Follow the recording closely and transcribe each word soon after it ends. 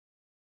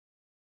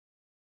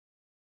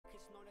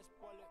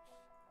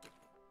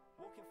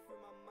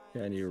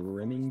Danny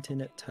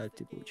Remington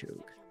tactical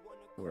choke.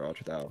 Or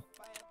Ultra Thou.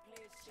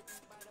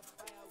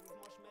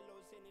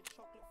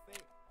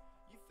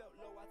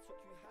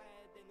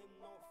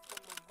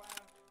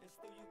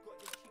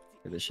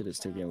 This shit is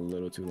taking a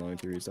little too long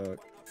to restock.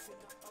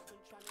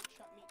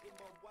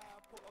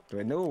 Do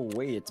I know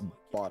way it's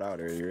bought out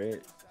already,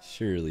 right?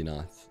 Surely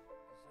not.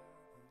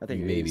 I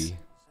think maybe,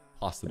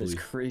 possibly. That is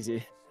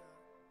crazy.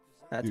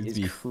 That Dude,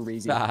 is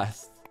crazy.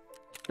 Fast.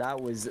 That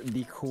was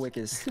the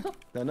quickest.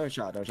 No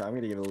shot. I'm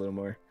gonna give it a little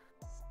more.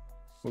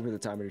 Wait for the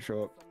timer to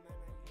show up.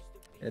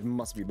 It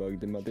must be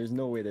bugged, but there's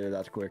no way they're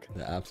that quick.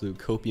 The absolute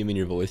copium in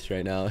your voice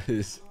right now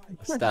is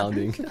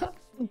astounding.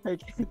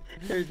 Like,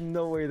 there's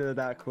no way they're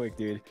that quick,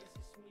 dude.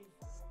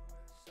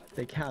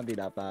 They can't be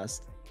that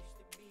fast.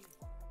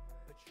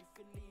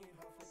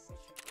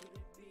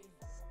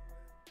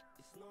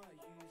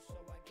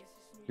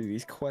 Dude,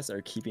 these quests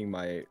are keeping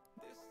my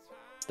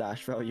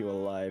stash value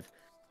alive.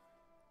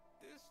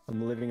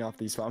 I'm living off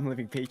these. I'm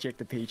living paycheck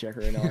to paycheck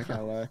right now. I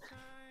can't lie.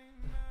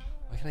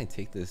 Why can't I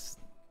take this?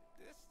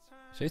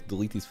 Should I just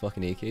delete these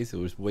fucking AKs? It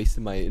was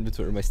wasting my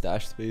inventory, my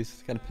stash space.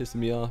 It's kind of pissing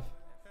me off.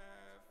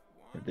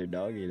 If they're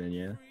doggy, then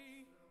yeah.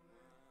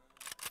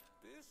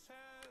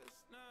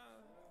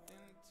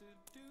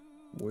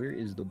 Where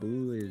is the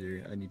blue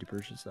laser? I need to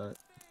purchase that.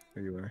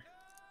 There you are.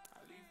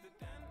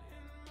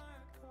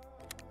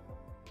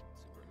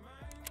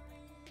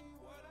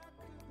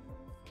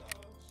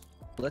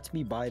 Let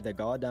me buy the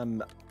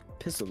goddamn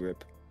pistol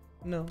grip.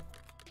 No.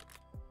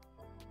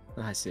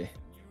 I see.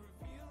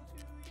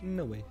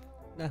 No way.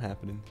 Not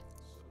happening.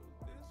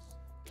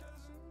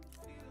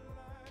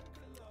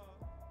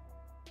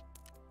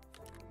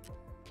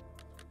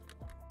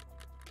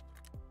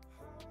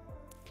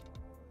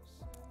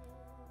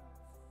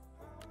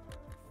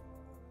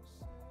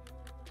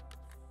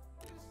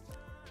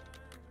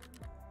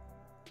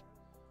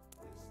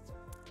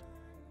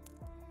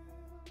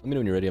 Let me know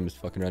when you're ready. I'm just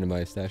fucking running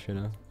my stash right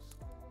now.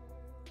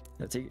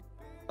 It'll take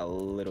a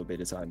little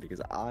bit of time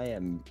because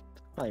I'm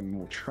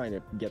trying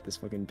to get this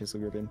fucking pistol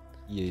grip in.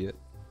 Yeah.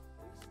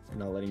 They're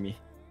not letting me.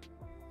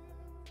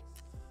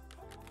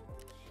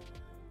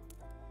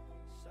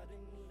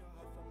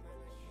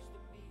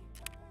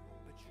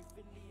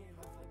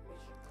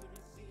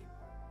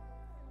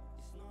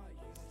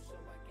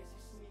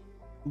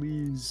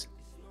 Please.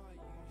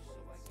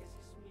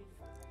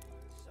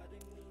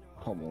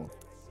 Come on.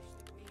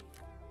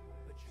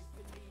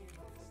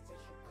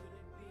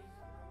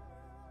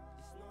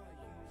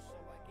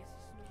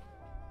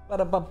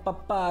 Get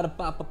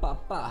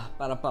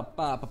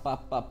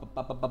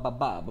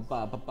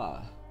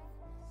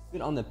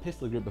on the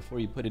pistol grip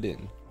before you put it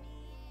in.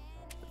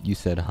 You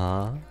said,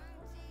 huh?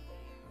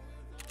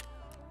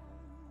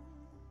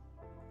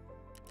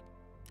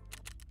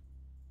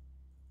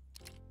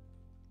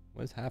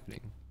 What is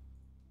happening?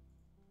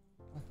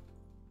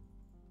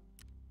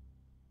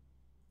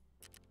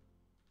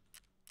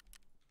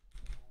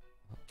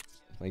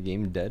 Is my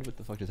game dead? What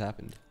the fuck just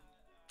happened?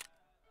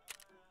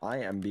 I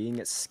am being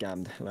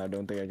scammed, and I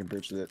don't think I can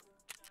purchase it.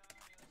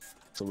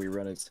 So we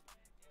run it.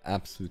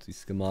 Absolutely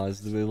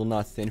scamaz. We will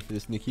not stand for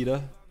this,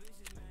 Nikita.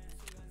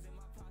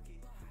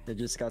 It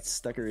just got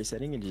stuck at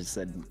resetting and just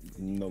said,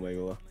 no me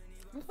go.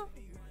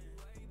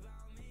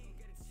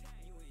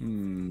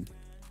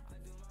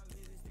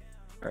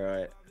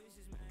 Alright.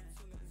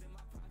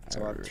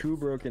 So I have 2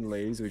 broken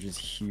legs, which is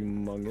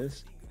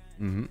humongous.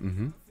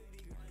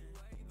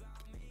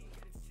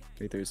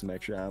 Wait, there's some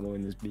extra ammo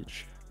in this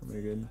bitch. Oh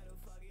my god.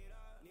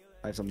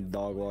 I have some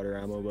dog water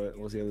ammo, but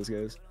we'll see how this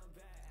goes.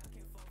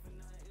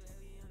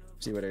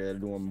 See what I gotta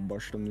do on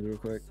Bushdoms real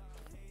quick.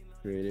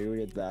 Wait, we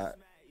get that.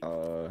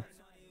 I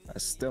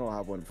still don't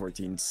have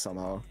 114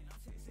 somehow.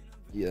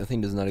 Yeah, that thing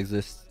does not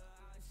exist.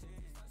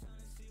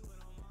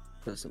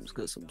 Customs.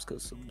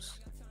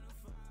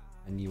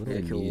 I need what I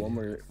I kill need. one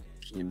more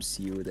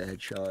PMC with a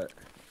headshot.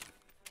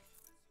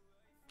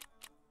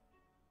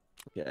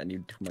 Yeah, I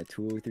need my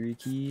 203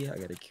 key. I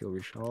gotta kill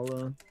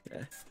Rishala.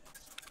 Yeah.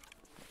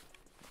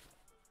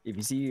 If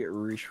you see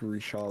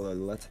Rishala,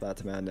 let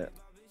that man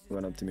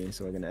run up to me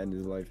so I can end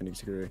his life in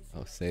his career.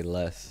 Oh, say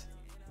less.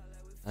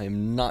 I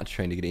am not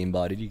trying to get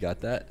aimbotted. You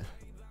got that?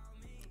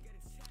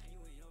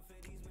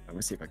 I'm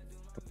gonna see if I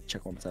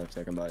check one more time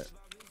so I can buy it.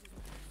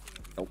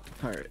 Oh,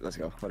 alright, let's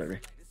go. Whatever.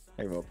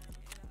 I give up.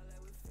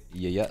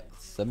 Yeah.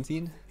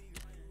 17?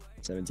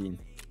 17.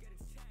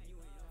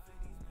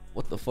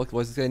 What the fuck?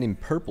 Why is this guy named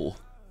Purple?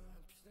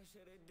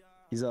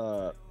 He's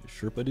a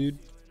Sherpa dude?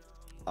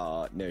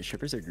 no,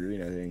 shippers are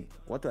green, I think.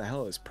 What the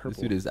hell is purple? This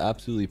dude is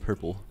absolutely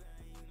purple.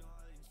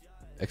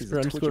 He's a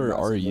Expert Twitch underscore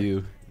ambassador.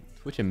 RU.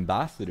 Twitch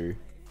ambassador.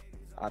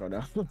 I don't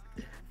know.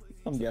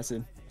 I'm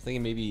guessing. I was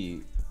thinking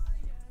maybe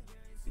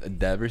a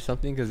dev or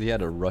something because he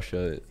had a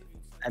Russia.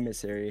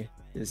 Emissary.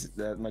 Is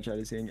that my chat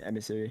is saying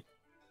emissary?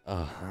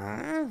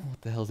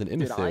 What the hell's an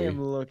Dude, emissary?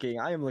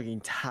 I am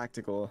looking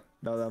tactical.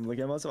 Now that I'm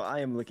looking at myself, I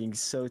am looking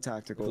so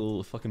tactical.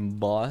 Little fucking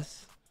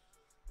boss.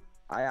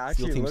 I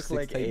actually Team look 6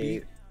 like type a.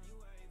 beat.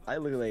 I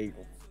look like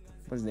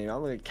What's his name? I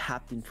look like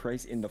Captain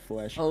Price in the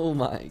flesh. Oh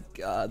my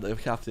god, the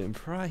Captain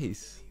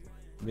Price.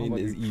 Man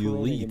is elite. In the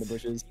elite.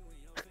 bushes.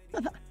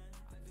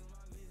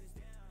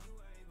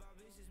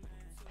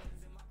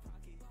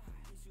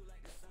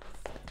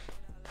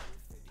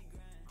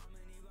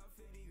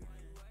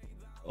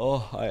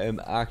 Oh, I am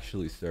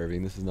actually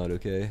starving. This is not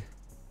okay.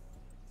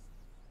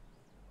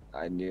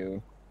 I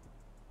knew.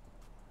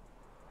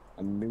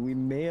 I mean, we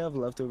may have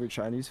leftover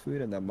Chinese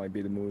food, and that might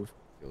be the move.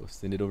 Yo,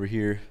 send it over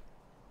here.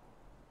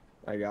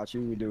 I got you.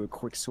 We do a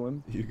quick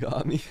swim. You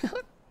got me.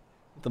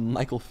 The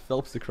Michael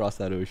Phelps across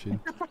that ocean.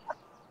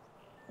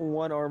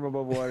 One arm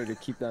above water to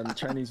keep that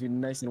Chinese food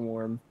nice and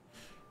warm.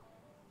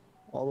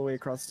 All the way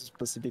across the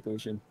Pacific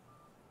Ocean.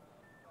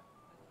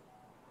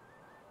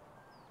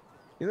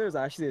 You know, there's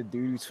actually a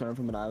dude who swam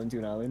from an island to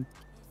an island.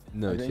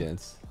 No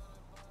chance.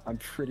 I'm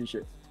pretty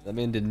sure. That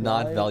man did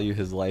not value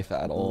his life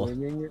at all.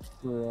 Swinging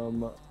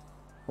from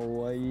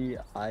Hawaii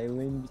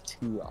island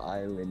to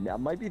island. I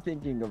might be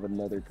thinking of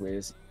another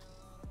place.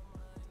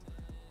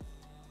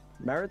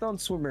 Marathon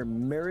swimmer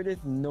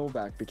Meredith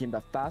Novak became the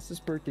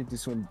fastest person to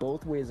swim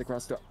both ways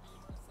across the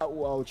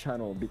Auau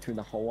Channel between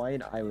the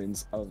Hawaiian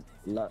islands of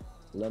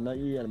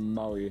Lanai and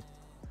Maui.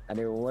 And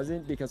it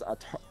wasn't because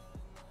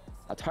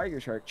a tiger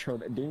shark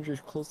trailed a dangerous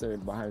close there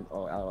behind.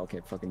 Oh,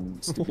 okay, fucking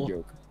stupid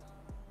joke.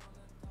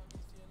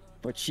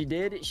 But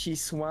she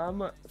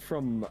swam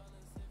from.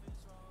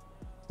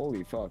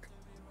 Holy fuck.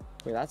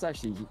 Wait, that's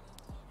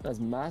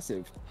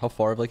massive. How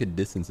far of like a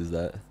distance is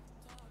that?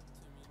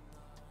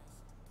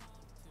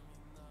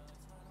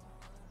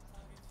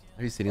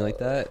 Are you sitting like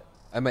that?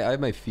 I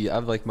have my feet. I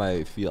have like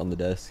my feet on the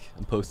desk.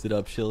 I'm posted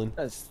up, chilling.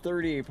 That's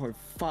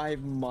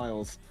 38.5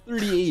 miles.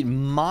 38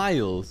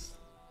 miles.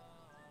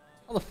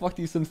 How the fuck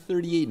do you swim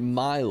 38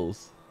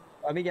 miles?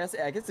 I mean,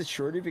 I guess it's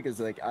shorter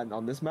because like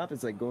on this map,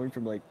 it's like going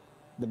from like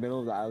the middle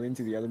of the island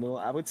to the other middle.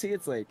 I would say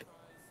it's like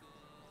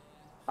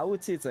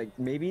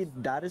maybe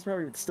that is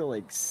probably still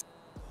like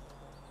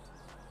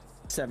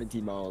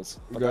 17 miles.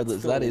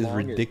 Regardless, that is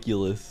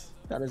ridiculous.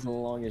 That is the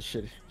longest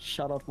shit.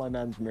 Shout out my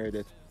man's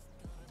Meredith.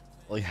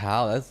 Like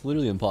how? That's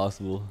literally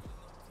impossible.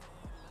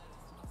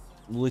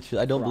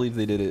 Literally, I don't believe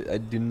they did it. I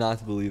do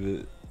not believe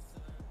it.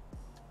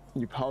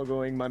 You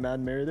pogoing my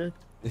man Meredith?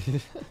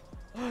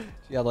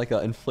 She had like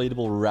an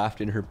inflatable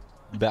raft in her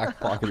back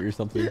pocket or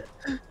something.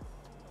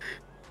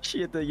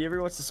 You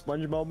ever watch the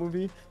SpongeBob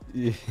movie?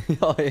 Yeah.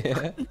 Oh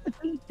yeah.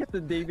 Get the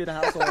David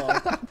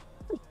Hasselhoff.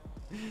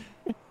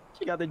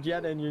 She got the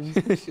jet engines.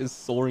 She was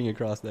soaring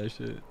across that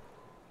shit.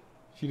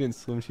 She didn't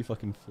swim, she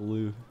fucking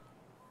flew.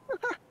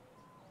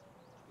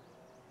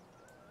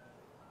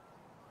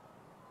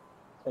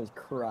 That was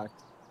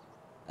correct.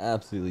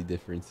 Absolutely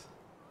different.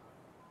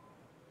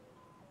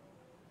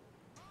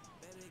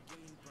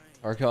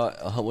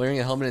 Tarkov, wearing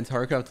a helmet in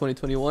Tarkov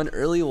 2021.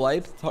 Early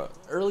wipe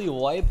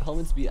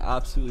helmets be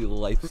absolutely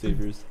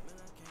lifesavers.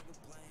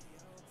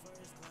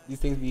 These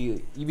things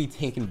you be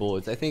taking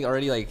bullets. I think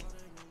already like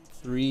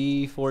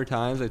 3-4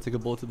 times I took a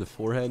bullet to the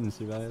forehead and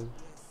survived.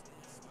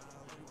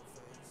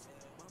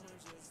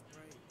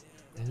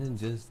 And then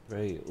just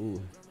pray.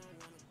 Ooh.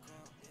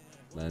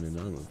 Man,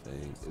 another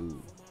thing.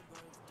 Ooh.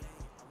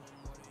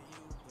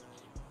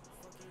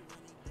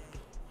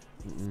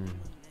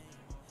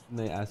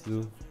 Night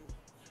aceu.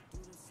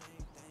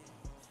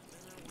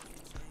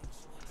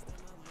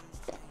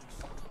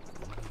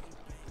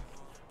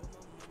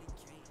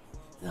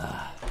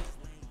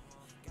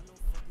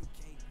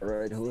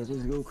 Alright, let's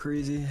just go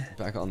crazy.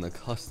 Back on the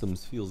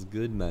customs feels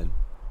good, man.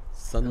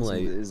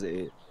 Sunlight is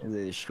a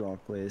strong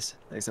place,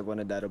 except when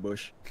a data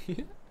bush.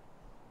 Okay,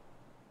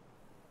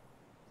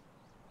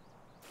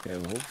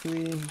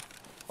 hopefully.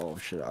 Oh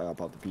shit, I gotta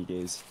pop the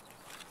PKs.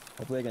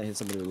 Hopefully I can hit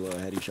somebody with a little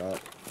heady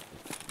shot.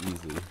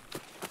 Easily.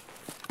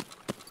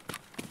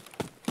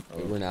 Oh,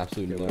 we're an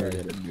absolute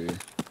nerd.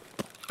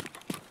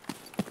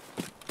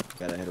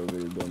 Gotta head over to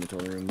the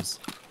dormitory rooms.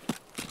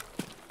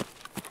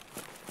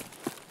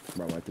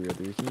 Brought my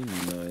 303 key.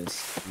 Nice.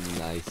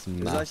 Nice. This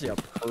is actually a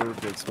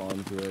perfect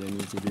spawn for what I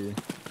need to do.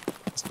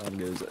 This spawn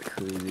goes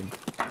crazy.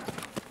 I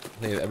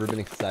think I've ever been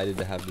excited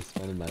to have this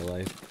spawn in my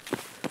life.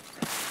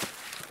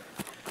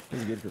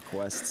 This is good for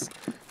quests.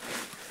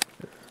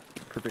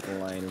 Perfect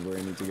line of where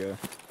I need to go.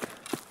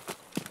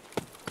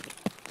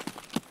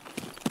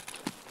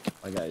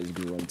 My guy is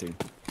grunting.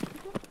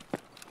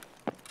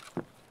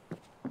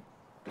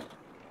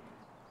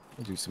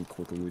 I'll do some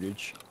quick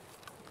lootage.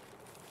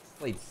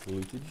 Slight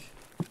sleutage.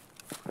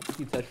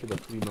 Keep touch for the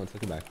 3 months.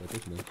 Looking back,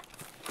 thank you, man.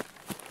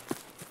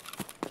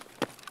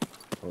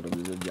 Hold on,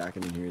 there's a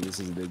jacket in here. This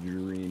is the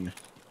dream.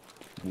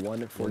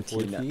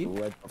 114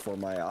 right before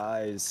my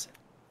eyes.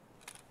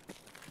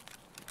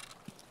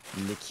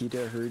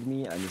 Nikita heard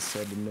me and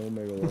said no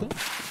Megalo.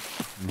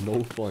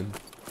 No fun.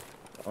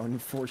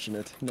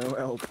 Unfortunate. No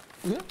help.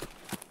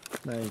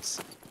 Thanks.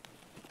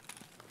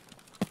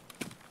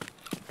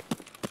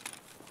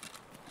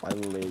 My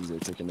legs are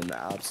taking an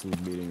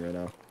absolute beating right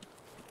now.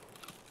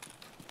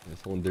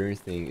 This whole endurance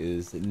thing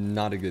is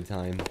not a good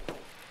time.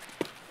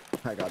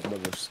 I got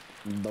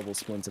double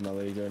splints in my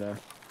legs right now.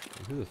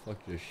 Who the fuck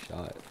just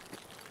shot?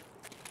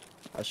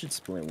 I should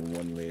split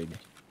one leg.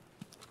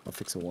 I'll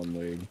fix a one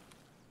leg.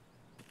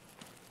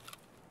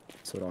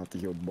 So I don't have to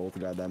heal both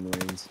goddamn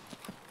legs.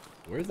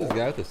 Where's this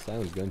guy with the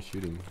silenced gun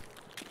shooting?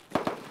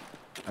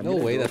 I'm No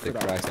gonna way go that's a for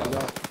that. crack out. No,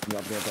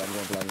 I'm going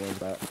for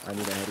that. I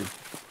need a heady.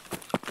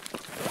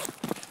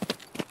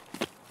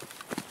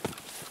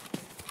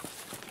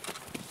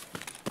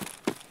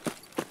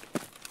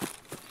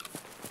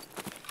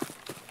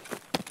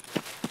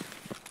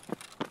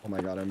 Oh my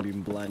god, I'm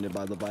being blinded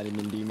by the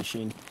vitamin D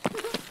machine.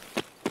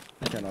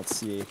 I cannot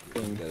see a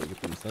thing. Gotta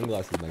get them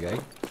sunglasses, my guy.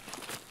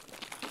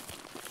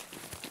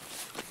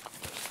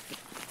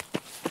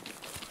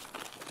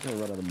 I'm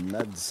gonna run out of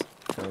meds.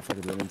 Trying to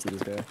fucking run into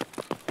this guy.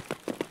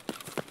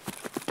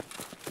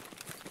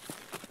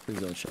 Please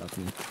don't shot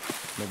me.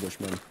 No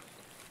bushman.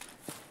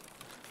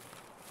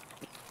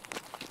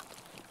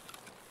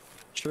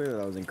 Surely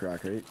that was in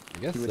crack, right? I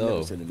guess He would so.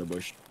 never sit in the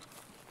bush.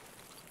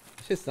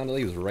 It just sounded like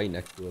he was right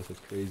next to us. That's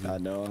crazy. I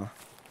know.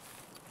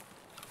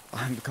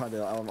 I'm kind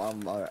of. Let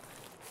me go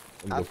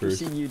After first.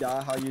 seeing you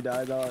die, how you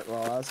died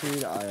last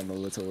week, I am a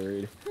little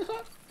worried.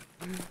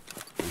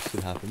 This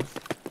shit happens.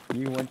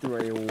 You went through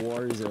a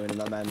war zone and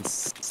that man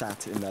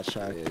sat in that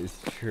shack. Yeah, it's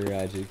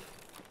tragic.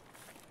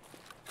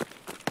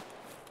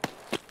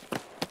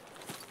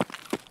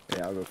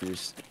 Yeah, I'll go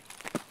first.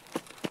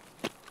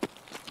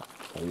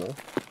 Hello?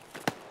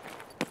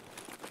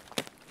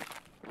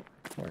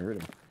 Oh, I heard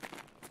him.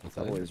 What's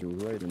That that? boy is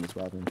right in this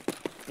bathroom.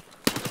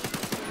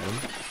 One?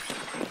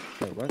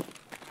 Wait, what?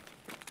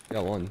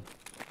 Got one.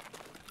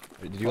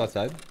 Wait, did you go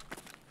outside?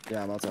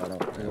 Yeah, I'm outside.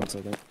 Give me 1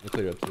 second. I'll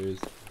clear upstairs.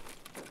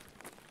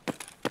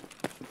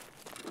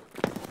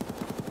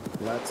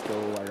 Let's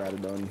go. I got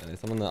it done.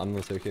 Nice. I'm on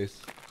the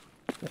staircase.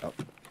 Yep.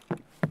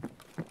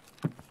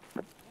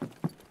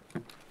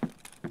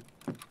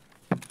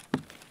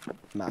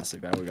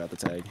 Massive guy. We got the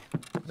tag.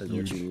 That's what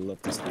Huge. you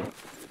love to see.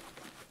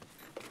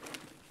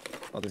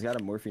 Oh, there's got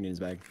a morphine in his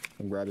bag.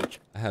 Come grab it.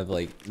 I have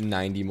like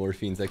 90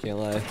 morphines. I can't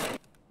lie.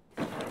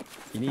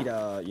 You need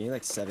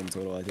like 7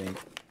 total, I think.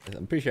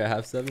 I'm pretty sure I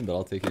have 7, but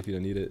I'll take it if you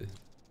don't need it.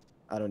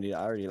 I don't need it.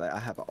 I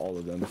have all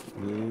of them.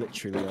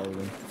 Literally all of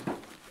them.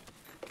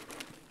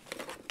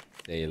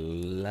 Say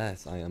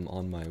less. I am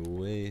on my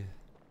way.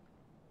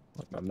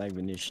 My mag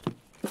finished.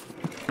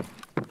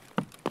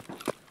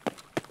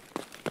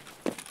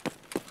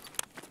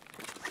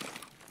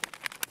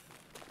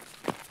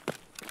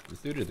 This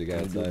dude or the guy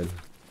outside?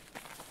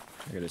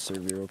 I gotta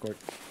serve you real quick.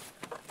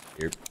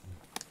 Yep.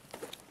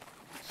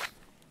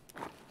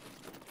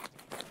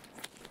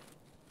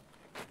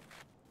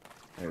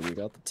 Alright, we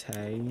got the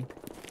tag.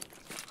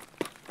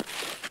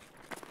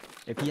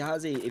 If he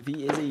is a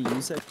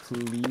USEC,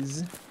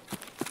 please.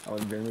 I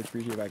would very much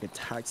appreciate if I could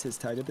tax his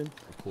tag up in.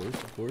 Of course,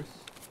 of course.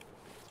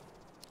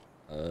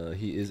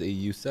 He is a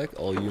USEC.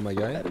 All you, my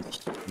guy. That is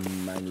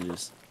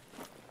humongous.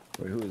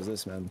 Wait, who is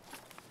this man?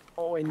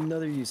 Oh,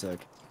 another USEC.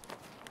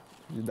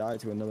 You died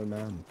to another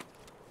man.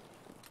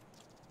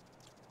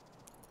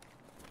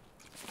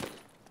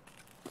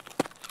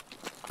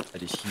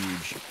 That is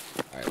huge.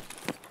 Alright.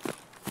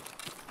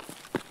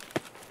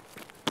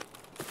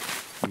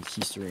 I'm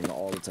keystoring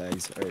all the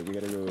tags. Alright, we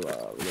gotta go, we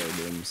gotta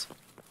dorms.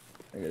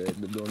 I gotta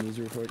hit the dorms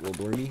real quick. Little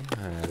dormy.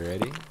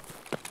 Alrighty.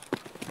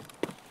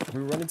 If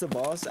we run into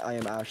boss, I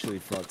am actually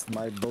fucked.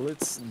 My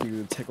bullets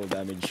do tickle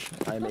damage.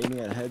 I am aiming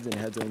at heads and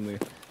heads only.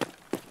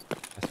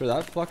 As for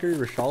that fucker,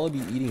 Rashal will be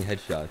eating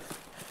headshots.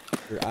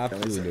 For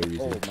absolutely no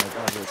reason. Oh my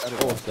god, look, that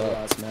is what's the up?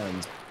 last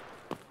man.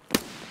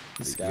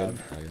 Scab.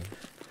 Oh, yeah.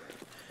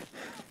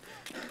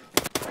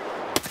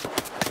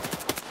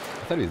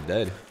 I thought he was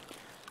dead.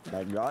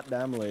 That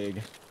goddamn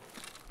leg.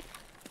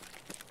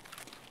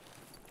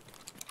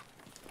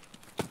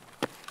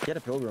 Get a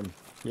pilgrim.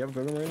 You have a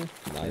pilgrim already?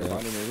 Nah, I You don't.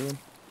 found an pilgrim?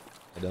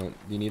 I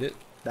don't. Do you need it?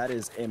 That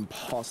is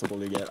impossible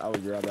to get. I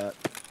would grab that.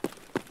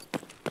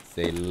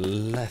 Say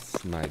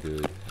less, my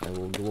dude. I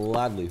will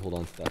gladly hold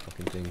on to that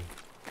fucking thing.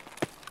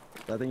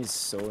 That thing is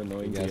so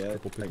annoying Big to ass get.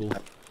 purple pickle.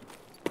 Like,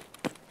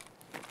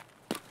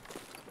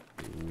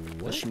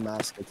 What? the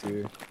Shmaska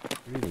too.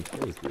 Where even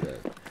kill this dude at?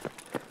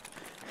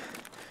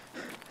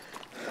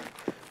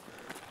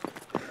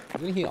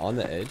 Isn't he on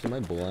the edge? Am I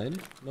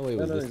blind? No way, it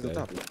No, was no, this he's on guy.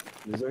 top.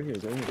 He's right here.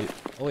 He's right here.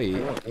 Oh wait,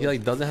 Yeah, he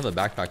like doesn't have a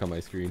backpack on my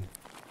screen.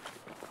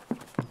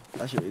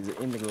 That shit is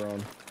in the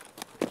ground.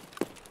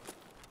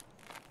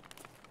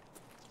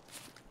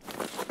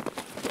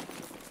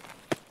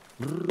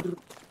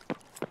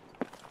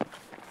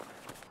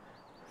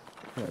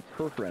 My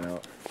perk ran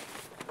out.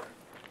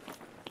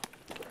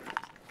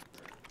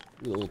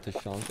 Ooh, little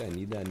Tashanka, I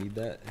need that, I need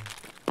that.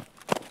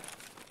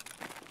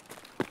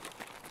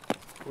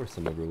 Of course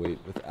I'm overweight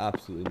with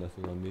absolutely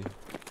nothing on me.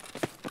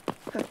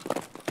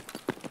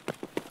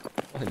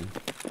 Fun.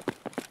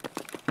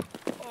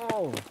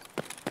 Oh!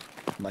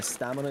 My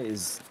stamina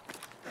is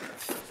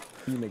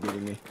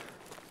fumigating me.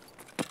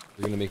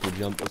 They're gonna make me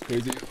jump, that's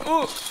crazy.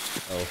 Oh!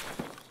 Oh.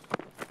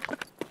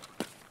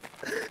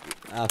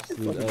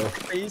 Absolute Fucking oh.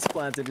 face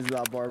planted into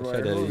that barbed I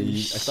wire.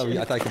 Holy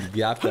thought I could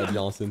gap that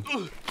Johnson.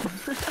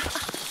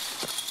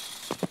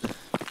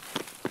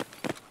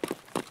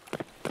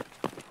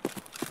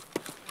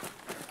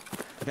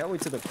 I can't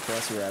wait till the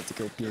quest where I have to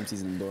kill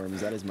PMCs in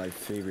dorms. That is my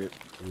favorite.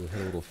 We'll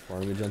hit a little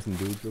farmage on some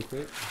dudes real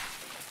quick.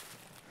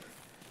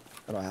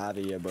 I don't have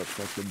it yet, but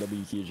fuck, the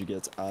WKG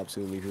gets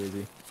absolutely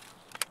crazy.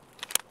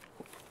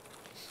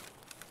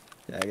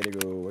 Yeah, I gotta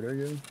go. What are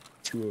you?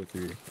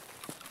 203.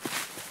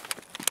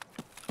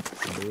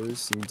 The doors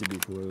seem to be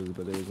closed,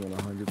 but there's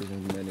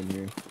 100% men in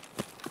here.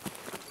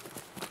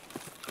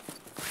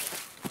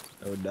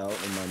 No doubt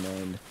in my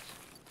mind.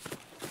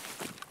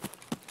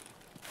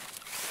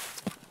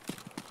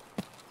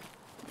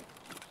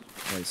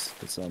 Nice,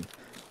 good son.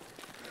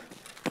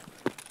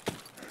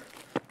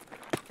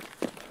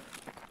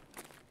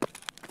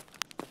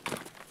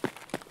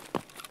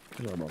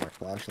 I don't know about my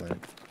flashlight.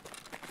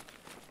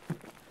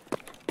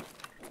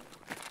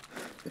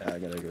 Yeah, I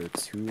gotta go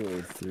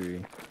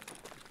 203.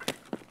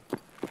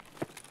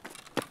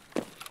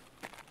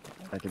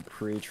 I can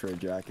preach for a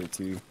jacket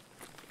too.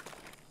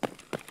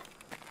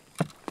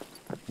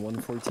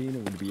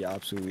 114 would be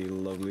absolutely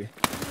lovely.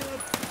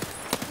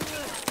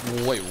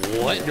 Wait,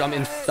 what? Dude, I'm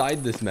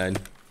inside this, man.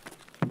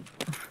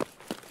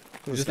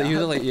 Just he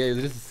was like, yeah, he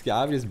was just a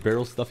scab, just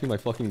barrel stuffing my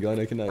fucking gun.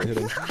 I cannot hit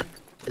him.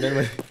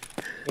 Man,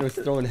 I was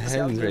throwing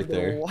hens right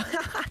there.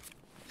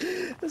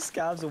 The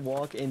scabs will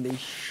walk and they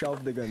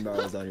shove the gun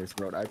barrels down your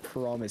throat. I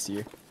promise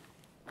you.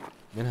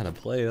 Man, how to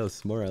play? That was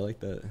smart. I like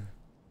that.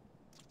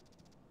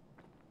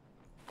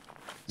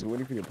 So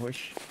waiting for your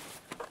push.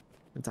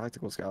 A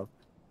tactical scout.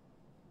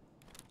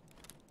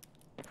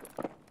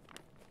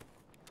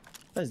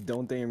 I just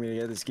don't think I'm gonna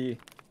get this key.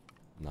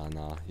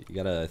 Nah. You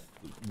gotta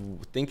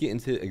think it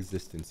into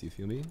existence. You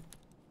feel me?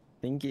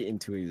 Think it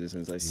into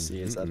existence. I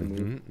see it's at the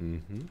move.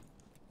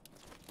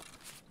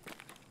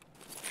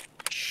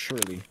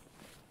 Surely.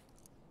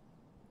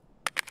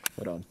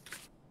 Hold on.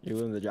 You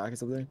leaving the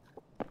jackets up there?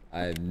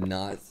 I'm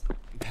not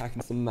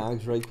packing some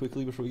mags right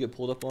quickly before we get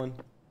pulled up on.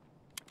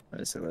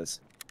 Alright, so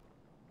let's.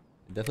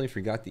 Definitely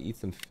forgot to eat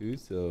some food,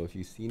 so if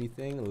you see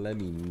anything, let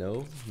me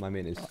know. My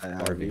man is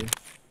starving.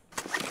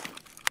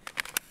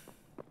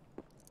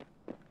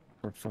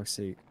 For fuck's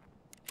sake.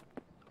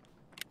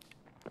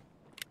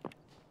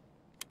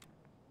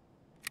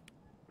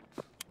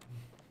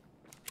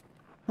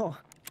 Oh.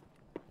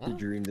 Huh? The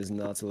dream does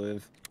not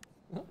live.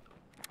 Huh?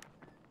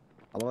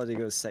 I'm about to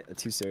go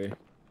 2-story.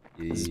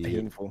 This is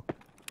painful.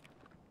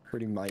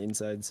 Hurting my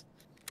insides.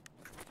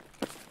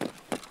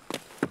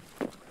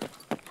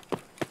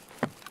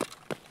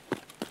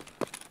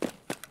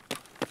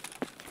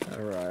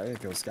 Alright, I gotta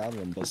go scout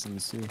and bust in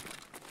too.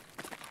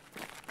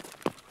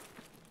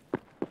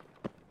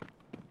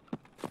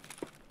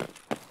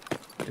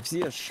 If you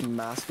see a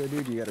Schmasker,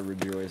 dude, you gotta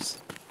rejoice.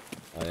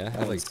 Oh yeah? I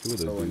have like 2 of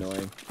those. So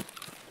annoying.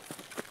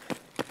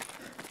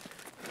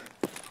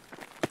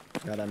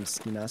 Goddamn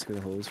Schmasker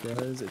hose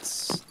guys,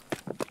 it's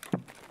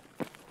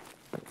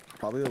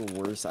probably the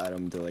worst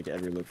item to like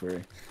ever look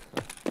for.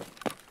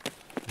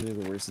 Really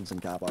the worst in some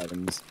cap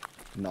items.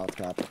 Not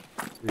cap.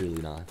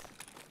 Really not.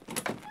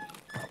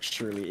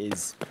 Surely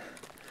is.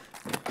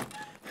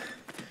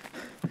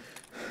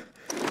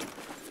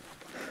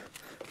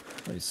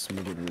 I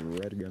smothered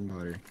red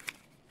gunpowder.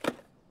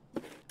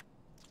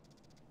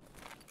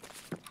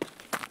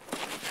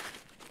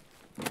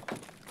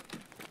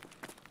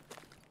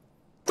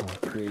 Oh,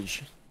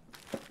 Crage.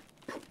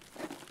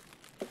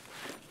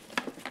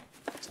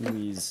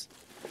 Please.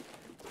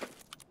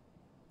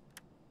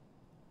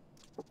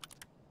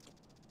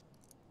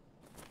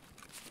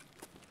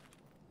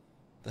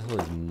 The hell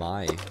is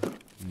my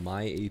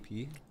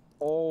AP?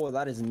 Oh,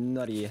 that is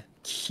nutty.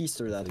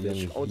 Keister that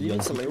bitch. Oh, do you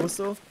need Salewa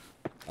still?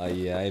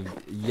 Yeah, I've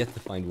yet to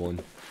find one.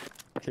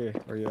 Okay,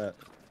 where you at?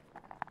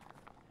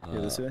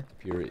 Here, this way?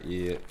 Up here,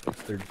 yeah,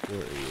 3rd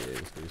floor. Yeah,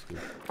 let's go.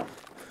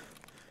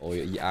 Oh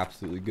yeah, you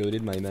absolutely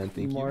goated, my man.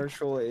 Thank you.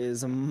 Marshall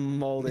is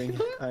molding.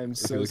 I'm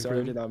so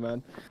sorry to that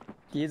man.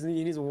 He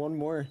needs one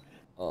more.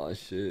 Oh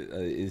shit,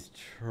 that is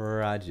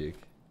tragic.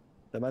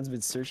 That man's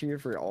been searching here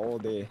for all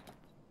day.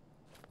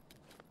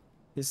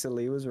 His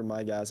Salewas were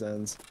my gas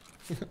ends.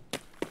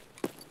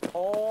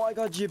 Oh, I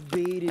got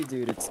jebaited,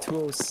 dude. It's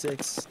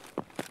 206.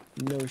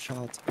 No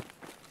shot.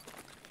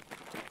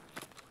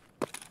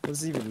 What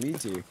does it even lead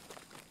to?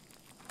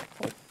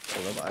 Oh,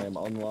 hold up. I am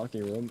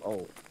unlocking room.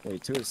 Oh,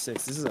 wait,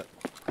 206. This is a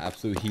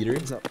absolute heater.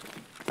 This is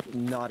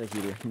not a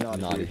heater.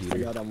 Not a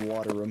heater. I got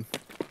water room.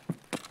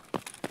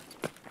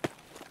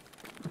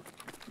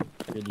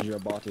 I could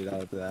just bought it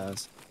out of the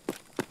ass.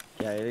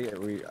 Yeah,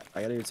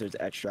 I gotta get to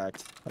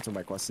extract. That's what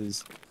my quest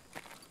is.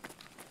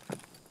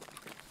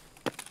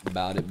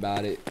 About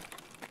it.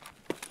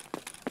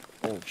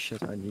 Oh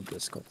shit, I need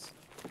this quest.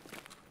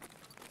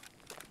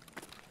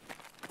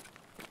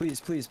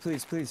 Please.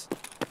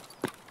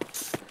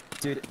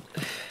 Dude.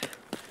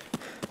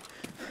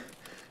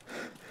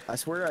 I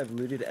swear I've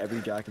looted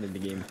every jacket in the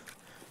game.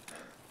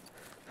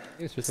 I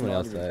think it's for someone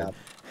outside.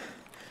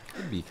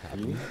 Could be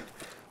capping.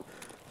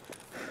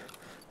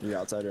 You're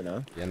outside right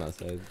now? Yeah, I'm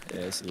outside.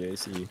 Yeah, I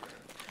see you.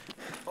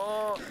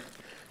 Oh!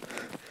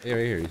 Hey,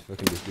 right here, he's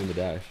fucking just doing the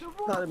dash.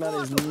 That man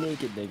is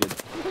naked.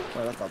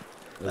 Oh, that's not...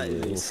 That is a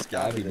little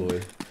scabby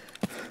boy.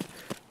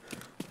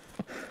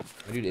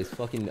 My dude is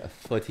fucking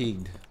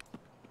fatigued.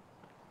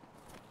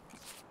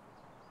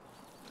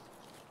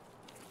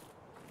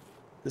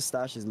 This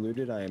stash is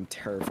looted. I am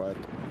terrified.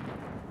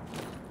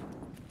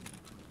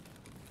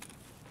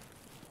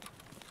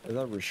 Is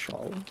that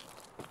Rashal?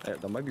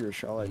 That might be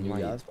Rashal at New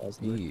Gas,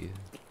 possibly.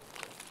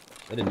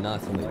 That did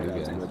not sound like Might New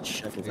have to Gas. go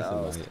check his I guess it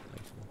house. might,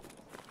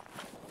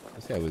 actually.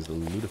 This guy was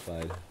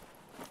lootified.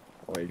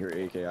 Oh wait, your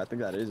AK. I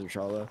think that is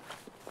Rashal.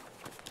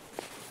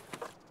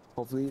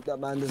 Hopefully that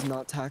man does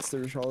not tax the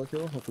Rashal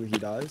kill. Hopefully he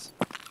dies.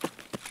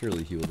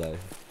 Surely he will die.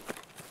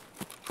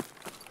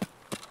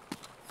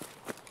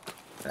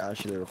 I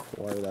actually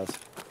require that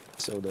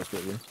so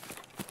desperately.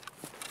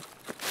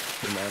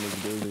 The man is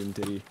golden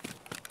titty.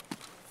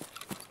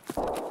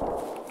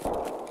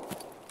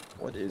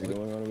 What is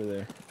going on over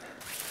there?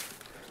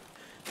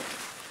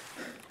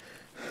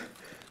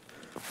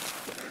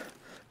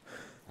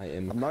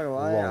 I'm not gonna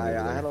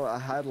lie, I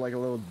had like a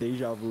little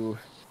deja vu.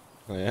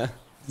 Oh yeah?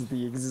 This is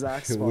the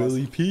exact spot.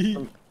 Willie P.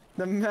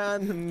 The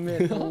man, the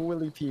myth,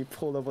 Willie P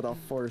pulled up with a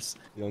force.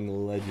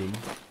 Young legend.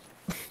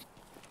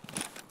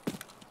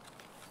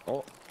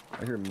 Oh,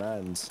 I hear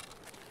mans.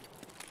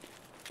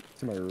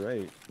 To my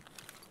right.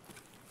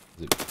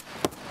 Is it...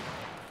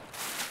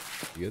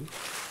 You good?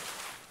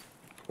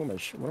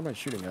 What am I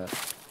shooting at?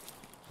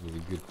 That's a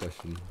good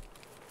question.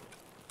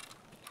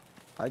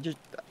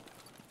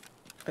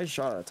 I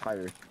shot at a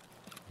tire.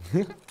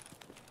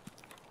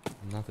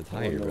 Not the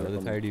tire, bro. What did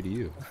the tire do to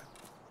you?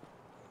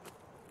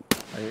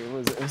 It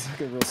was like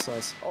a real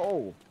sus.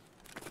 Oh!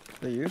 Is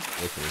that you?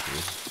 Okay.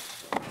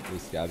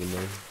 He's scabbing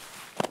there.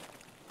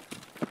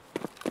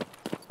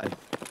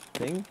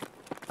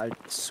 I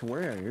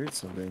swear I heard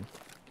something.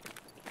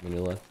 On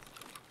your left.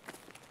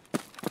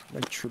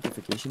 Like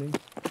triplificationing?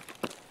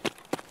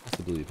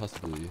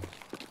 Possibly.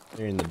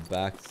 Here in the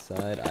back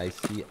side, I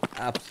see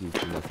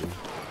absolutely nothing.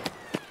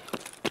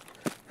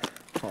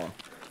 Huh.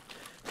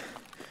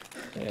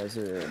 Yeah,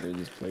 they're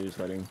just players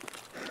fighting.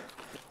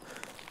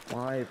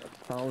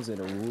 5,000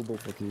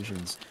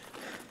 rublifications.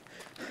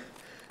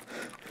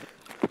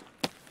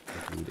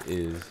 Dude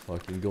is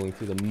fucking going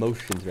through the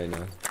motions right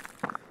now.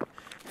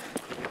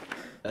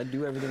 I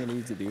do everything I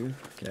need to do.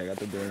 Okay, I got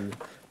the door.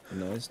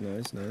 Nice.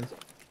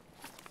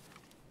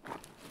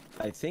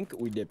 I think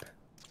we dip.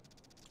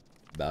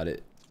 About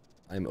it.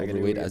 I'm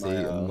overweight as a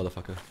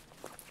motherfucker.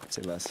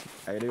 Say less.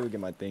 I gotta go get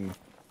my thing.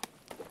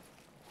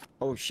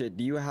 Oh shit,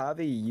 do you have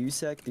a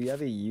USEC? Do you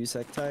have a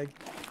USEC tag?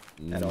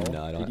 At all?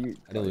 No, I don't.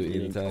 I don't you loot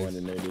didn't any go tags.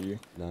 in there, did you?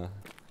 Nah.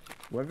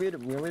 When we were to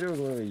go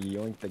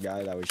yoink the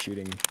guy that was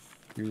shooting.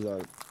 He was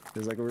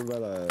there's like over by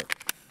the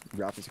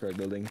graphics card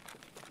building.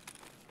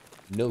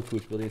 No clue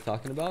which building you're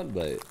talking about,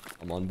 but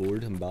I'm on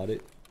board. I'm about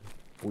it.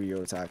 We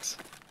go tax.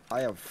 I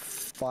have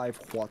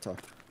 5 water.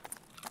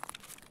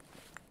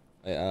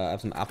 I have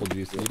some apple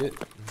juice. Need it?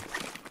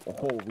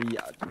 Oh, we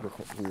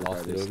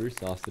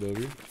Sauce it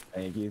over.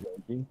 Thank you.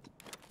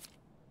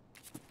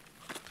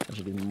 That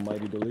should be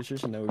mighty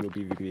delicious, and now we go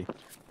PvP.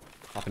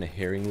 Popping a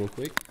herring real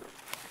quick.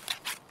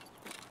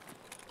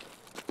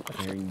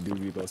 I'm hearing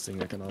doobie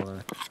busting, I cannot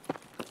lie.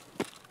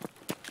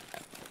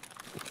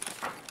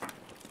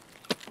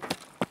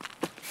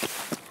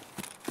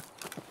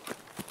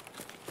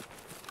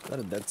 Is that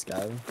a dead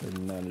scav? Or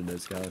not a dead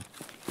scav?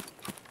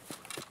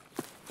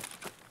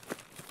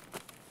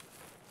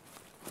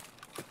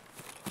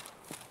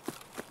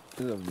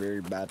 This is a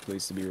very bad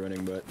place to be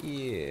running, but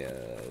Yeah,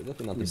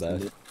 definitely not we the still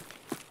best. do.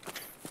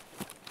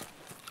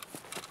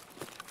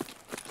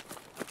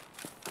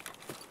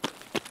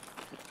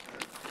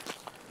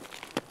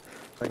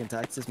 If I can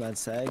tax this man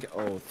sag.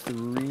 Oh,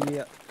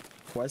 3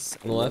 quests.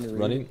 On the left,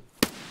 running.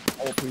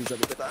 Oh, please let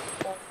me get that.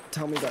 Oh,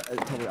 tell me I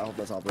hope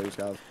that's operators,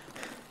 guys.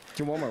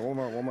 Two, one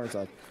more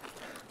inside.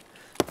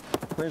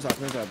 Clear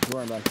inside,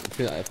 door back.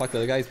 I fucked the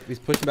other guy. He's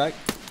pushing back.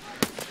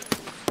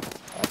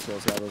 I'll kill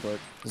this guy real quick.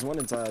 There's one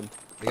inside.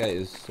 The guy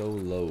is so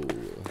low.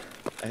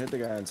 I hit the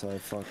guy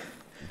inside, fuck.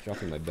 I'm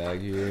dropping my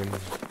bag here.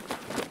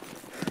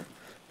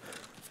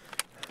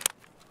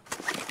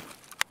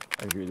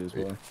 I agree this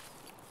way.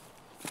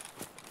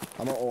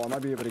 I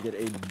might be able to get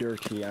a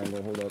dirty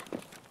angle, hold up.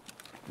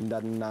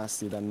 That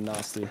nasty.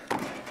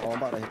 Oh, I'm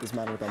about to hit this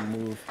man with a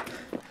move.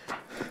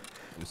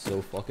 I'm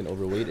so fucking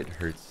overweight, it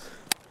hurts.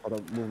 Hold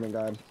up, movement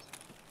guide.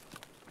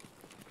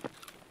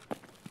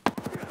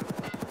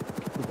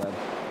 Too bad.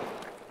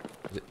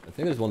 I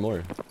think there's one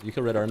more. You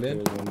kill red armband?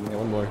 There is one more. Yeah,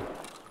 one more.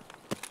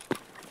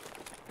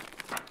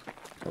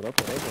 Hold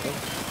up. I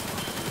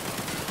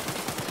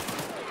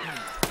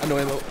have no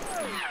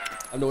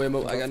ammo.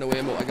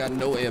 I got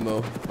no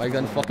ammo. My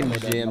gun fucking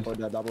jammed.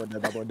 Double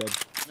dead.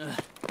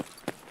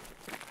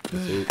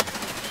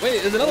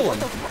 Wait, there's another one.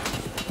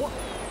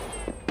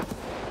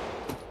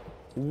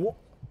 What?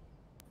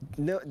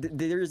 No,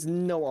 there's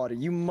no audio.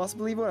 You must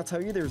believe when I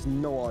tell you there's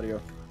no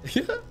audio.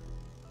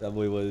 That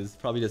boy was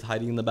probably just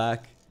hiding in the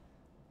back.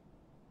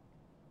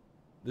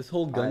 This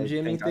whole gun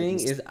jamming thing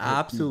is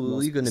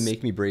absolutely gonna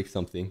make me break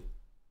something.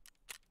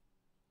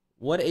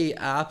 What a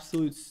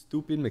absolute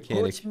stupid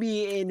mechanic. Put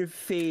me in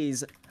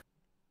phase.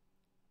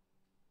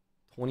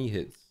 20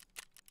 hits.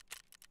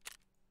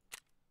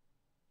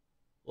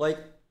 Like,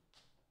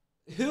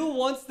 who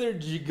wants their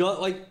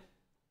gun? Like,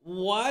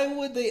 why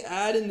would they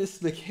add in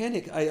this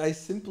mechanic? I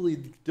simply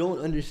don't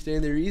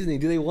understand their reasoning.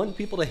 Do they want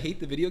people to hate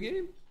the video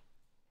game?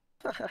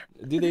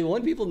 Do they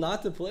want people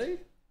not to play?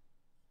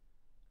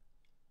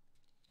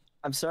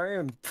 I'm sorry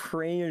I'm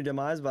praying your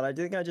demise, but I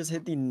think I just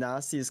hit the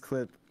nastiest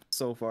clip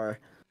so far.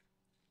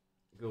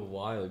 Go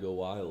wild, go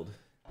wild.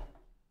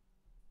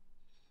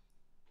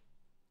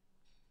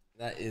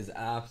 That is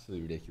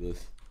absolutely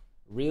ridiculous.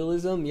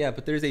 Realism, yeah,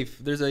 but there's a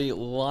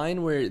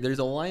line where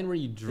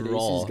you draw.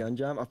 Today's gun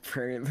jam,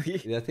 apparently.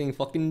 That thing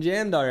fucking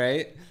jammed, all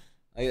right.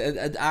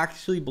 It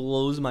actually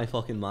blows my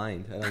fucking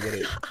mind. I don't get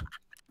it.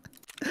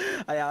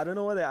 I don't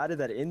know why they added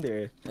that in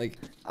there. Like,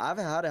 I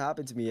haven't had it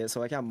happen to me yet,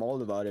 so I can't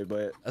mold about it.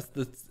 But that's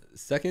the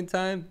second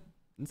time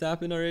it's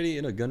happened already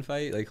in a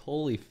gunfight. Like,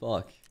 holy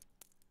fuck.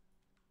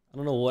 I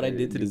don't know what I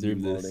did to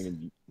deserve this.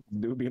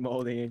 Do be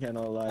molding, I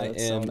cannot lie. I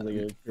am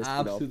like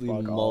absolutely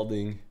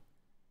molding.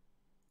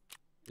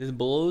 This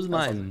blows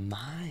my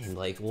mind.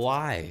 Like,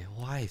 why?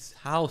 Why?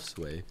 How,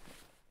 Sway?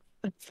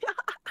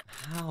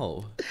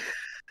 How?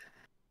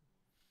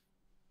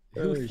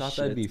 Who thought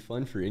that'd be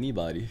fun for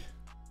anybody?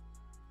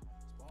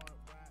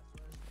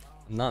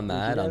 I'm not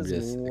mad, I'm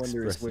just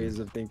wondrous ways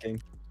of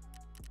thinking.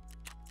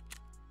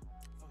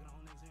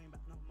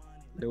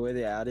 The way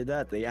they added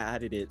that, they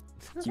added it.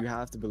 You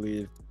have to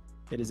believe.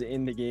 It is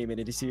in the game and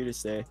it is here to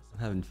stay. I'm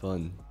having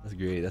fun. That's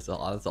great. That's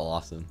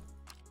awesome.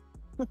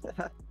 I'm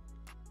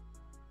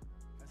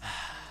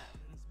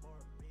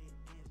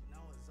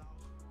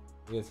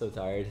getting so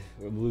tired.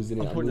 I'm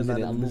losing it.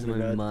 I'm losing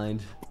my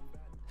mind.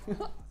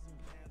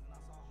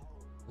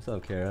 What's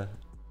up, Kara?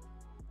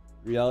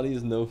 Reality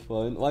is no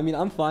fun. Well, I mean,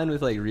 I'm fine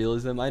with like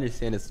realism. I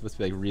understand it's supposed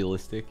to be like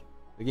realistic.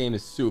 The game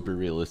is super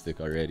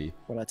realistic already.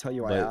 When I tell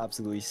you, I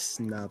absolutely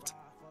snapped.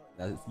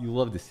 You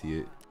love to see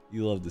it.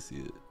 You love to see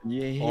it.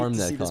 Yeah, you hate to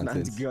see this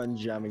man's gun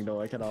jamming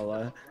though, I cannot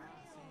lie.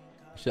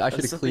 I should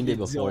have cleaned it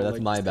before, that's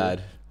my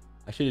bad.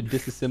 I should have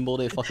disassembled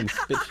it, fucking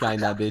spit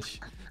shine that bitch.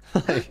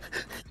 Like,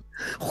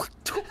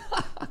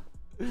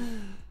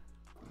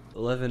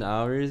 11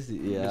 hours?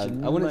 Yeah,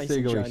 I wouldn't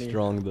say going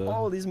strong though.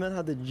 Oh, these men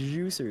had the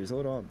juicers.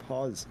 Hold on,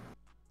 pause.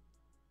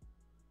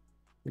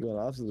 You're going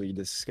absolutely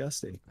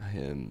disgusting. I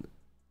am...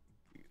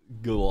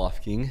 Go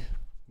off, King.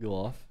 Go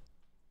off.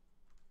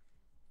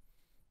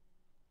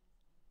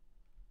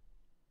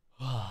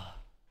 Oh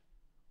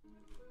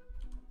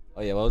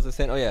yeah, what was I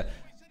saying? Oh yeah,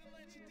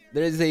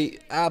 there is a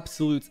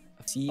absolute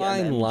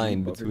fine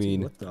line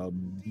between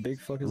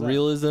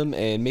realism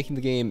and making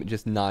the game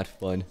just not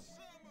fun,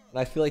 and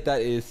I feel like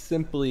that is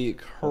simply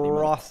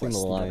crossing the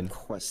line.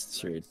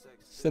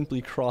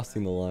 Simply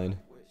crossing the line.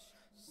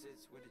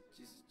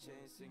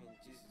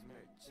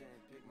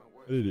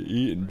 I need to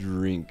eat and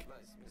drink.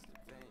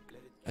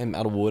 I'm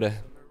out of water.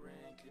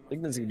 I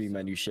think that's gonna be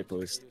my new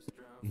shitpost.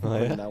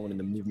 Oh, yeah? That one in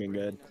the movement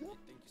guide.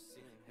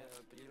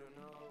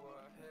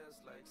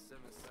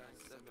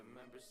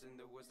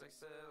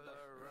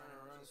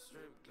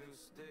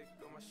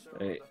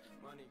 Hey,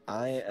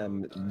 I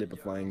am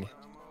dipifying.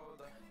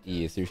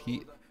 Yeah,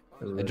 seriously.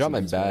 I dropped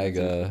my bag.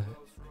 I don't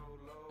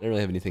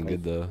really have anything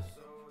good though.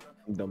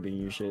 I'm dumping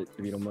you shit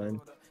if you don't mind.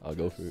 I'll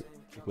go for it.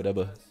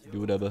 Whatever. Do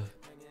whatever.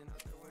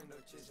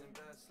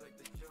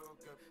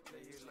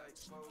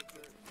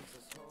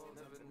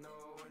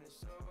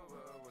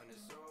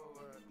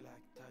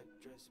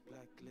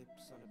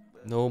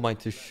 No, my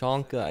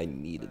Tashanka, I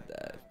needed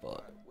that,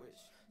 but...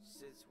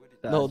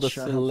 No, the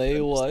Slay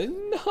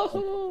one.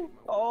 No.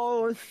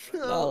 Oh no.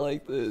 Not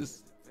like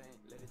this.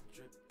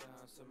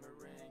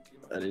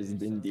 That is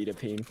indeed a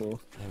painful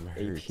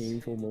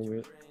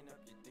moment.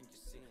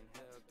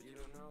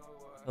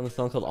 On the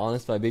song called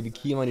Honest by Baby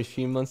Keem on your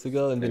stream months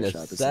ago and been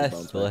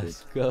obsessed.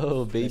 Let's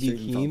go. Baby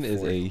Keem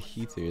is a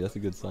heater. That's a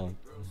good song.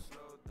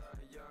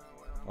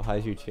 How high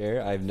is your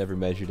chair? I've never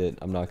measured it.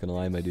 I'm not gonna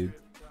lie, my dude.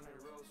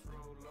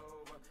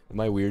 Am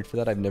I weird for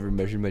that? I've never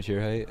measured my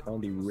chair height.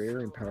 On the rare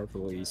and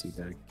powerful AC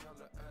bag.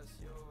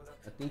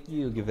 Thank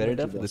you, give it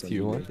up for the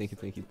tier 1. Thank you,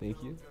 thank you,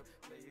 thank you.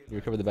 You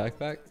recover the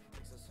backpack?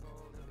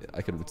 Yeah,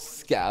 I could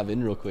scab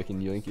in real quick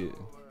and yoink it.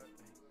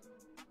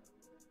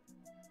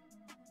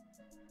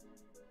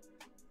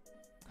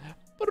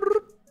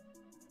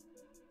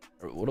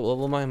 What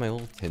level am I? Am I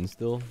level 10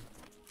 still?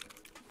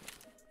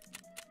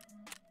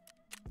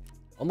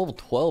 I'm level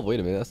 12.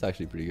 Wait a minute, that's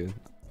actually pretty good.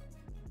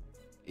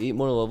 8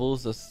 more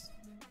levels. That's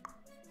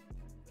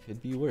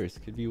could be worse.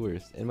 Could be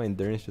worse. And my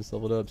endurance just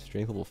leveled up.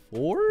 Strength level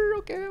 4.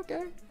 Okay,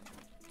 okay.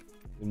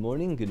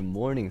 Good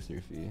morning,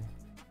 Surfy.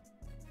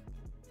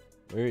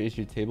 Where is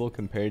your table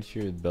compared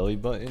to your belly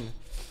button?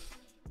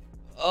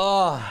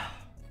 Ah.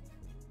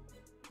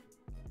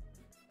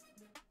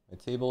 My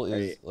table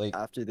is like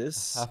after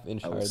this half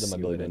inch higher than my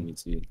belly button.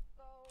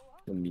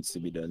 What needs to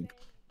be done?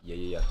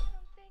 Yeah.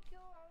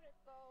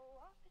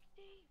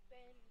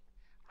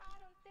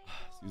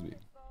 Excuse me.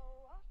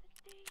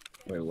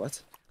 Wait,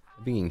 what?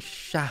 I'm being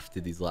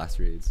shafted these last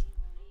raids.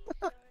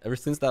 Ever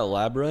since that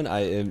lab run,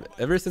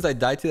 ever since I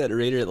died to that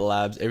raider at the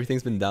labs,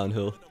 everything's been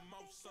downhill.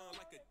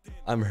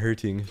 I'm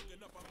hurting.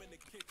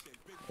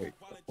 Wait,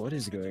 What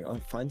is going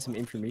on? Find some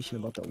information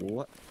about the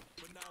what?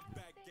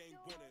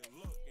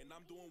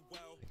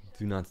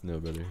 Do not know,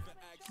 brother.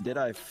 Did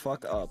I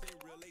fuck up?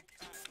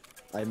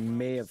 I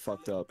may have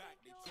fucked up.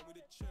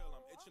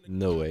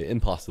 No way.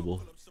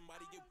 Impossible.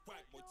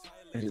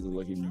 It is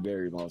looking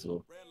very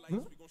possible. Huh?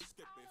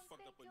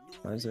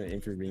 Find some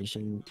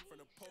information.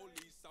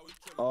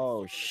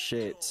 Oh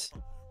shit.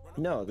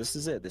 No, this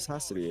is it. This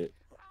has to be it.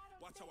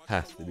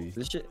 Has to be.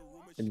 This shit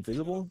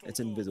invisible? It's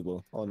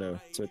invisible. Oh no,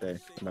 it's right there.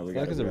 No, we Not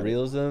got because it. of We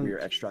realism. are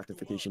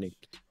extractificationing.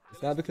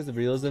 It's not because of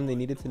realism. They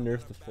needed to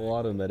nerf the full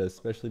auto meta,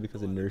 especially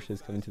because inertia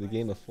is coming to the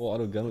game. A full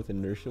auto gun with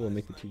inertia will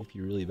make the PvP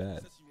really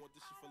bad.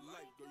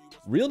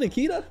 Real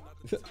Nikita?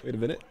 Wait a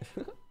minute.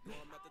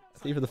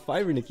 Thank you for the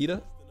fiver,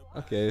 Nikita.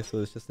 Okay, so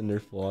it's just a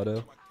nerf full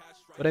auto.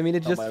 But I mean,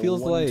 it just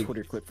feels like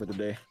Twitter clip for the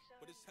day.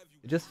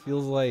 it just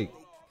feels like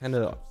kind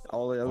of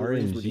All the other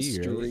ones would be RNG,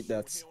 right? straight.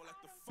 That's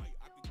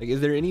Like, is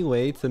there any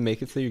way to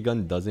make it so your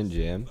gun doesn't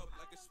jam?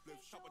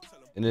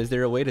 And is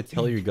there a way to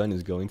tell your gun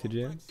is going to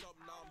jam?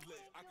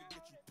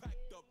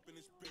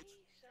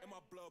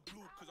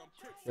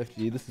 Chef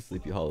G, this is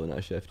Sleepy Hollow,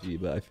 not Chef G,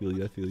 but I feel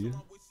you, I feel you.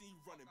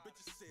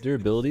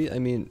 Durability? I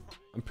mean,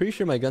 I'm pretty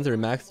sure my guns are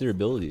max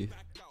durability.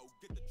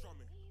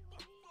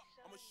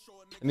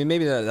 I mean,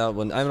 maybe that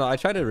one, I don't know, I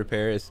try to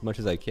repair as much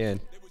as I can.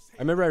 I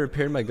remember I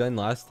repaired my gun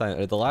last time,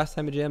 or the last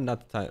time it jammed,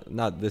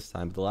 not this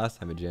time, but the last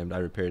time it jammed, I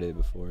repaired it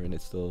before, and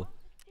it's still...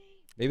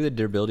 Maybe the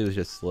durability was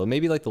just slow.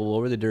 Maybe like the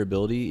lower the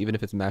durability, even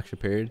if it's max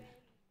repaired,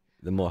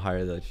 the more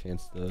higher the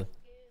chance to...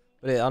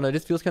 But I don't know, it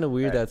just feels kind of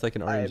weird that it's like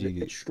an RNG.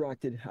 I've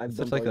extracted. I've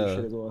Such done like like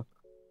shit as well.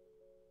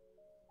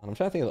 I'm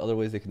trying to think of other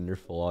ways they can nerf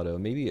full auto.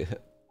 Maybe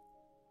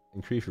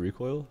increase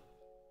recoil?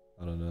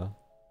 I don't know.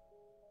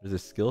 There's a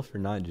skill for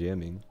not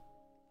jamming.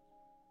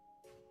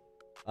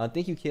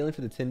 Thank you, Kaylin,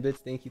 for the 10 bits.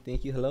 Thank you,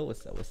 thank you. Hello,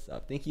 what's up, what's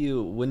up? Thank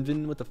you,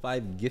 Winvin, with the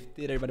 5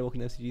 gifted. Everybody welcome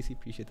to FCGC.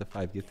 Appreciate the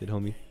 5 gifted,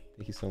 homie.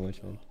 Thank you so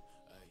much, man.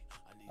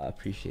 I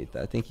appreciate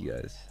that. Thank you,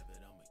 guys.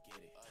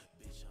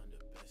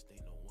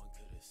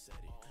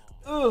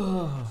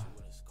 Ugh.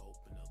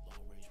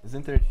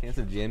 Isn't there a chance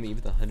of jamming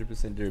even with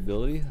 100%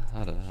 durability?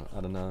 I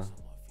don't know.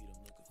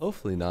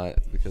 Hopefully not,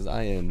 because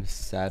I am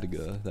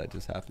Sadga. That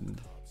just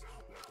happened.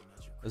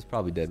 I was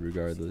probably dead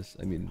regardless.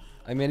 I mean,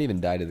 I might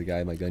even die to the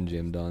guy my gun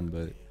jammed on,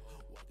 but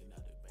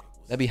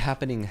that'd be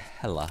happening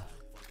hella.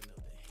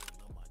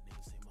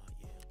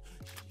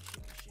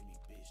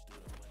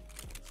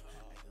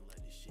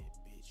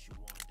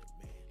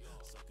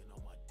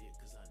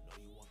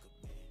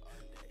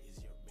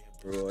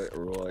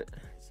 Right.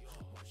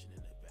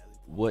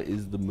 What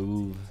is the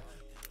move?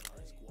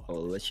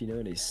 I'll let you know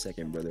in a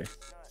second, brother.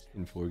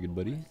 In for good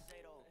buddy.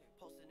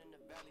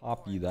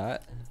 Copy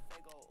that.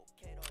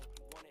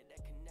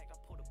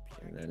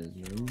 And that is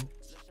me.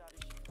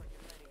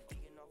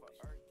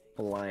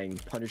 Flying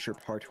Punisher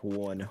Part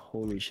 1.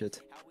 Holy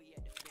shit.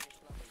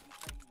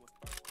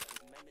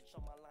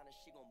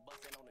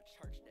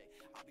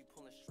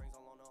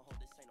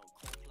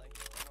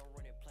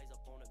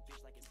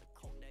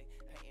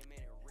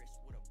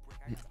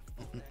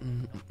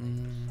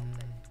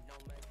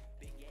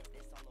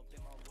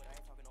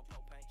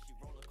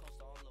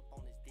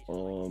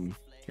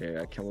 Okay,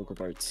 I can look up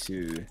Part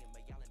 2.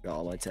 Got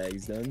all my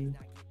tags done.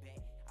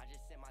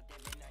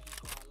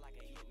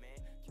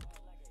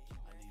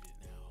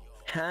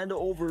 Hand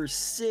over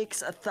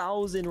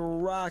 6,000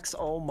 rocks.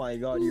 Oh my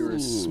god, you're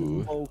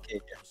smoking.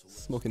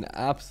 Smoking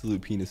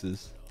absolute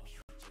penises.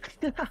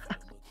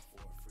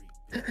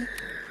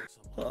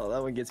 Oh,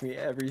 that one gets me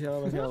every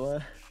time, I can't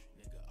lie.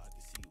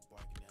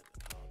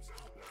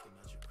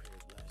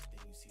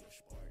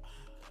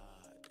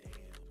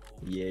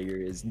 Jaeger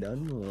is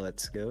done.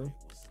 Let's go.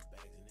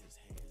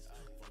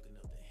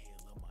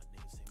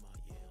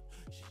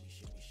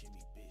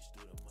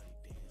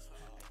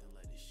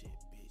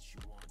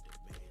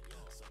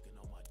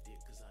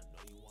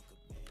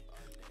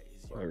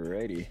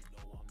 Alrighty.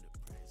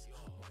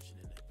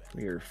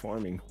 We are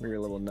farming. We are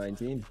level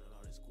 19.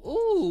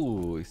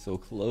 Ooh, so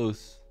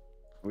close.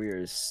 We are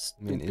Is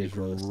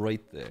close.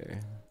 right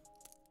there.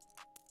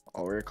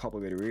 Oh, we're a couple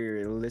good.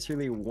 We're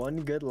literally one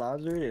good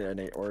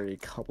Lazard or a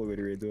couple good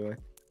raids away.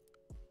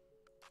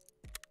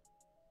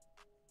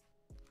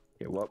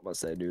 Okay, what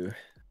must I do?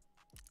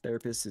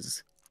 Therapist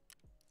is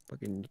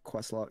fucking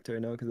quest locked right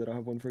now because I don't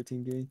have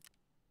 114k.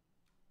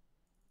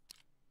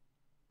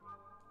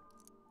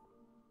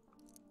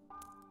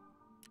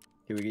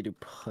 Okay, we can do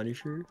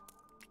Punisher.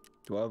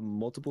 Do I have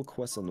multiple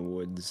quests on the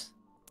woods?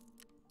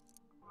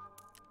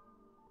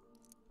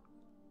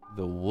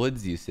 The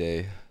woods, you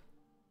say?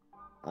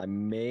 I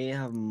may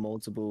have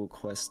multiple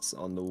quests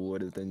on the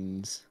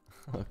woodlands.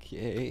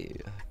 Okay,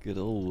 good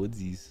old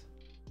woodsies.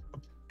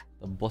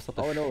 I'll bust up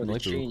the Oh no, sniper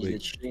it's real changed. quick.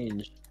 It's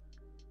changed.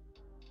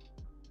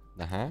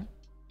 Uh-huh.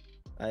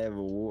 I have a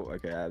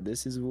okay. I have,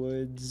 this is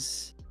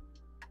woods.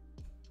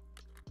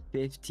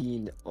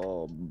 15.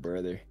 Oh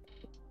brother,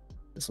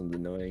 this one's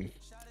annoying.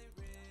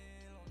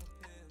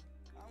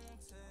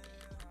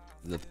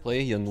 Let's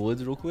play Young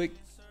Woods real quick.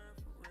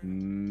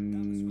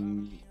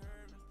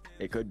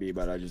 It could be,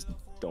 but I just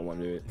don't want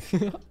to do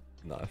it.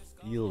 No, I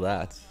feel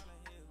that.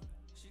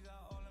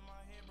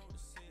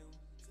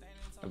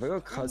 If I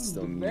go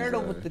customs, Roberto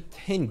with the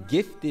 10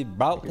 gifted,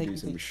 bro. I could do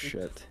some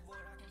shit.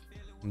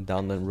 I'm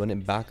down to run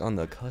it back on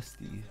the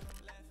custy.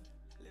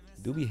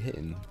 Do be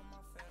hitting.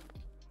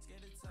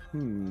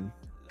 Hmm.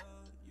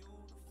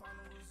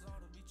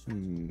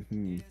 I'm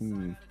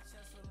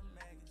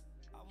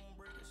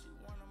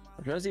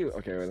trying to see.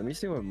 Okay, wait, let me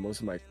see what most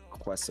of my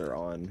quests are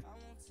on.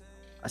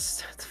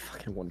 That's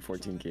fucking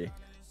 114k.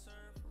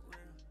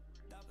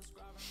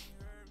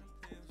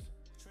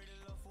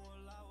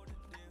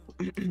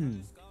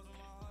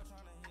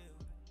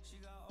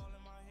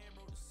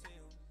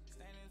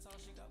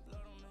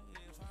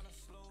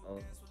 Oh,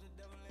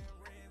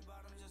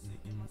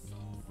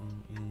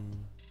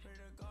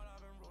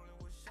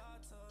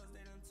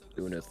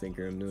 doing a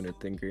thinker. I'm doing a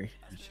thinker.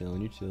 You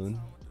chilling, you chilling.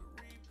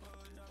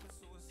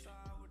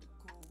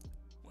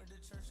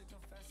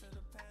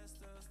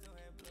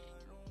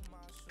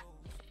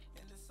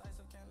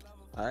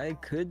 I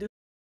could do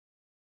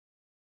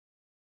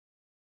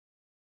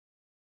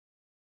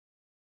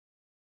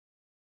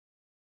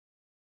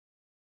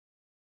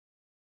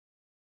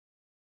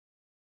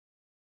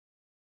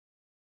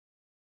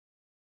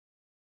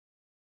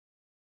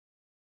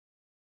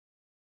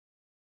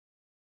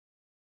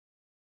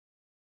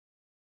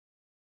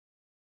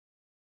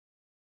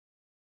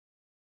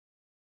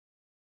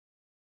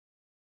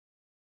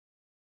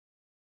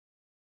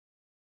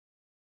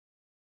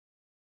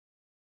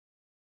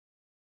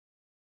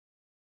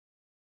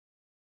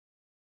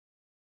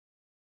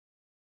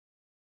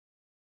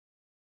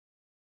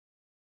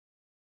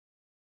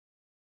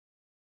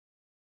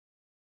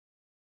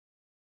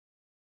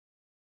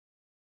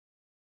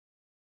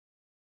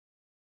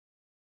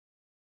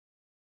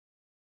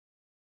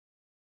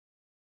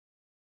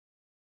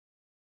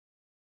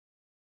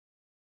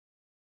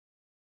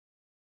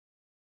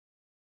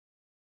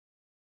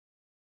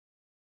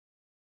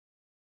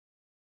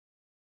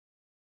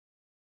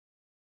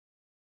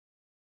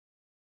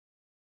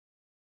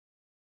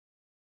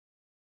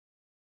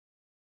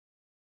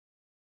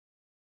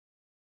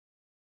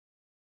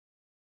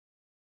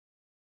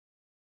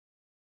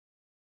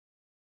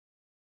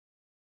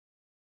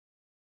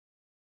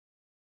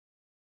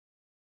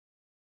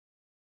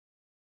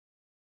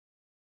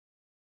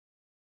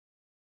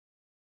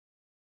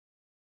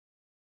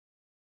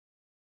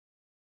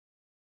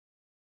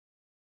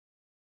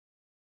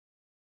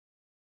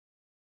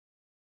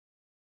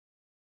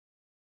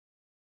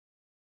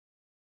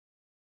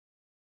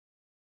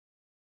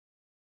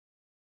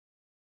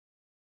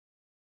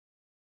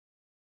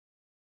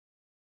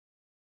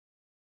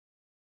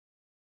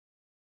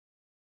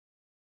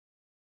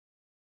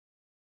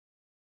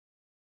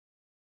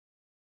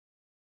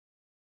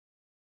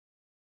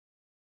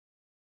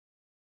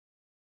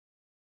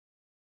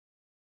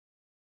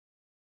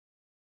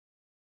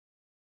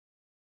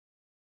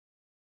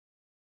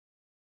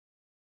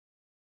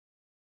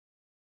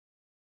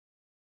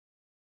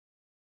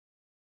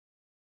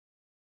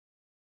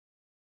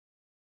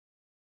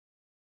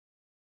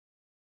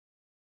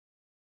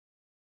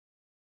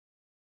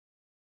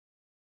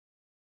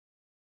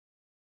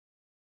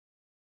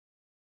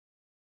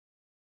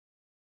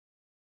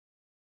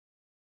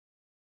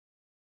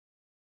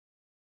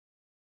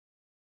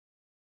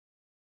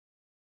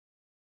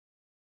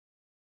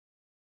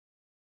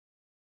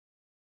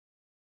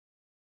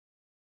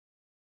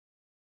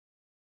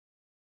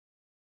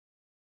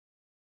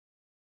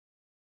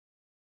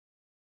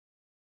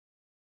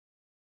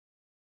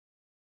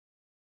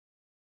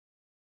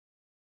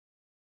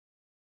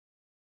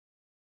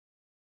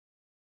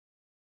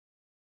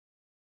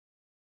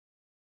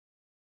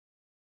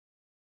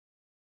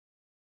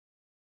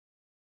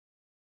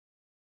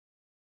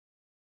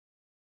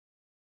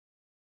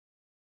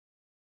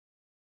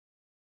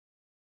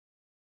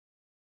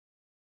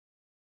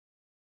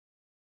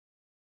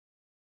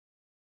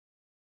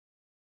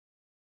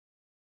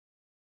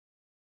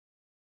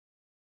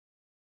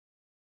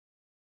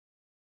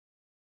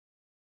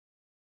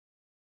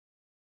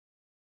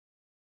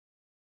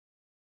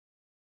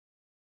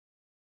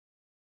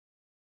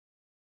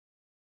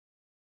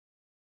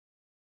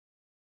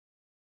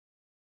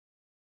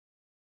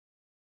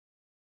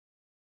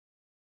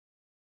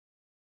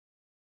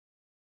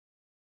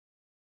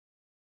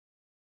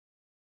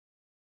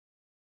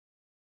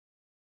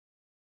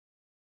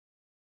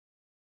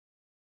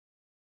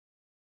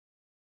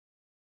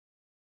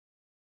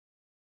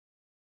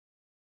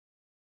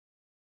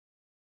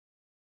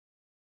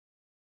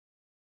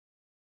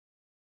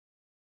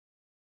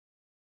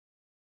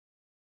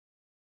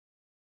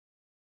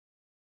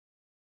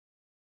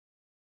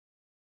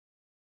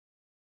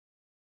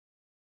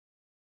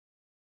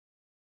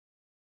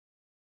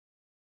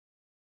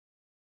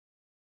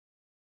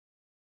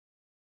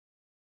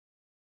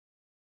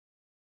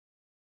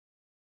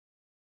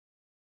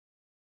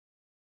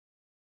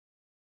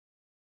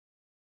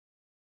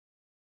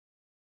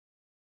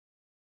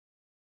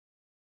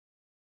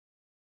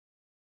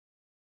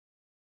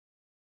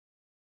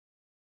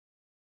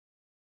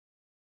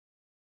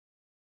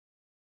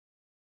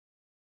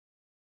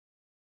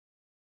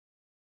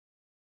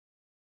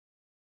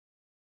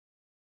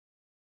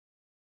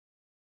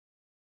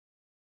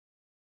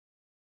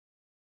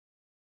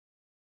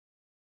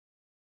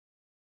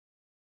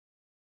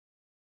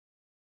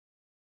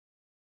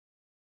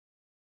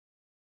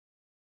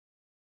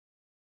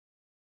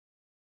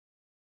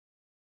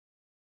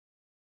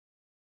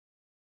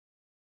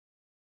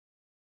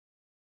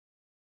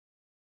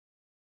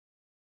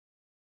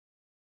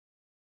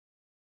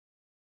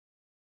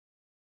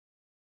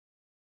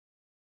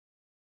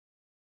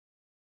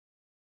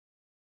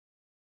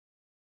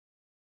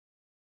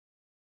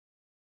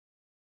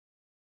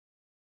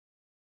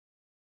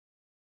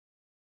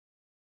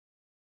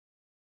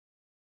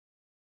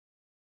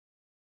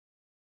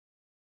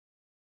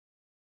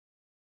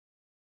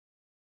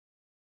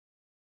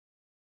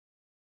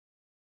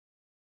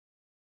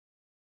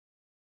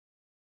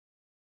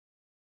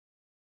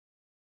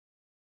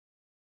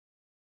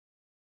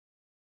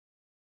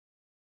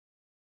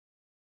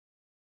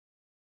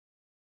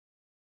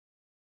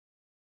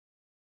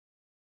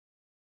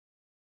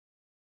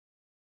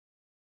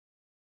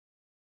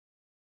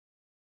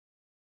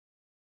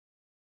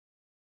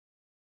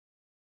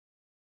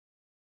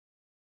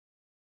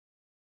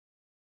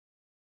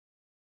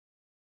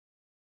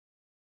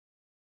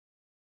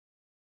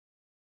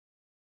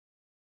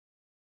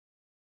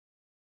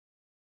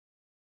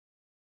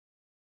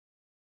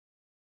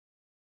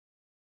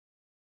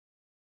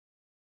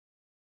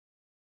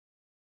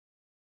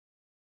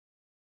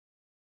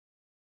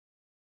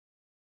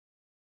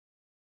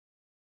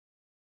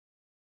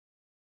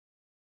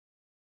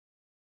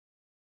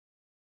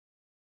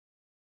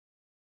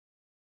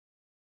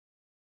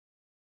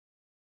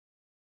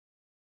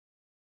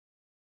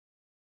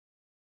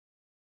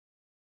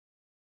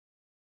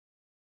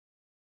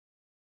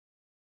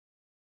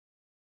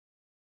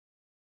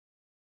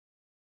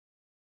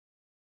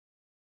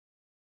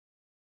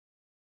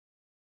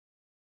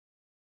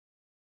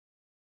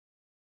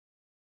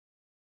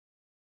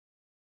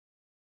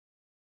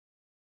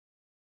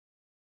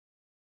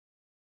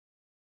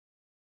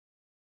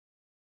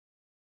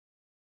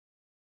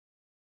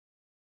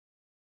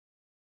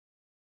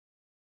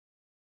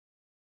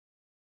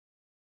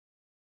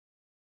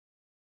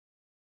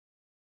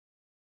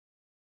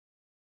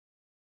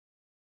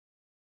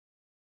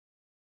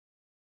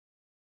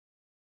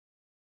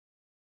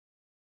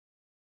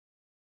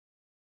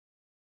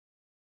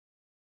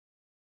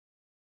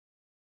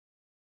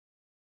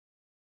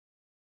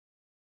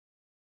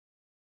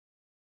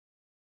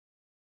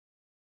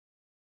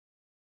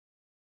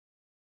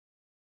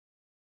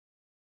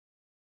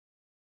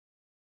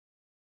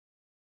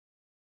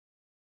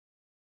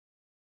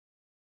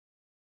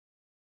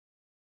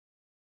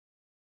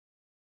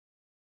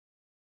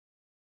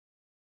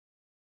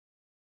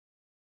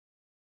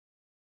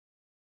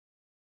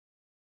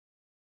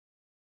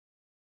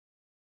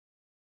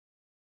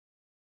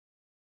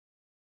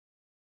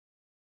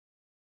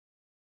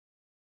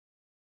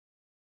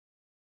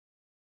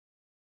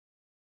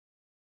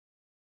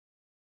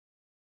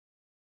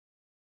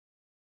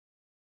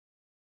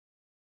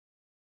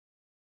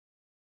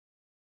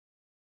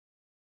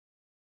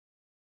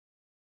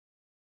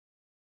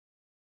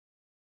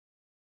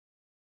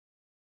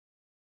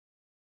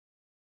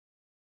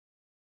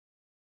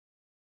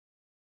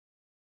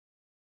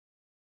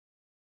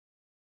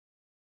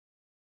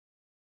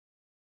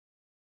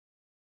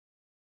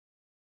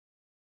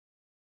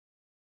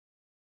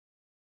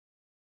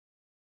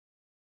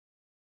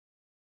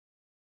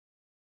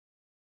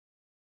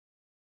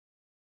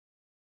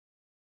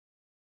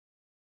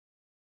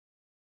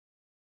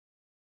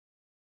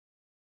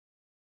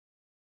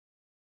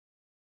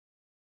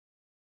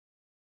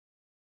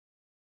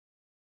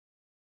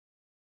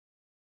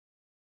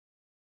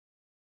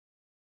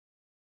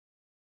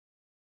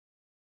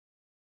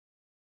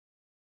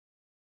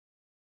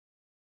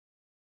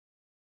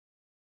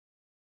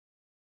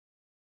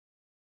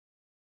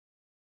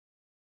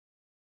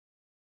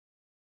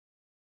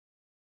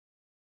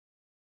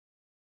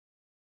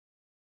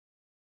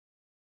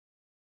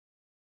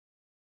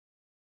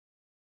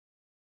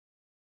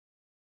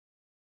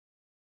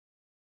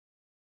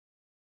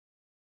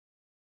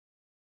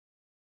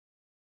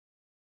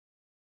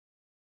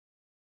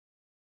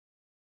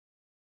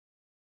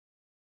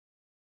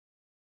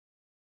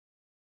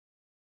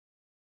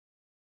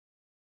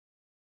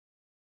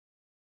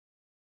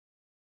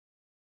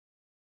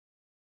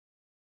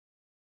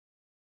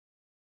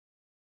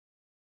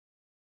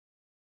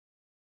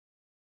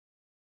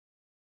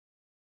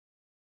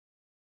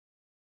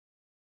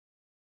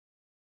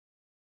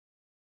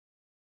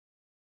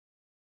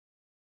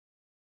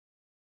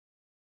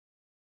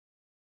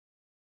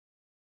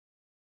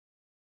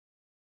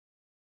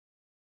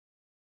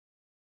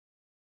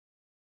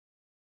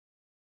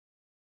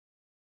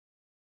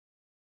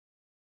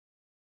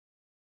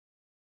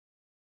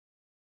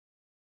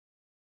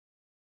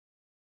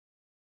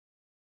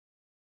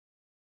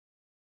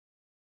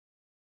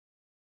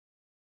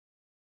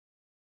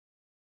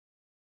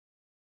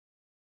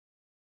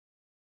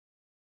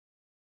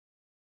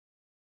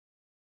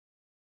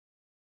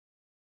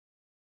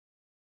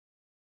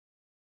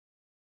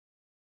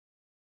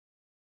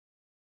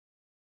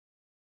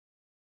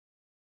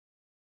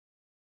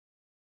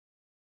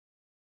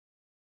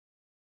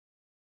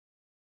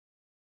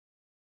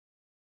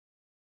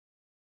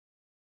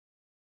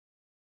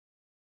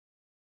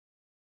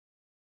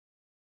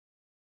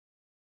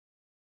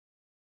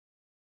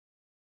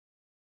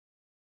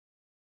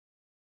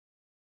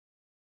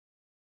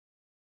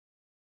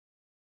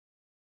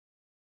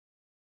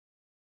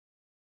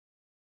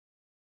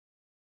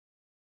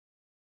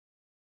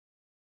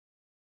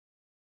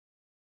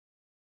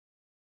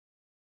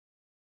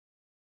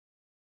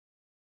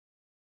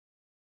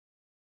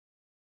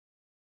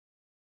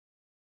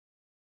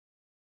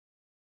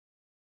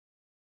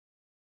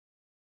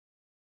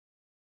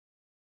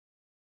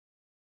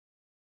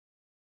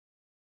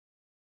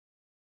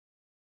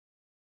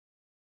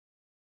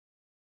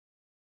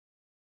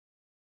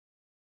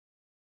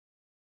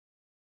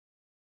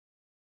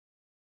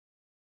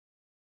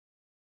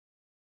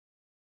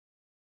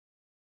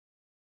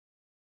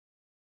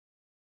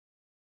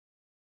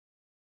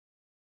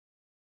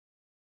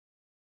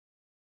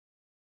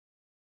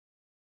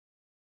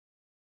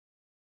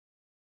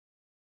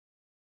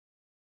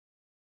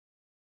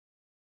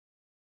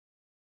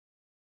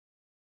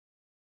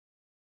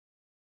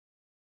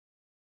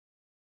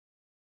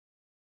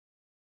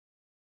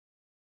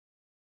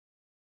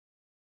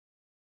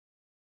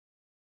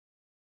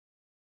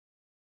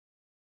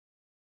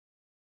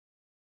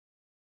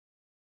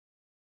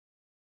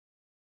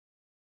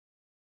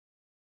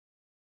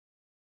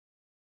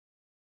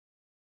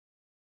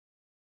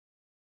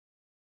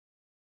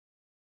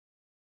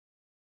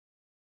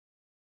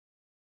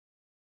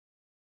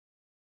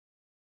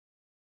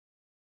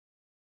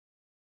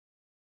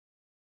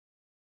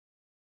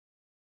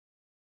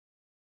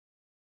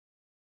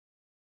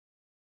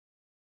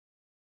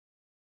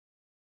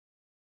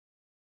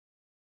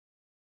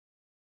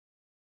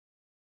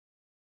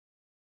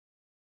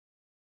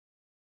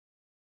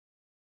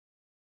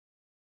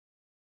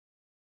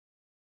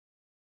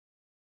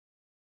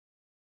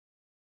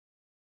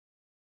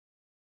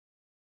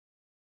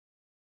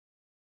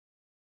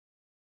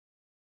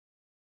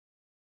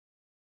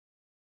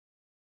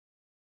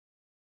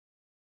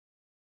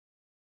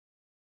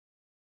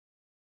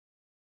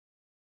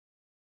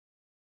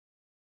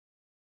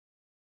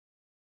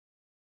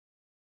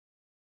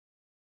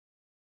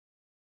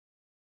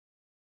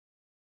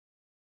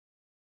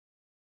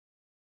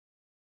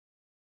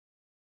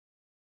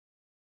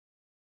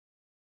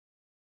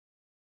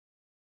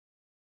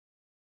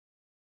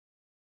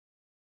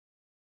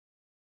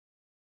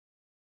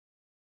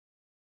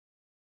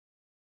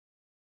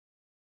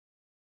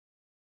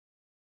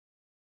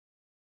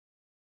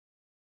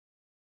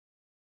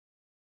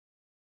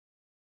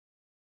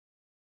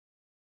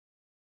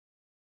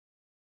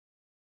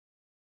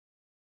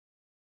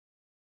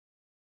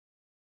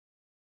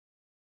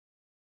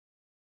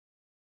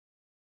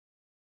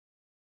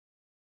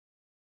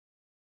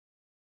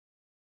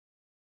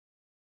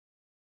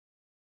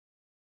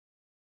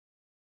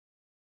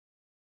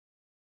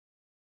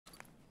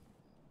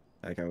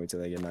I can't wait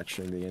till I get match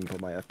streaming and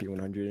put my FP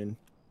 100 in.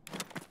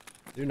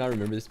 I do not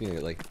remember this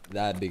being like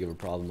that big of a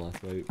problem last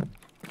fight.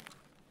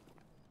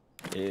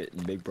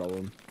 Big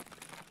problem.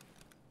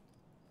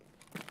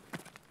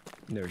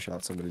 Never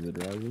shot somebody's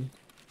Adrazi.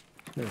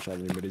 Never shot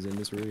anybody's in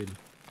this raid.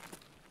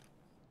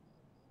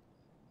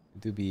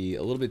 It do be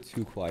a little bit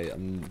too quiet.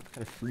 I'm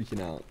kind of freaking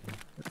out.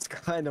 It's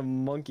kind of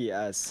monkey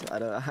ass.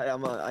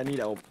 I need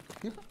help.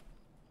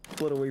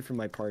 Split away from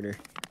my partner.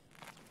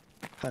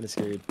 Kind of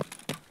scared.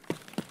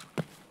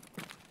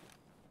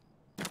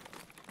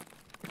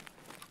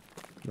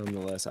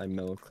 Nonetheless, I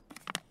milk.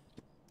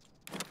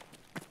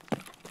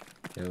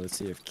 Yeah, let's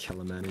see if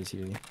Killaman is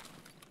here.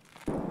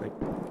 Like,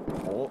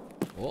 oh,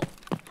 Oh,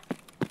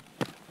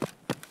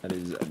 that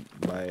is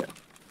by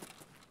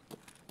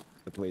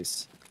the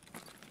place.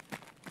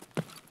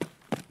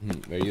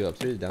 are you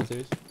upstairs,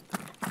 downstairs?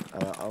 I'm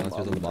Downstairs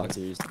on the box?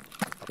 downstairs.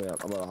 Yeah,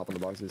 I'm gonna hop on the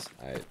boxes.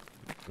 Alright,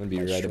 I'm gonna be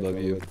I right straight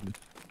above you.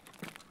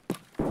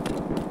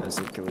 I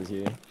see killers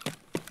here.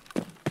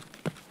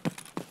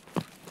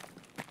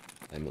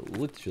 I'm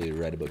literally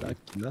right above you.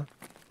 No.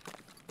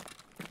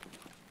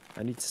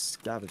 I need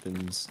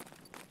skeletons.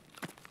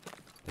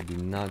 I do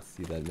not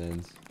see that,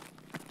 man.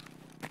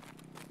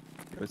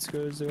 What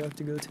scores do I have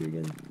to go to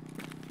again?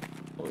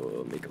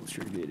 Oh, make them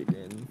sure get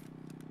again.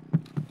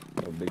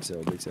 Oh, big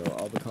sale,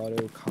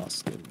 avocado,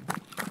 Costin.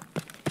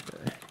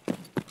 Okay.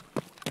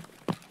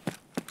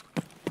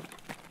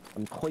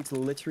 I'm quite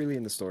literally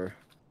in the store.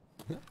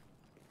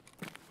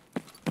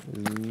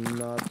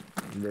 Not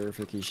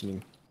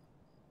verificationing.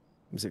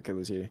 I'm sick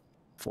killers here.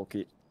 Fuck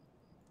it.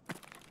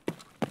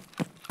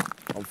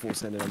 I'm full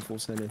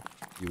sending.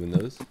 You win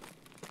those?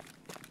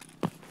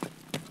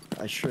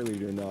 I surely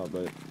do not,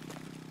 but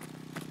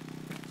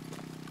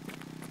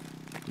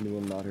it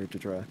will not hurt to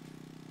try.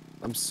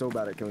 I'm so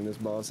bad at killing this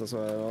boss, that's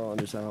why I don't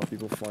understand how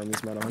people farm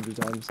this man 100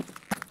 times.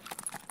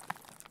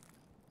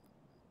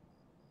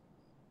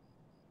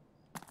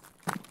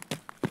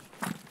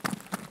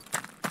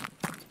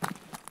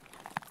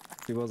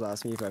 People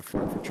ask me if I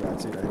farm for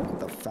tracksuit, I have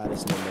the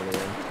fattest number in the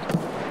world.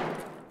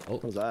 Oh,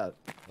 What was that?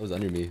 that was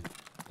under me.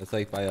 That's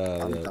like by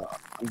I'm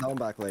down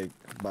back like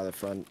by the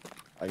front.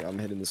 I'm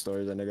hitting the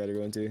stores and I gotta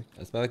go into.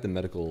 that's by like the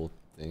medical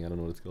thing. I don't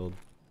know what it's called.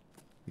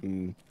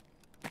 I'm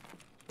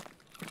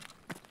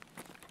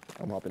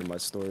hopping in my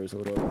stores,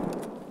 hold up.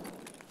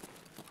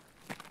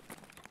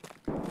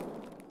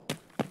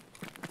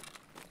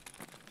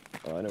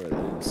 Oh, I know where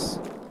that is.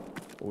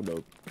 Hold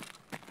up.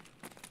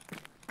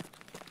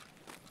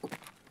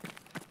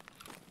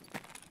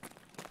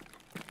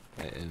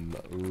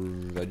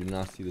 I do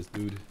not see this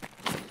dude.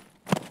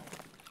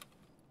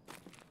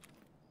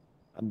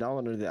 I'm down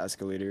under the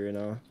escalator right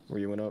now, where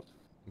you went up.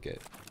 Okay.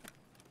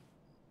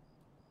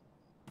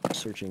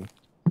 Searching.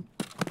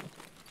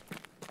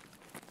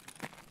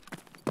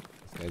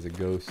 This guy's a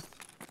ghost.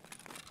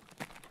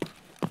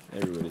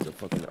 Everybody's a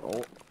fucking...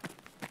 Oh.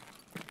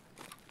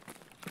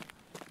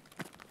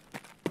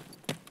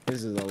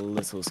 This is a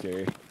little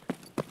scary.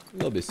 A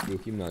little bit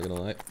spooky, I'm not gonna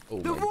lie. Oh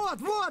Да my.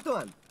 вот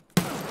он!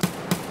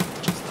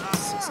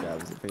 6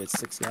 scabs. If I get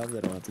 6 scabs, I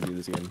don't have to do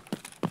this again.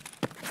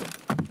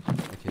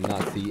 I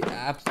cannot see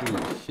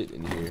absolute shit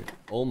in here.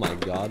 Oh my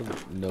god,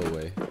 no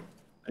way.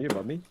 Are you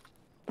above me?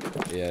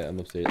 Yeah, I'm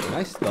upstairs. Am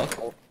I stuck?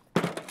 Oh.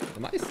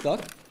 Am I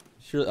stuck?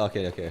 Sure,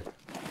 okay.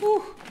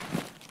 Whew.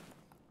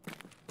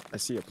 I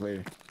see a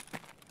player.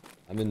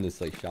 I'm in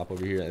this like shop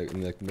over here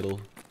in like the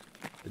middle.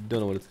 I don't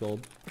know what it's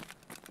called.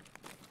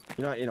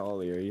 You're not in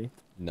Ollie, are you?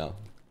 No.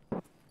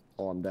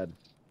 Oh, I'm dead.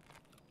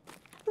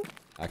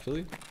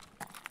 Actually?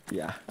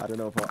 Yeah, I don't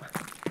know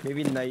if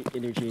maybe night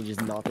interchange is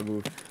not the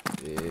move.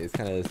 It's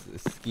kind of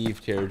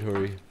skeeve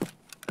territory.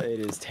 It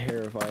is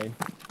terrifying.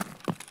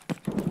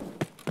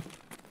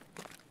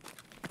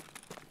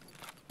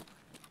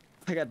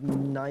 I got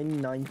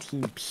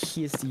 919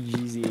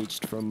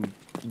 PSDGZH from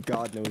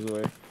God knows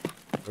where.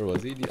 Where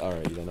was he?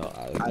 Alright, you don't know.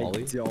 I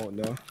Ollie? don't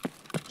know.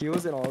 He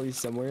was in Ollie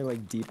somewhere,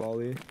 like deep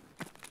Ollie.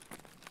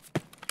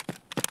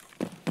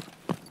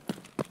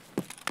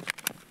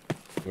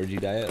 Where'd you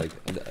die at? Like,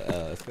 on the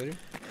escalator?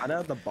 I'm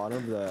at the bottom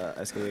of the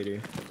escalator,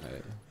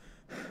 Alright.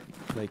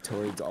 like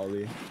towards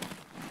Ollie.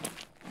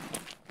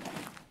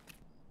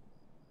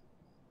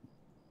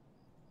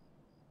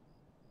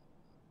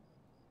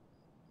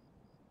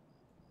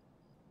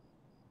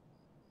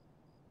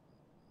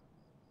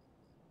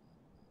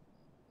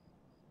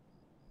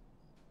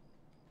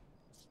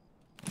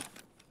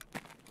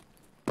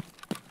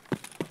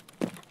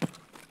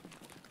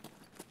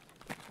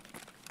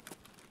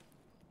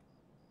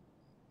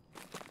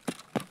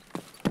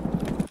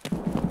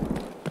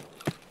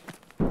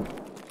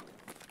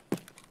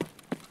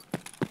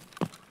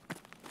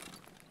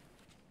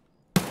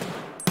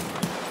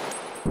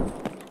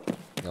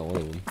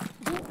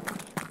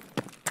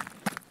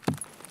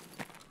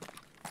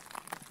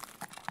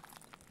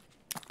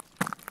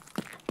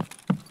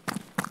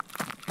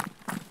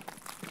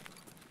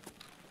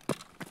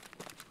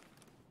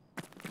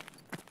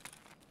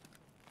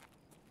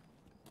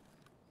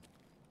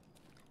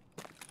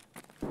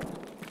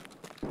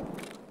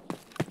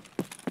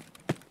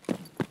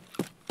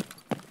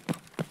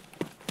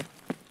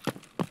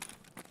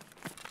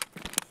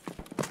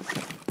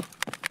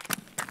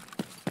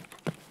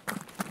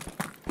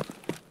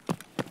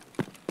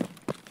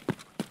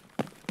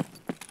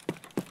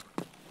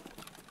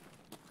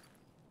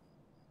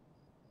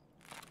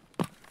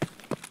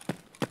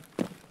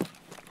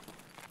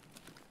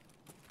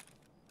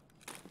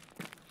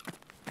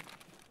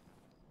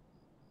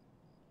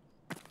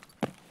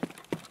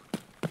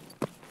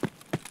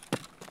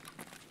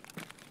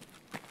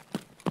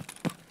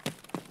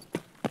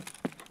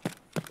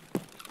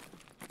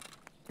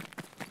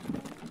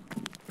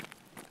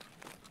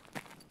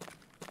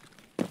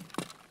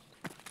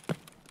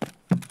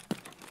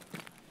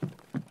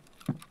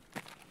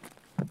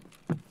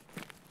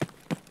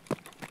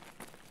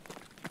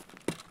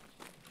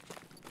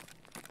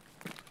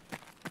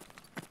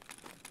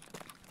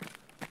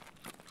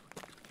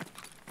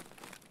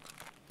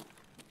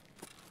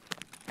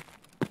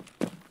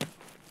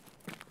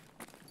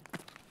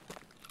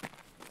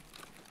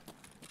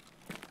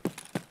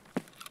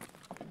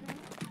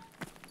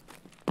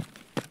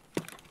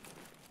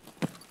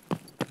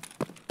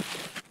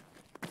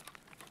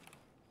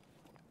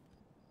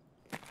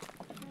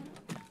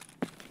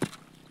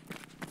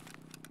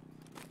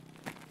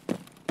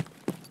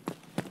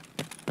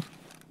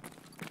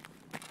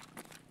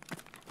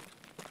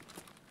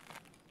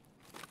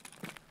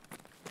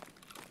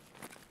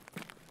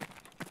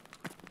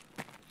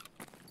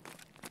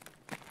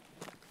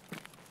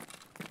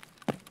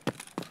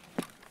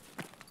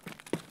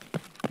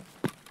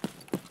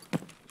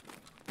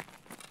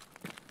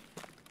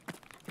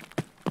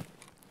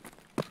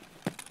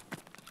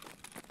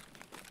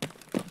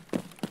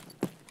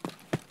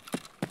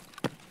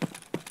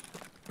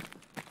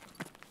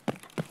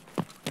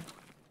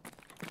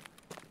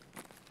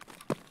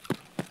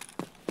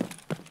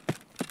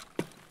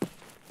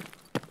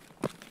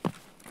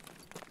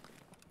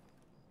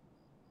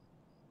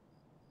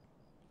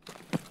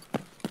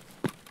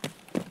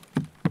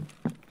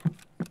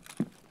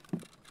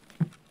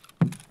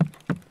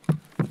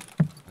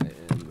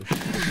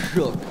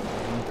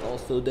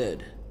 Also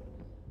dead.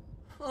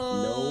 No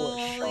Oh,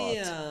 shot.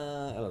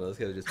 yeah. I don't know. This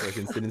guy's just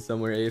fucking sitting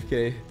somewhere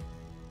AFK.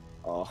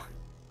 Oh,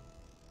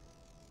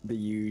 the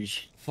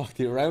huge. Fuck,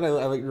 dude. Right when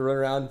I like run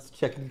around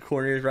checking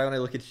corners, right when I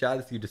look at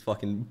shots, you just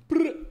fucking.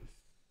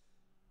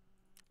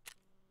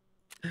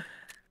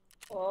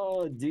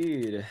 Oh,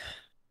 dude.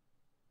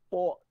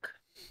 Fuck.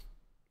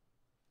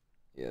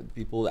 Yeah,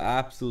 people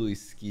absolutely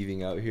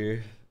skeeving out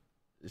here.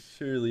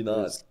 Surely That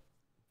not. is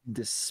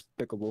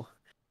despicable.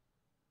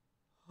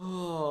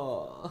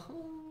 Oh,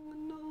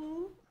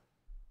 no.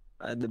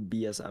 I had the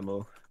BS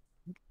ammo.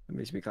 It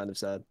makes me kind of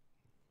sad.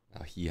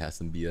 Oh, he has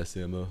some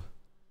BS ammo.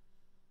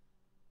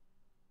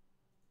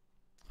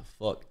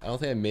 Fuck, I don't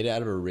think I made it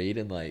out of a raid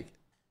in like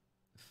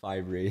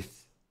 5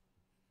 raids.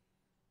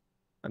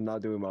 I'm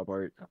not doing my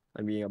part.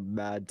 I'm being a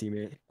bad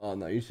teammate. Oh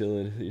no, you're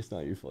chilling. It's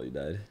not your fault you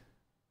died.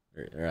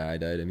 Or I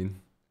died, I mean.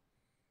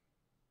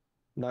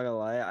 Not gonna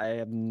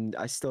lie,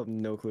 I still have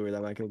no clue where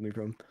that man killed me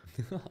from.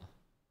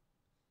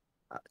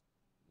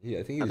 Yeah,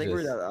 I think he I was think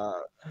we're just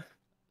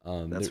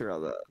that. That's there, where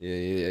all that.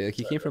 yeah, like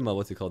he came from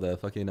what's it called?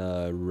 Fucking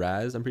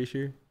Raz, I'm pretty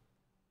sure.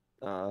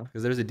 Uh,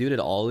 Because there's a dude at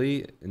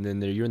Ollie, and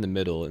then you're in the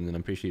middle, and then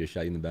I'm pretty sure he just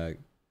shot you in the back.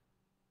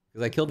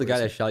 Because I killed the guy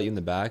that shot you in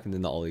the back, and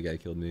then the Ollie guy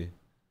killed me.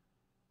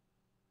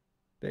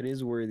 that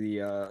is where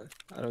the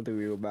I don't think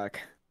we go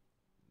back.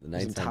 The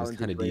There's some nighttime is talented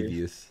kind of players.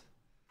 devious.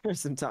 There's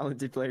some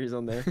talented players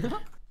on there.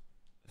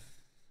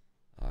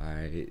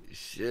 Alright,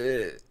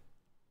 shit.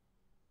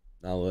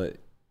 Now what?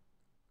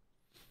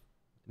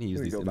 I need to use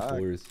We these go back.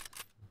 M4s.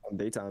 On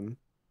daytime.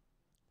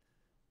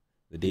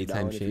 The If you're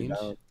daytime down, if you're change?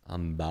 down.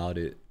 I'm about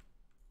it.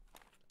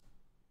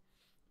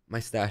 My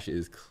stash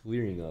is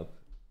clearing up.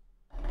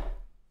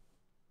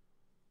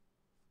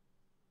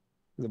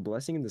 It's a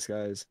blessing in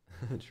disguise.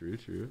 True,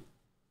 true.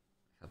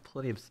 Got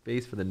plenty of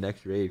space for the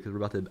next raid because we're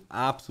about to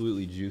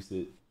absolutely juice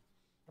it.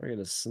 We're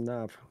gonna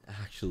snap.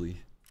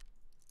 Actually.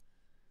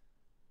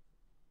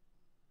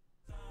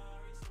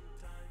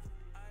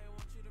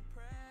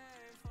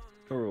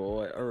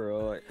 Alright,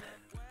 alright.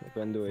 What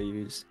gun do I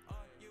use?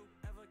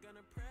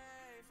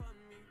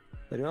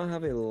 I do not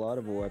have a lot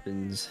of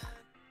weapons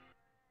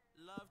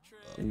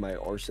in my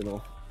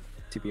arsenal,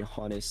 to be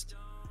honest.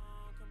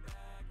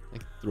 I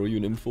could throw you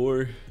an M4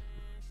 or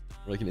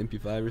like an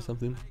MP5 or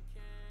something.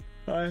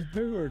 I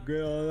think we're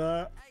good on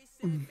that.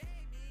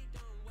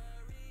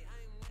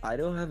 I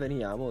don't have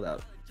any ammo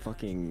that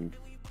fucking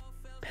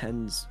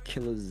pens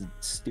Killer's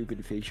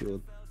stupid face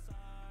shield.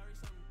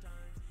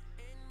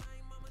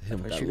 Hit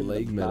him with I shoot that him in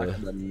leg the back meta.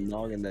 of the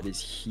noggin that is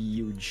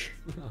huge.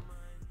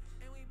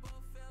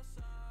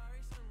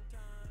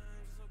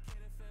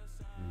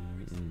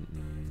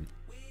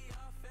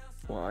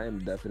 Well, I am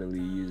definitely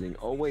using.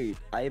 Oh wait,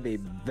 I have a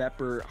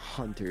Vepper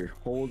Hunter.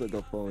 Hold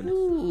the phone.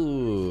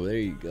 Ooh, there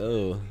you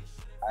go.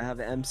 I have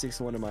an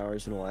M61 in my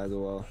arsenal as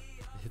well.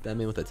 Hit that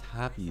man with the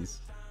tappies.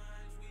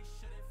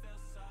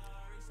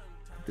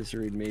 This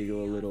raid may go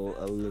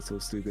a little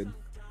stupid.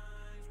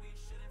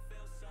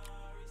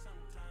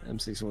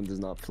 M61 does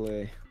not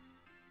play.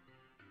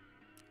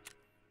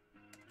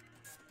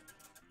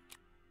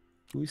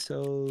 Who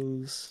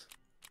sells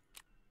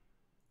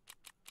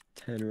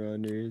 10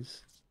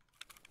 runners?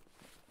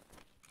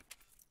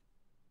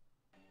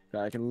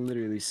 God, I can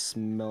literally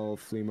smell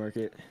flea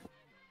market.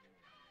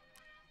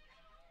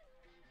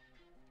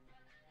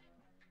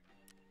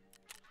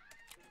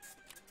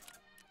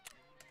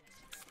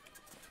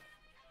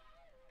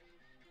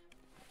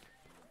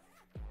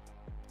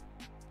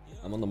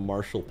 I'm on the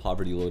Marshall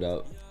poverty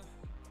loadout.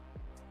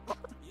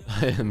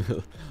 I am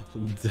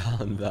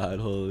down bad,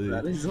 holy.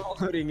 That is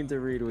loading into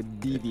raid with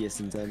devious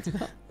intent.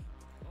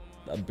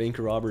 That bank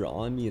robber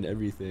on me and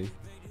everything.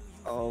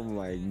 Oh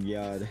my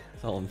god.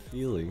 That's how I'm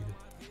feeling.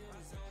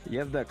 You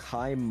have the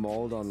Kai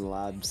mold on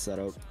lab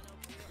setup.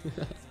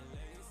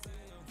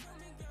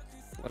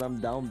 When I'm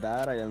down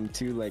bad, I'm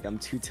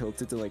too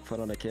tilted to like put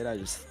on a kit. I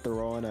just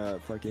throw on a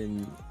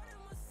fucking,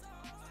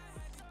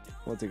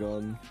 what's it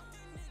called?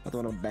 I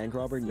throw on a bank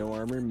robber, no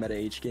armor, meta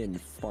HK, and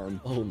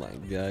farm. Oh my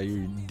god,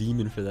 you're a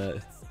demon for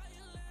that.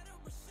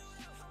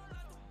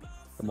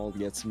 The mold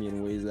gets me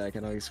in ways that I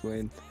cannot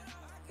explain.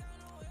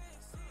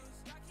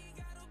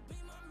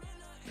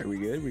 Are we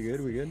good? We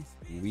good? We good?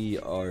 We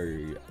are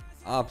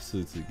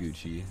absolutely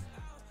Gucci.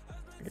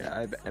 Yeah,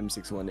 I have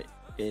M61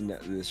 in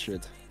this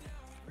shit.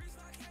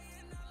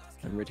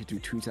 I'm ready to do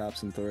 2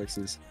 taps and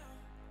thoraxes.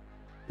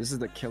 This is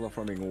the killer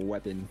farming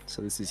weapon,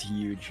 so this is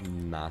huge.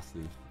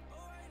 Massive.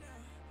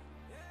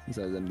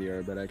 Besides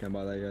MDR, but I can't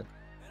buy that yet.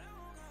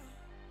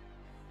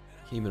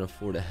 Can't even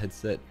afford a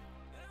headset.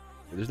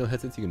 There's no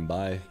headsets you can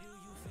buy.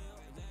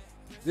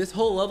 This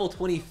whole level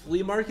 20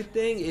 flea market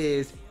thing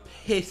is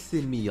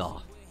pissing me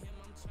off.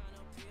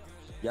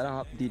 You gotta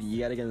hop, dude, you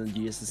gotta get on the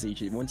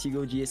GSSHs. Once you go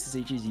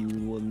GSSHs, you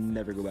will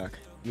never go back.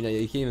 You know,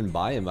 you can't even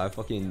buy them. I have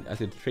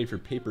to trade for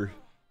paper.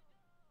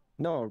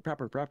 No,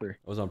 proper. I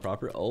was on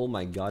proper? Oh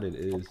my god, it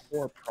is.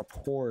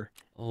 Proper.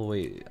 Oh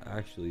wait,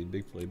 actually,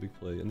 big play, big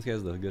play. And this guy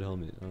has a good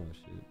helmet. Oh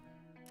shit.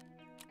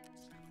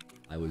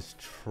 I was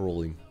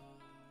trolling.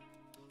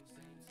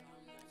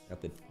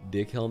 Got the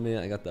dick helmet.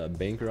 I got the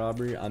bank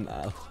robber. I'm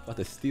about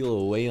to steal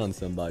away on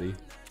somebody.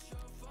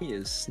 He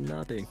is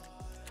snapping.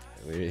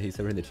 Wait, he's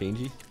over in the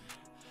changey.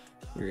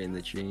 You're in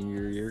the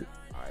changer.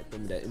 Alright, throw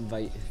me that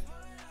invite.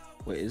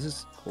 Wait, is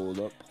this? Hold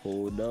up,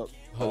 hold up.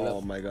 Hold oh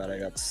up. my god, I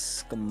got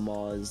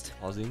skamazed.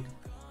 Pausing.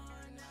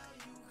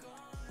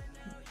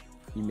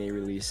 You may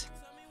release.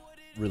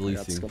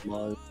 Releasing. I got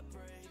skamazed.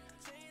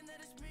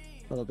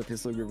 I thought the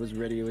pistol grip was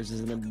ready. It was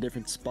just in a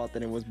different spot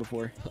than it was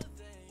before. What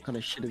kind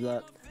of shit is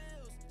that?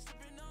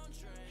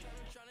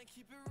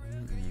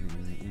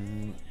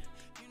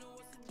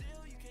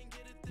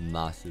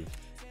 Massive.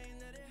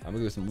 I'm gonna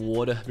go get some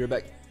water. Be right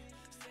back.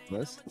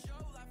 This?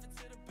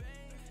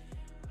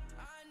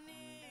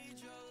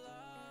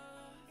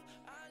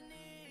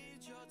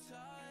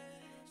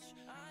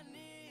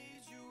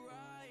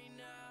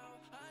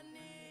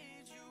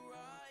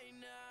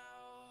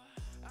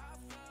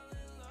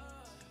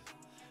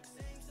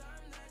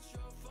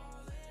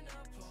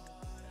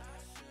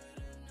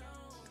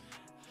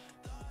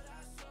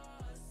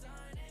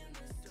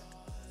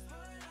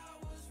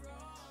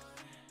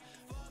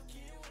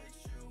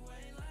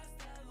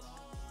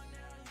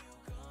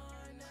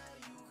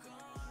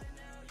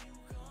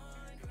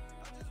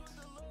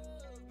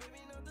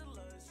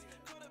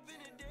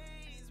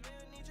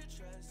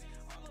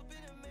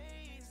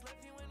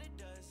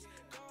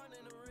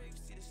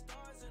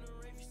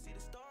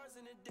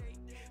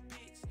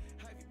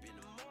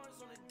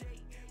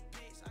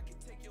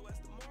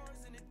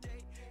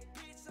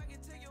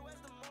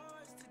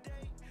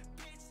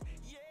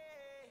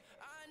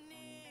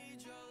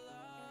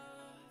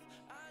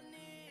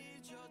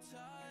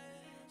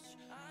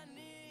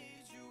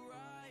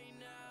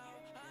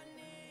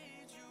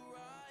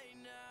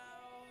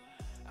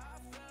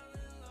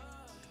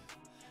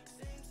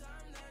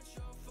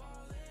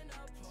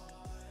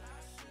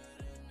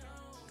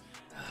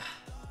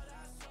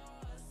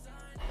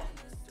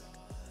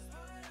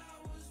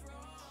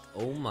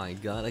 Oh my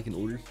god, I can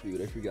order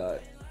food. I forgot.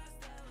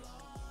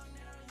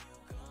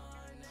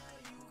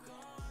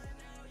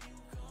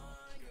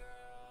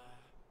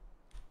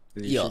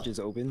 Is Yeah. shit just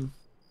open?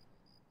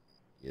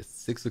 Yes,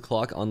 6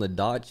 o'clock on the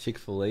dot.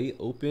 Chick-fil-A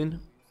open.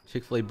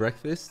 Chick-fil-A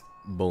breakfast.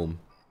 Boom.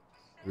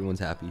 Everyone's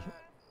happy.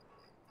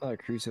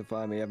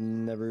 Crucify me. I've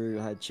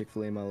never had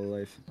Chick-fil-A in my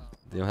life.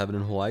 They don't have it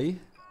in Hawaii?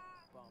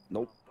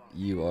 Nope.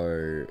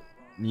 You're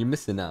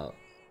missing out.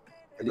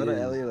 I go to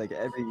LA like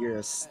every year.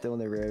 I still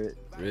never had it.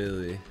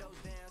 Really?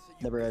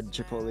 Never had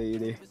Chipotle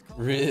either.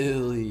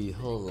 Really?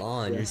 Hold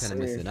on, Yes, you're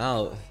kind of sir. missing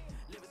out.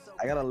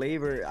 I got a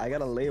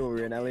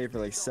layover in LA for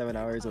like 7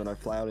 hours when I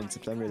fly out in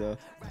September though.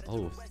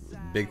 Oh,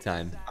 big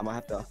time. I'm gonna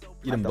have to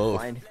Eat them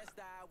both. I'll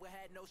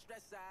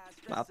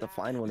have to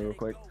find one real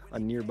quick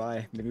on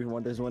nearby. Maybe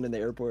there's one in the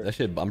airport. That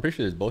shit, I'm pretty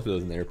sure there's both of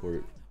those in the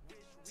airport.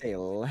 Say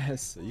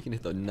less. So you can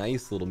hit a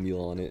nice little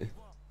meal on it.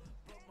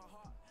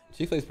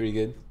 Chick-fil-A's pretty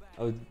good.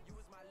 I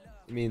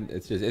mean,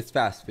 it's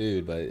fast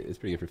food, but it's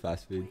pretty good for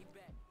fast food.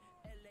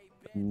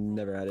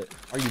 Never had it.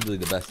 Arguably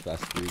the best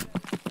fast food.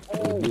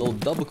 Oh, little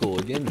double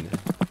again.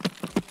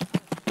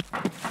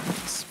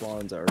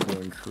 Spawns are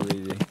going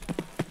crazy.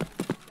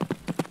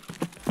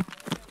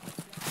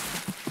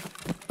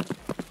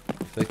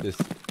 I feel like this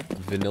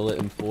vanilla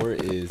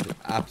M4 is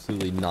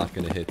absolutely not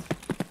gonna hit.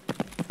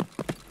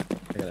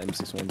 I got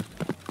M61.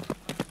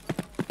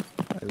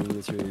 I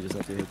literally just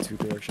have to hit 2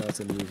 direct shots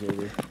and move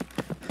over.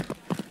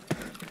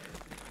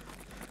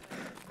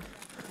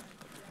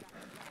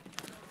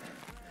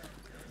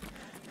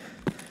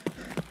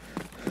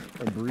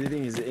 My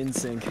breathing is in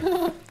sync.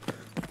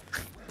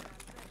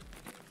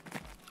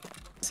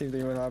 Same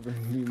thing would happen to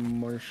me,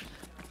 Marsh.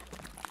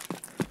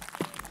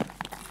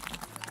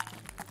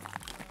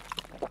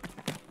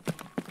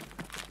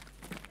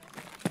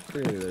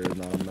 Clearly there is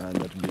not a man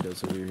that beat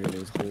us over here and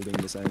is holding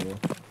this angle.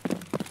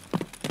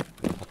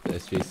 Pop the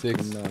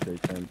SJ6. Not a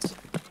chance.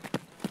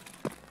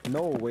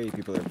 No way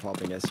people are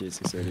popping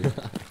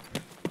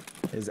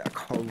SJ630. Is a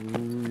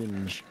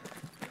cringe.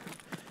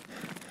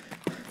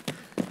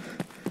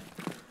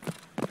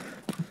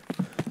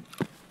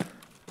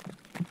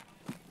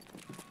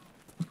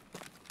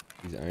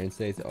 These iron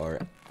sights are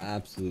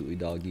absolutely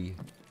doggy.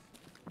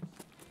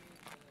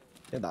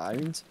 Yeah, the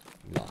irons?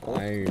 The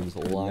irons,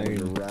 the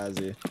irons.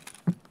 Razzie.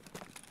 I'm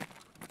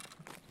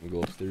gonna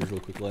go upstairs real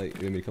quick, like.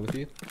 You want me to come with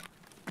you?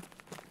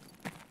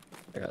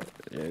 Yeah,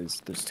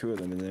 there's 2 of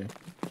them in there.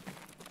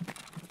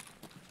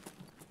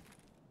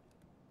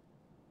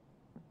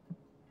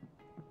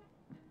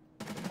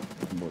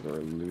 Both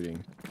are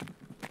looting.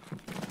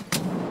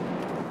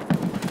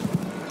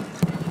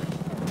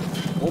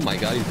 Oh my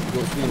god,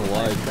 he's being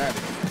wide.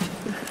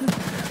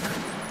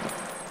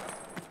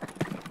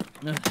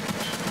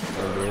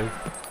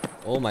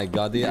 Oh my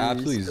god, they Dude,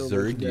 absolutely still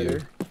zerged looks you.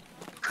 better.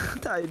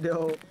 I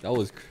know. That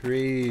was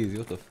crazy.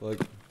 What the fuck?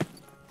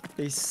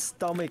 They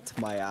stomached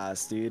my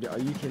ass, dude. Are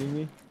you kidding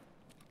me?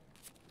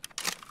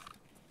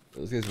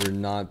 Those guys were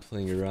not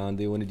playing around.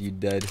 They wanted you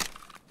dead.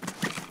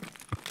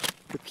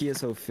 The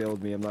PSO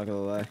failed me, I'm not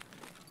gonna lie.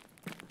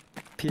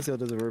 PSO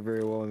doesn't work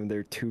very well when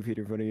they're 2 feet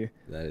in front of you.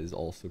 That is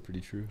also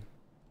pretty true.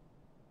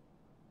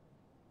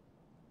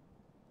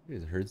 I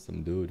just heard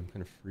some dude. I'm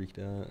kind of freaked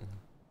out.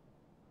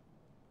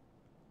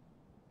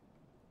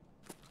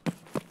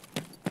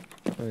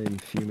 I'm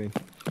fuming.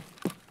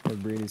 My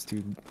brain is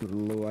too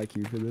low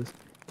IQ for this.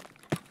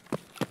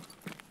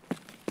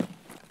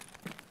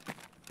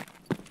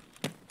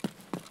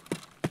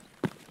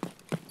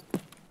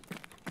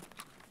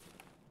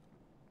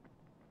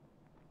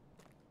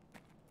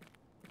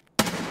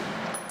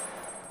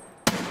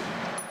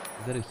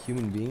 Is that a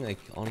human being? I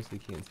honestly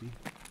can't see.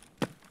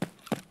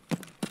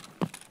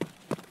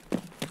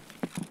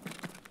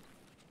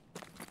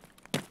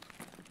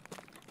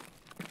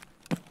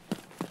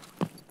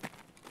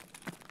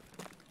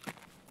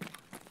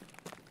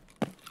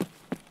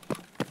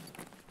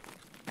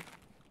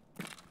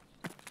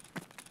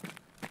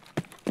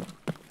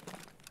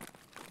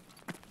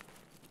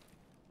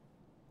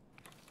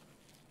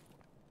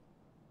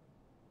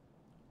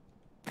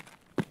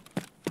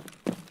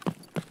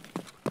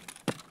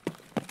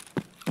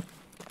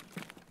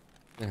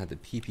 I had the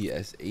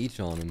PPSH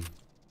on him.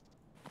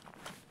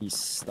 He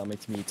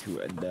stomached me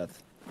to a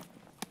death.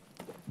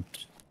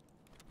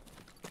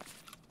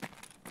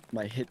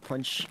 My hit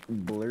punch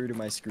blurred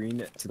my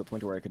screen to the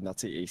point where I could not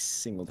see a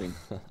single thing.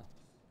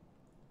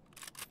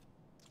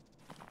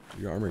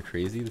 Your armor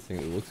crazy? This thing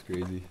it looks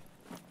crazy.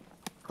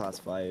 Class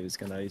 5 is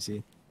kinda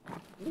icy.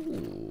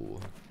 Ooh.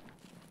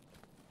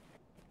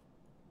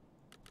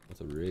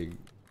 That's a rig.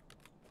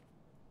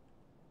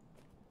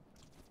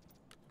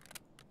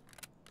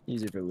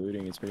 Easy for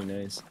looting, it's pretty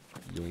nice.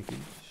 Yoinkage.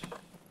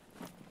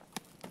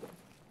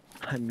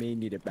 I may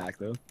need it back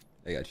though.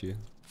 I got you.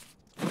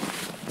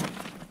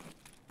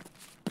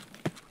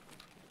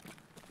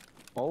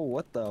 Oh,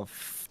 what the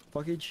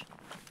fuckage?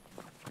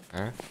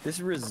 Huh? This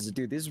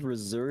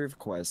reserve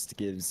quest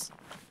gives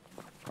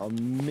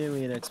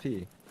 1,000,000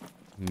 XP.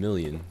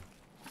 Million.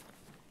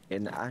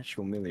 An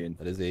actual million.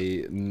 That is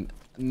a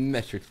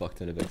metric fuck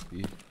ton of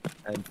XP.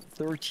 And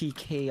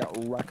 30k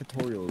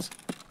racketorials.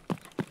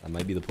 That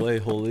might be the play,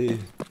 holy.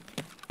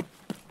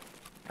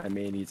 I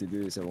may need to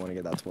do this if I want to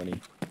get that 20.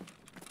 What do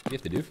you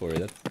have to do for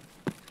it? That's kind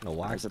of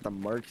whack. Looks at the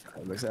mark.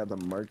 Looks at the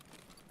mark.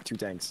 2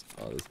 tanks.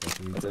 Oh, this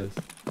fucking That's it.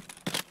 does.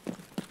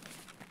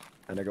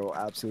 And I go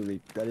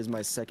absolutely. That is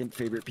my second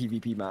favorite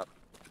PvP map.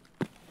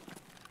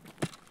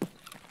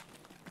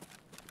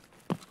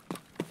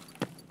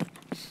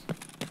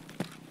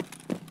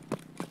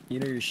 You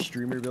know your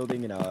streamer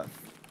building in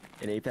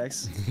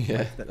Apex?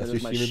 Yeah, That that's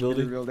is your my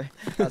streamer building?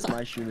 That's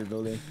my streamer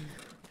building.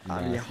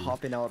 I'm Nasty.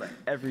 hopping out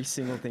every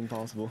single thing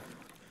possible.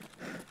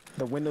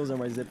 The windows are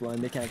my zip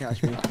line. They can't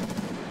catch me.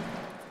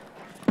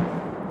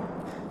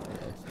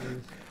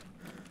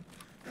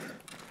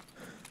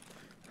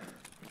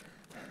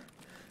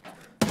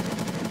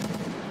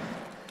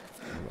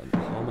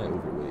 How am I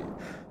overweight?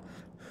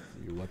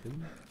 Your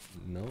weapon?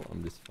 No,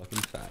 I'm just fucking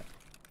fat.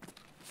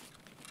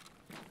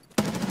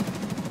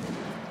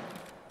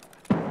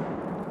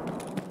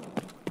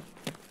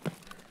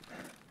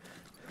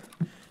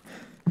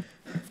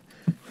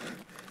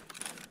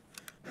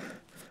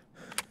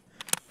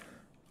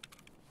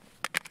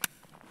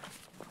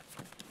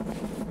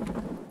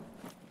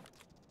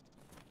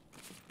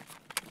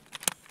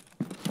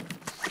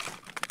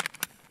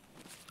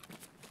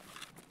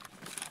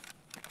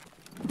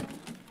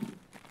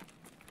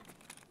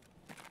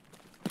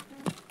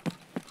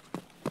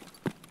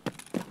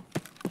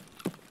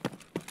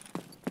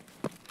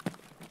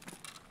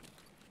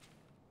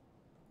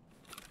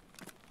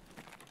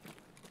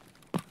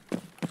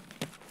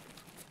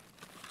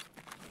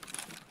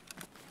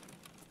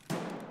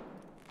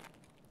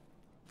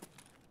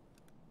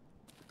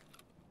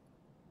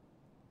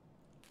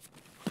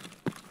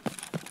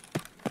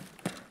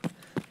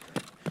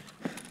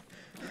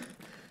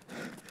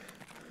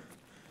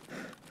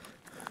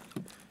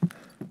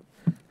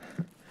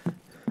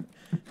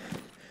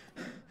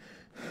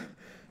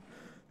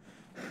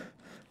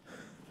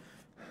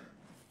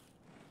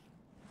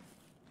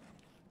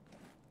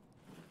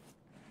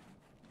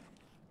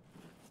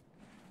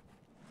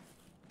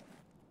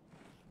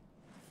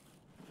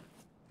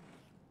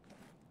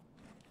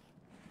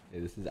 Hey,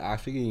 this is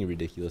actually getting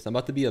ridiculous. I'm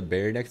about to be a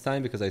bear next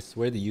time because I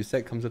swear the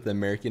USEC comes with the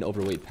American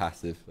overweight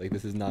passive. Like,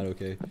 this is not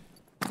okay.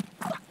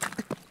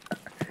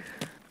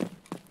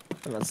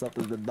 I'm gonna stop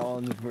at the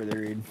dawn before they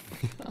read.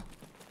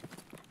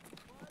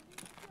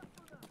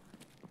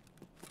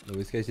 No,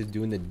 this guy's just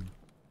doing the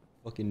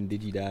fucking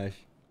digi dash.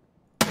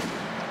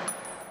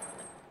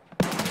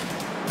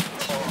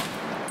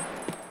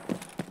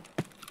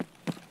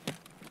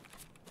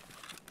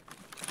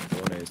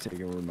 One is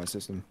taking over my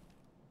system.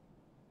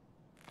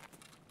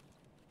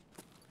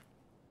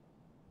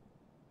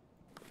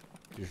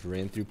 Just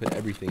ran through, put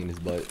everything in his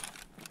butt.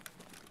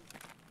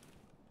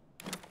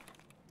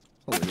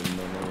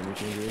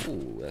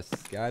 Ooh, that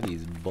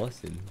Scabby's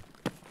bussin'.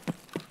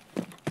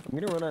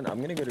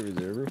 I'm gonna go to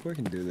reserve real quick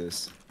and do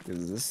this.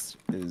 Because this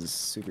is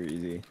super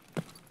easy.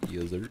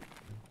 User.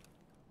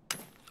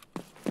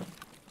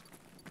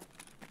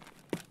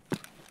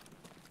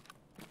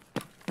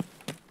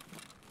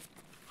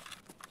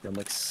 I'm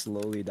like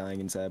slowly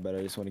dying inside, but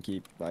I just want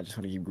to keep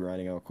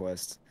grinding out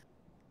quests.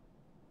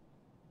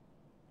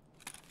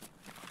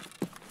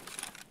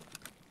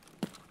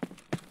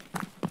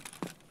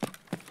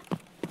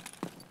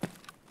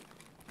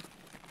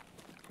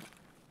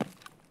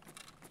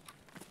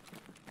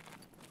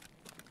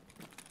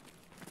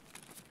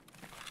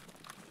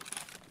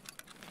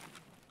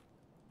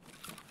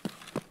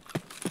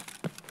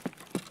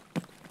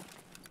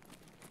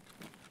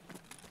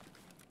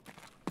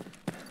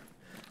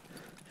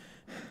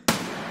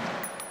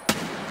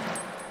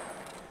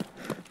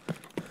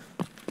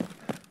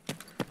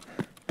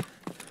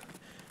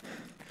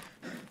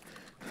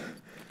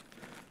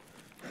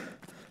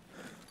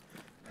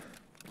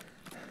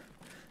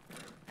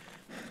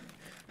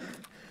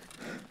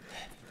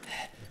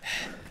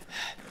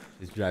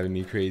 It's driving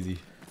me crazy.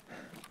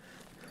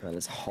 That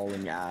is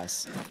hauling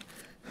ass.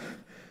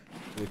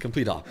 The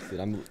complete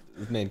opposite.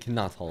 This man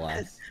cannot haul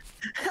ass.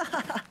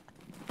 I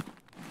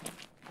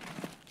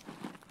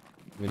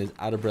mean, is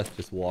out of breath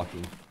just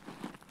walking.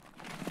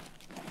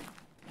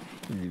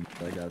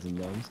 Like that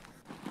sometimes.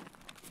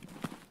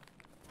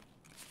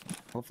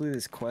 Hopefully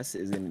this quest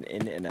is an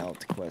in and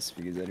out quest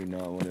because I do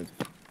not want to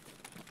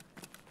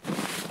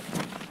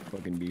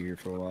fucking be here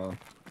for a while.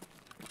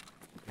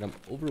 And I'm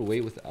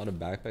overweight without a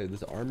backpack.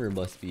 This armor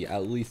must be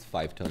at least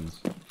 5 tons.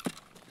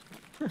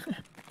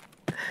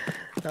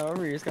 The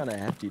armor is kind of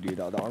hefty, dude.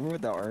 The armor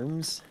with the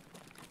arms,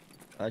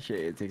 that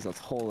shit, it takes a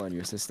toll on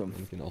your system.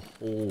 I'm getting a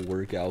whole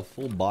workout,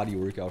 full body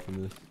workout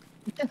from this.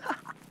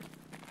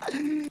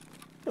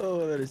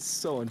 Oh, that is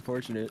so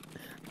unfortunate.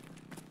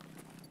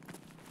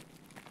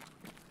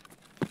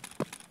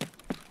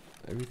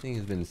 Everything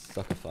has been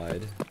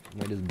suckified. I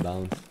might just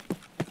bounce.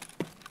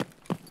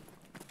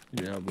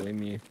 You do not blame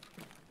me.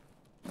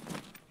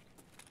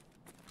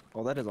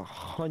 Oh, that is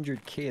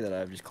 100k that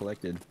I've just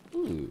collected.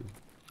 Ooh.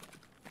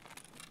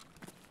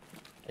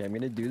 Okay, I'm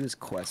gonna do this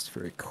quest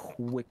for a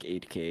quick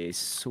 8k,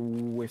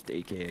 swift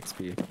 8k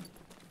XP.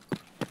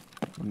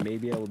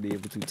 Maybe I will be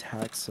able to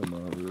attack some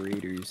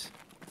raiders.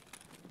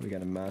 We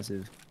got a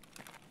massive.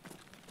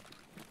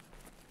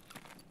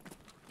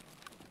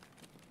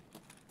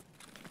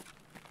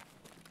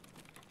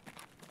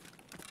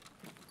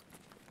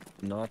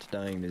 Not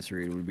dying this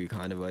raid would be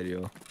kind of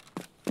ideal.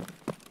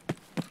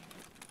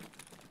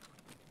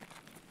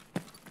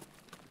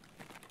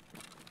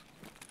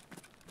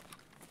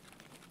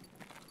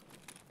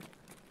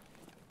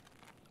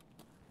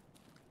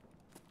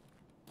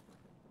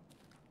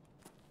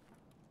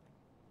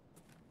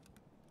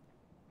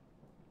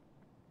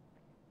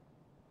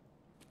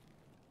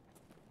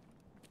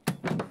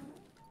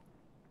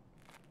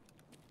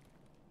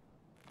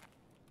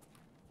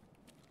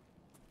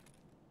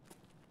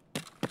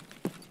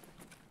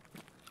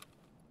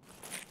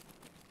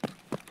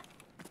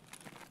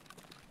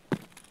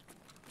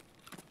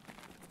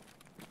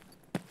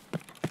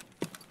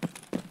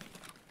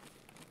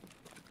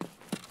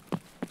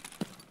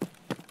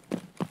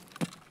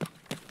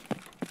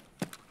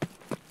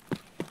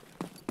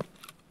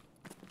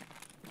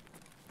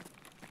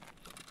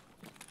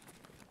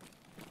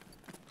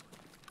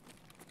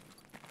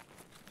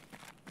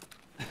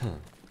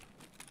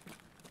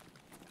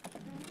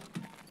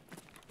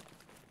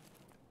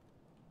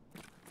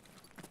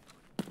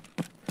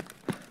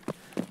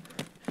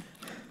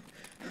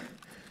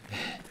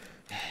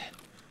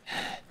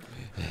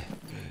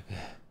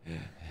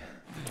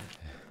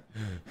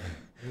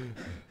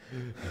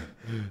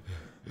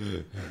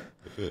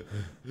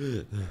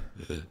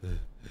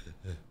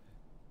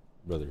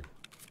 Brother,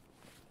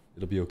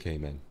 it'll be okay,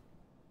 man.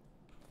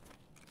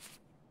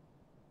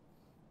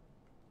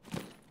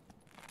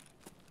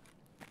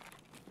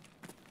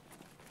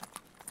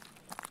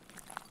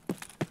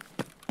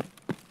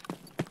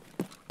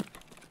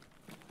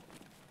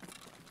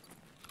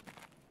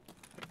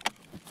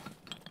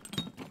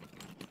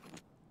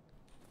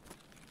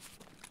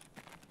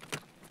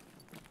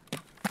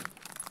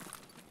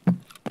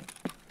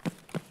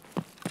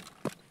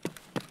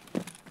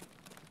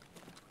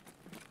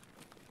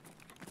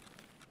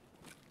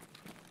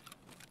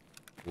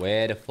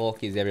 Where the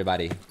fuck is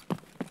everybody? This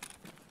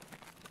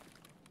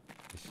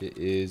shit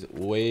is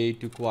way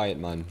too quiet,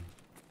 man.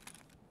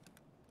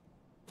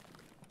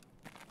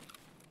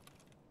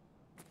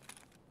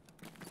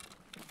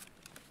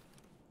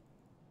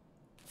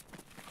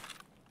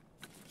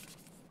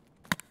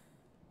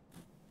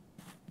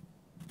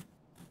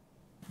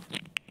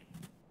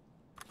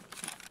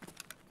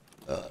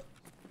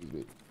 Excuse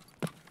me.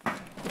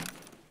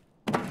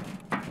 I'm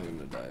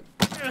gonna die.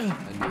 I knew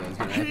that was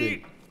gonna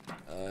happen.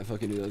 I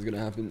fucking knew that was gonna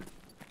happen.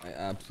 I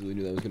absolutely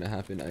knew that was gonna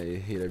happen. I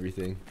hate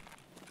everything.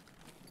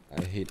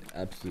 I hate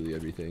absolutely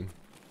everything.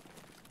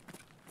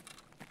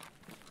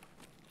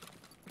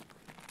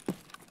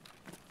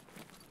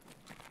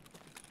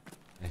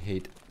 I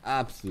hate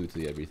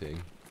absolutely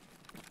everything.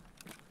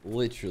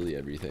 Literally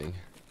everything.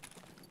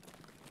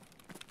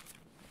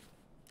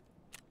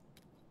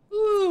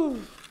 Woo.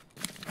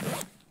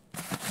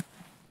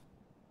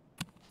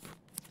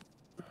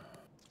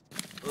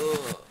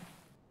 Ugh.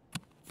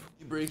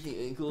 Breaking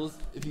ankles.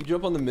 If you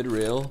jump on the mid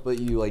rail, but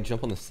you like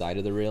jump on the side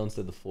of the rail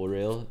instead of the full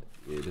rail,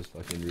 it just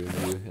fucking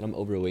ruins you. And I'm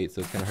overweight, so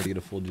it's kind of hard to get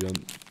a full jump.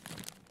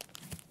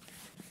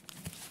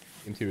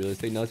 Game too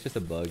realistic. No, it's just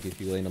a bug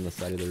if you land on the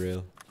side of the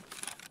rail.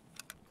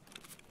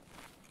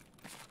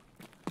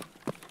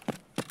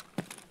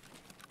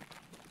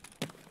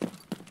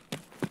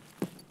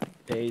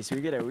 Hey, so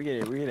we get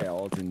an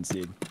Alton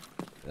seed.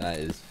 That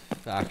is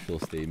factual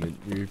statement.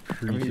 We're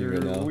preaching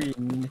right now.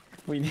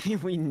 We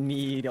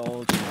need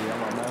Alton seed.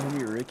 I'm on my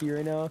homie Ricky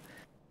right now.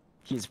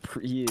 He is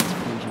preaching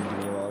to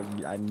me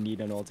about I need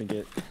an Alton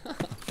kit.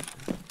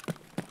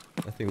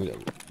 I think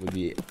would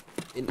be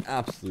an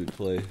absolute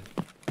play.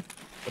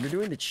 When we're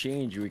doing the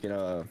change, we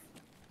can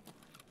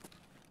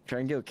Try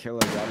and get a kill.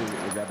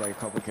 Grab like a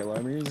couple kill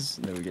armors,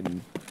 and then we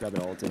can grab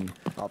an ult and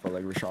hop a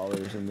like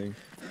Rashala or something.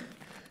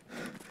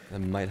 That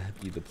might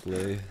be the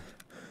play.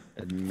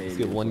 Let's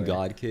get one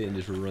god kit and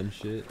just run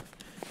shit.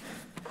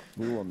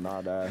 We will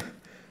not die.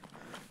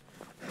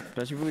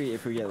 Especially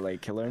if we get like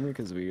kill armor,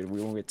 because we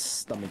won't get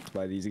stomached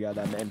by these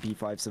goddamn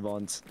MP5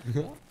 savants.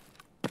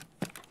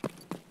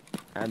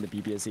 And the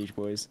PPSH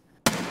boys.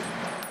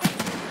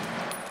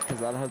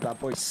 Because that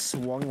boy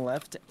swung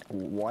left,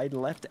 wide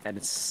left, and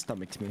it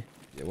stomached me.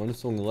 Yeah, one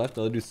swung left,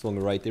 the other dude swung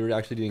right. They were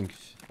actually doing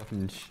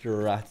fucking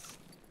strats.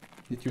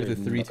 Hit you with a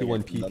 3, 2,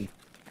 1 peek.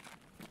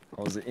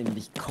 I was in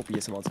the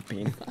copious amounts of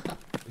pain.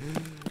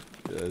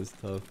 Yeah, it's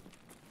tough.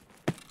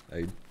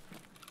 I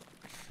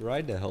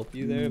tried to help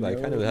you there, but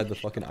I kind of had the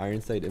fucking Iron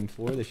Sight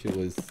M4. This shit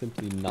was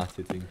simply not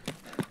hitting.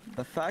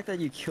 The fact that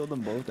you killed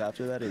them both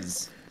after that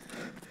is...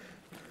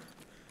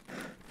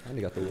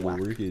 Kinda got the little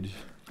workage.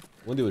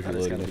 One dude was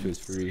reloading, that shit was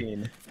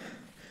free.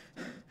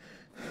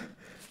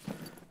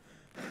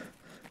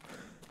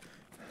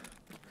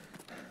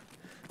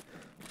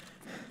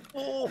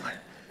 Oh!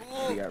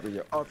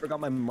 I forgot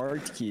my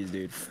marked keys,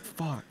 dude.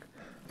 Fuck.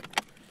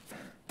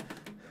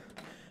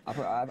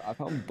 I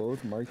found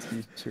both marked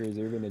keys to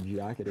reserve in a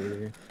jacket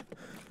earlier.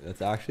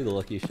 That's actually the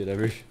luckiest shit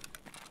ever.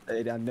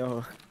 I don't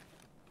know.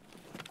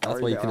 That's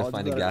why you couldn't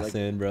find a gas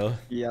in, bro.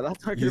 Yeah,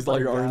 that's why I used all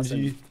your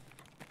RNG.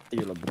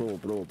 You're like,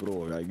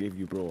 bro. I gave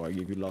you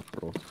luck,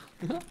 bro.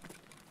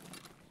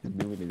 Didn't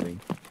do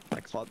anything. I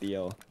caught the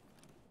L.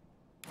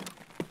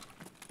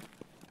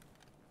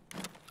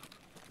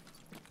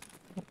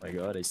 Oh my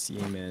god, I see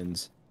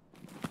man's.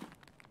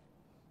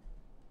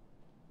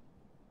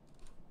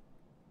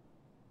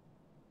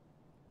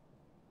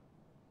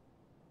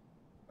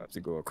 I have to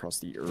go across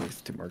the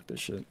earth to mark this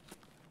shit.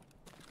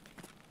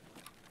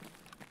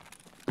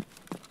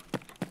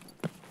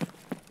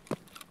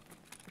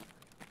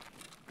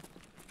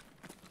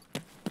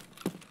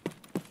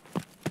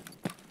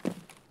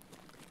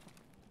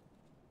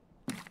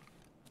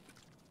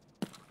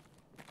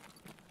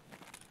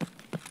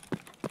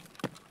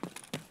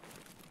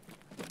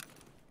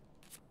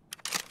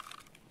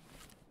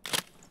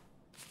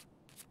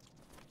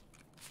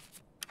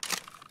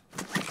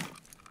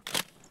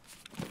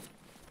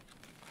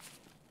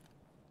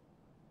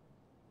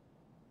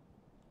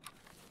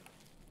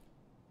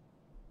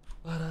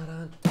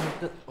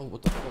 Oh,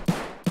 what the fuck?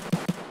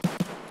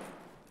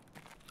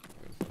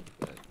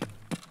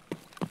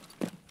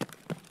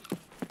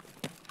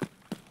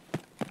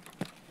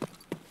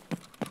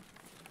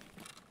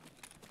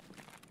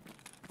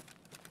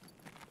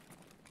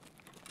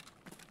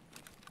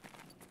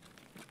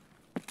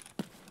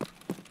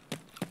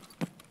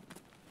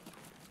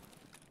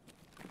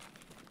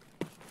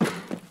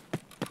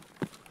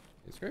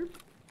 Is her?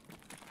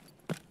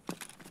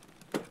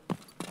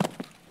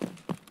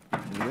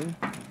 Really?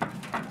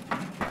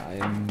 I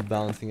am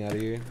bouncing out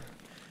of here.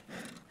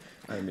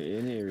 I'm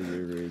in here,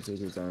 reserve. Take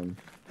your time.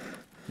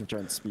 I'm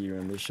trying to speed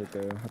run this shit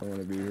though. I don't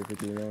want to be here for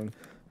too long.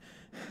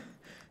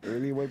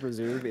 Early wipe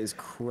reserve is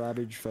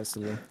Crabbage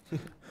Festival.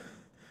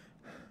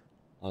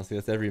 Honestly,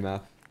 that's every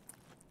map.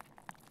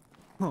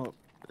 Oh,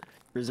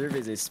 reserve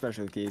is a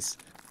special case.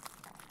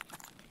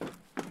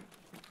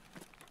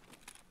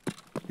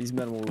 These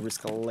men will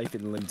risk a life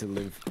and limb to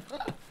live.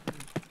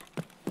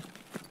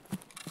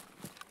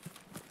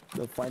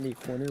 They'll find a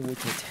corner with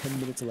 10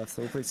 minutes left,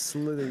 so they'll play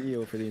Slither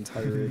EO for the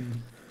entire raid.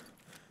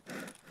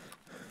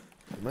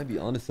 I might be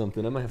onto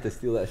something. I might have to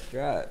steal that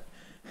strat.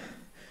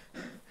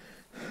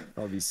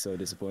 I'll be so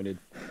disappointed.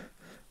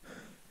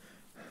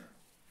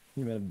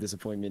 You might have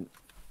disappointment.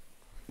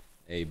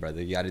 Hey,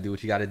 brother, you gotta do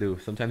what you gotta do.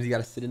 Sometimes you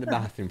gotta sit in the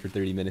bathroom for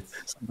 30 minutes.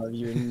 Sometimes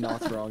you're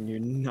not wrong. You're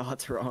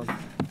not wrong.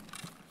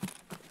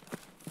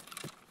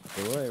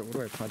 Where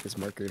do I plant this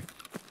marker?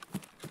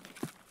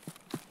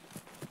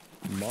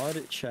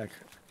 Mod check.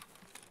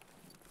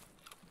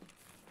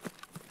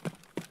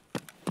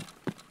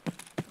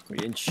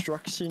 Wait,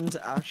 instructions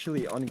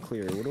actually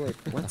unclear.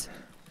 What?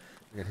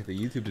 I gotta hit the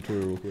YouTube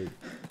tutorial real quick.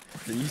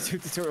 The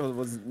YouTube tutorial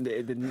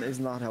is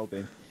not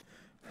helping.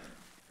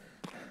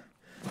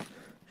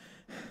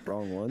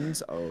 Wrong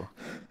ones? Oh.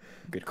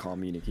 Good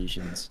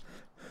communications.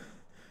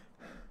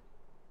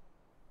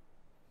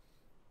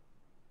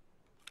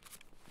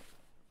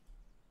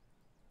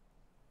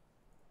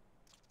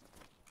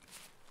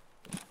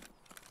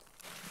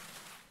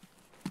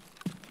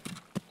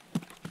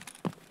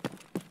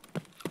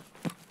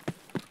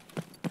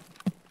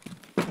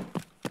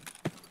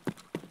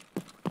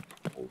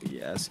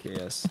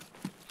 SKS.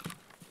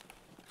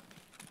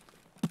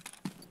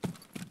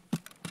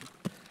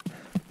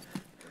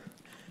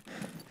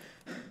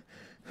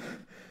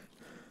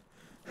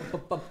 Oh,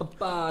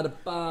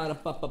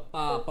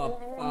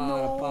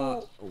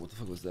 what the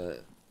fuck was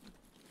that?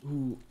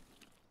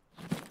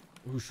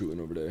 Who's shooting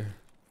over there?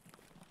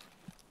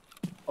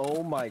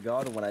 Oh my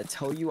god, when I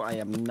tell you I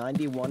am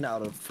 91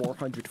 out of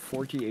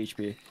 440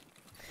 HP.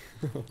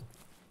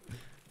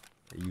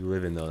 You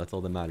living though, that's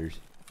all that matters.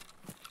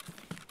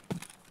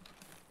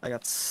 I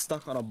got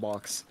stuck on a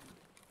box.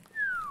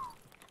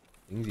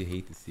 Things you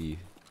hate to see.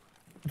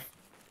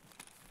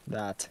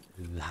 That.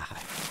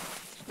 That.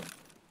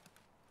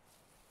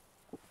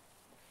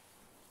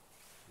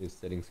 Is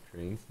settings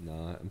cranked?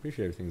 Nah, I'm pretty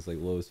sure everything's like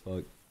low as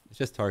fuck. It's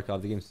just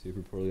Tarkov. The game's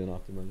super poorly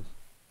unoptimized.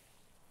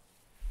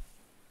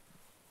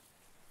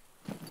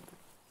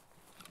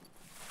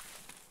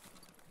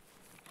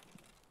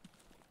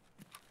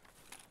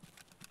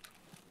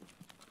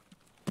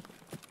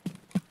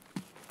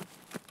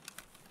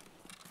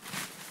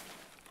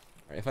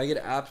 Alright, if I get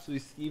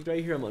absolutely skeeved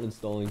right here, I'm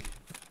uninstalling.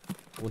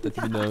 I want that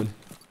to be known.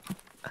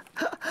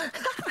 I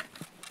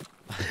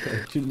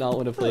do not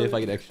want to play if I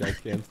get extract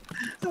scans.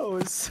 That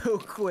was so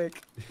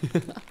quick.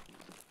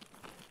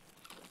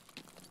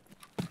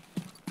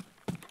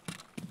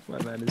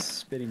 My man is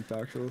spitting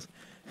factuals.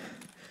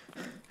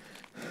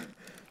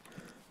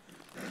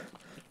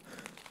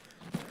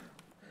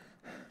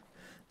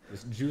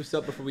 Just juice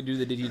up before we do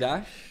the digi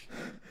dash.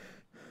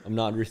 I'm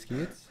not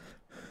risking it.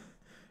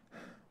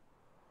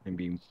 I'm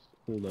being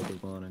pulled up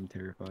upon. I'm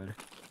terrified.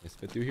 I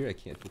fit through here. I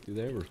can't fit through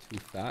there. We're too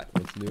fat.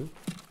 What's new?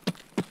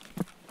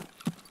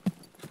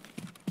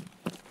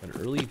 But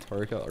early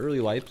Tarkov, early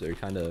wipes are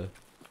kind of.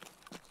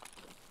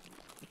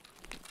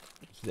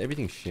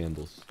 Everything's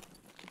shambles.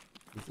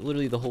 It's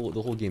literally the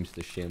whole game's just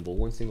a shamble.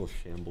 One single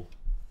shamble.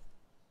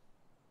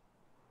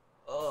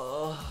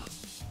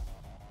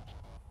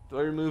 Do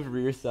I remove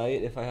rear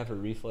sight if I have a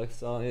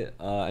reflex on it?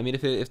 I mean,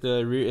 if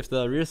the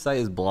rear sight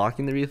is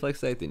blocking the reflex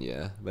sight, then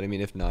yeah. But I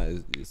mean, if not,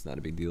 it's not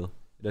a big deal.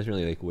 It doesn't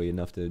really like weigh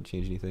enough to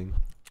change anything.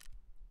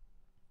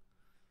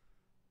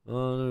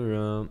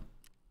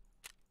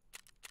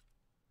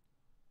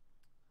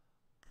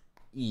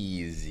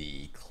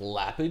 Easy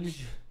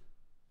clappage.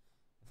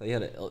 I thought you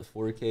had a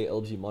 4K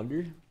LG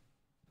monitor.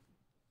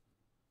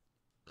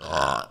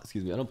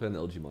 Excuse me, I don't play on the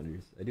LG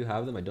monitors. I do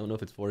have them. I don't know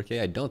if it's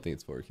 4K. I don't think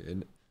it's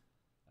 4K.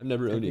 I've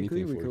never owned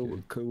anything 4K. We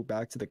could go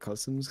back to the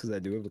customs because I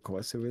do have a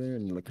quest over there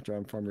and like try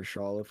and farm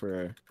Rashala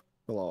for a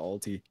little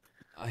ulti.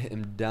 I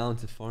am down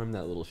to farm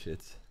that little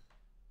shit.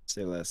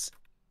 Say less.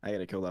 I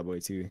gotta kill that boy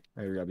too.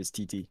 I gotta grab his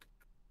TT.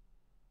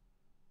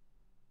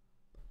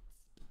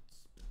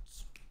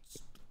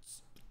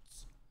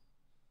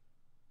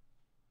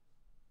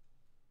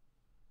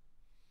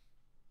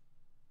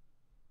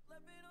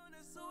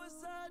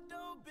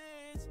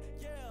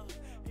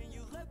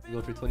 You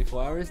going for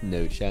 24 hours?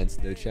 No chance.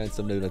 No chance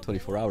I'm doing a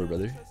 24-hour,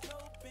 brother.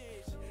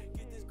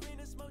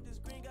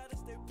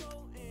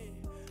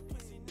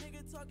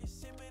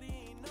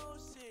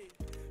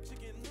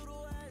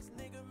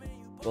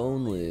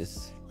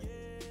 Boneless.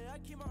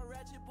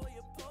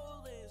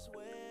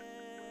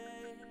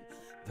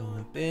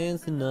 Throwing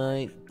bands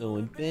tonight.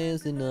 Throwing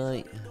bands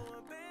tonight.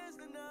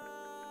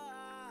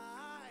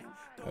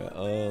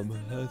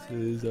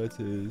 That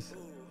is.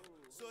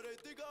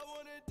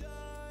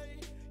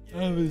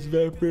 I was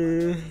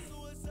Vapor. I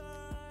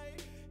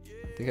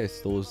think I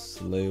stole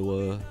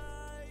Slaywa.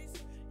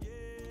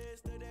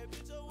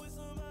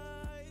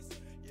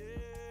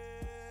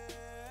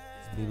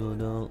 People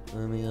don't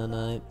let me on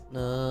night.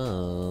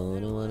 No,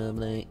 don't wanna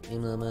blame me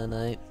on my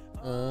night.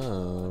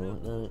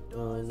 Oh,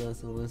 no, is that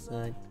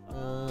suicide?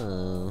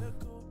 Oh.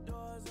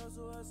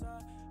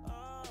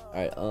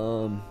 Alright,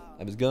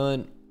 I was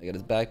gun. I got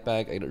his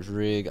backpack. I got his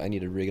rig. I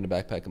need a rig and a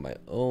backpack of my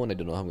own. I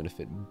don't know how I'm gonna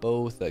fit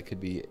both. That could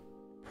be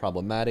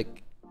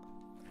problematic.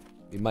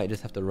 We might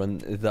just have to run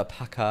the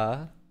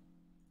Paka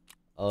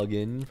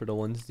again for the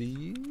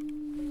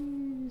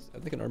onesies. I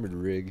think an armored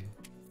rig.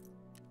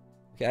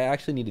 Okay, I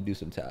actually need to do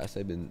some tasks.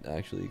 I've been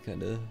actually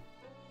kind of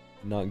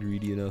not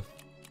greedy enough.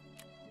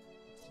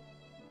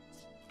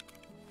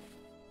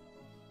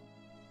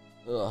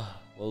 Ugh,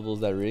 what level is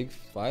that rig?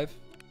 5?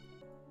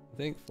 I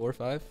think 4,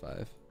 5,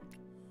 5.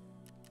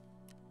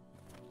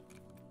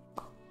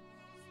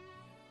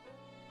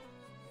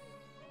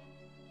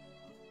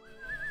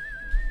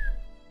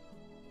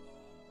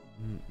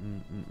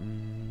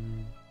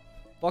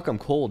 Fuck, I'm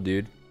cold,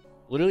 dude.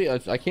 Literally,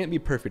 I can't be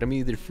perfect. I'm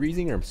either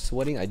freezing or I'm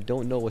sweating. I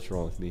don't know what's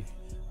wrong with me.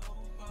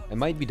 I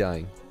might be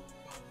dying.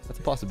 That's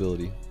a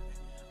possibility.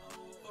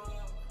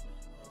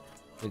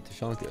 Wait,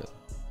 Tashanka.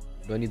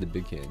 Do I need the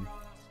big can?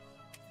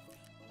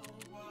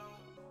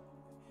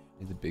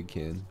 Need the big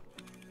can.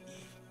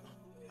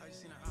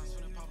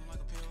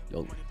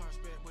 Yup.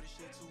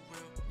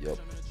 Yup.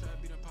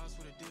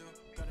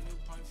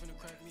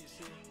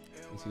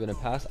 Is he gonna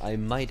pass? I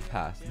might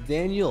pass.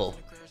 Daniel!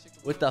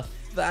 With the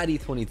fatty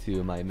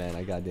 22, my man.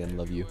 I goddamn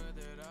love you.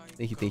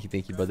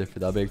 Thank you, brother, for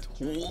that big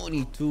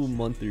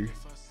 22-monther.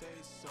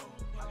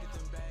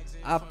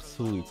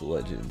 Absolute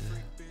legend.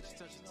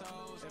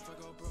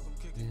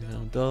 You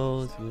know,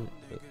 those who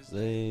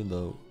lay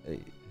low. Hey.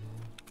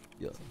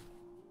 Yo.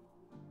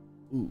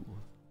 Ooh.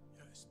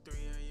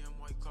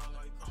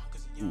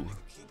 Ooh.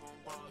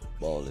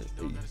 Ballin'.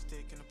 Hey.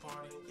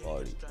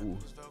 Party. Ooh.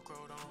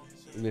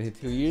 We're gonna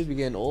hit 2 years. We're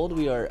getting old.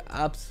 We are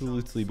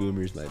absolutely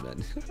boomers, my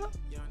man.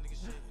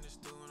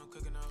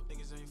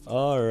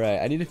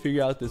 Alright, I need to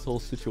figure out this whole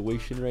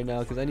situation right now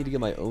because I need to get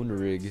my own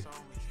rig.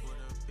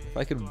 If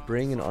I could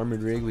bring an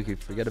armored rig, we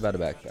could forget about a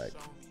backpack.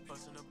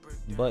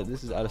 But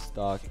this is out of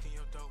stock.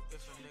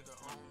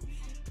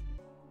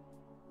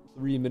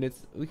 3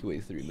 minutes. We can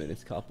wait 3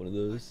 minutes. Cop one of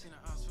those.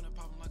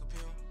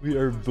 We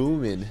are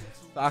booming.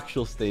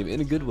 Factual statement.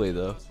 In a good way,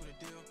 though.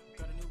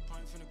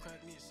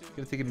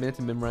 Gonna take a minute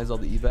to memorize all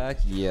the evac.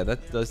 Yeah,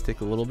 that does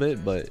take a little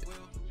bit, but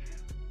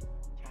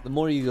the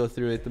more you go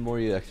through it, the more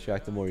you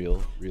extract, the more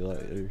you'll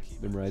realize or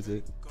memorize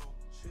it.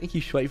 Thank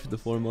you, Schweik, for the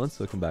 4 months.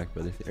 Welcome back,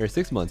 brother. Or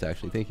 6 months,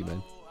 actually. Thank you,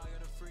 man.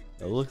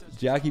 Oh, look,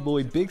 Jackie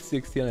Boy, big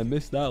 16. I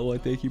missed that one.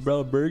 Thank you,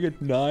 bro. Burger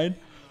 9.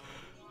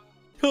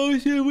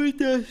 Toasted with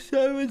the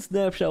 7.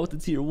 Snapshot with the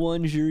tier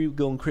 1. Jury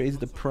going crazy.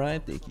 The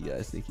prime. Thank you,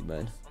 guys. Thank you,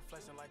 man.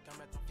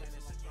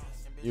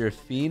 You're a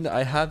fiend.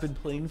 I have been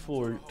playing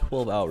for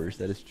 12 hours.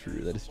 That is true.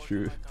 That is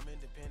true.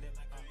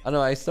 I don't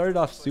know. I started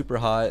off super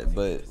hot,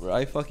 but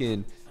I've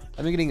been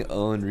getting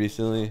owned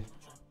recently.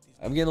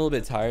 I'm getting a little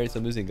bit tired, so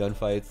I'm losing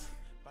gunfights.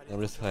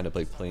 I'm just kind of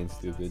like playing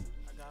stupid.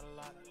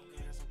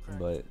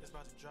 But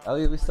at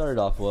least we started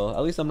off well.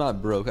 At least I'm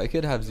not broke. I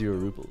could have 0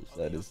 rubles.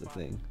 That is the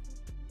thing.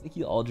 Thank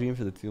you, All Dream,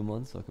 for the 2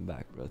 months. Welcome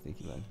back, bro. Thank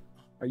you, man.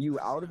 Are you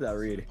out of that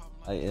raid?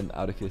 I am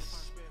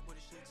Outicus.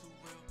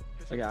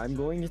 Okay, I'm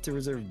going to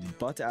reserve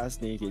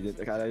butt-ass naked.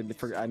 Like,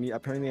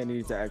 apparently I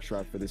need to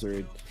extract for this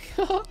raid.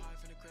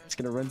 Just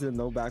gonna run to the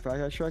no backpack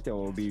extract and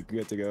we'll be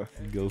good to go.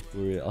 Go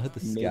for it. I'll hit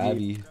the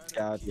scabby.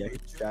 Yeah,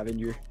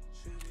 scavenger.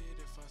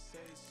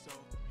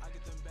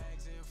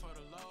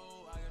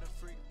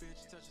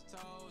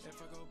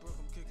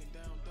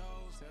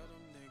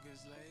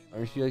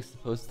 Aren't you like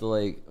supposed to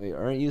like wait?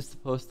 Aren't you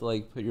supposed to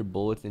like put your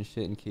bullets and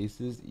shit in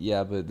cases?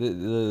 Yeah, but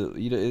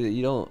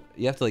you don't.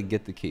 You have to like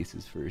get the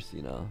cases first,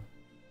 you know.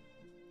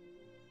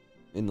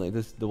 And like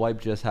the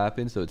wipe just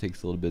happened, so it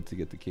takes a little bit to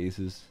get the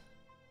cases.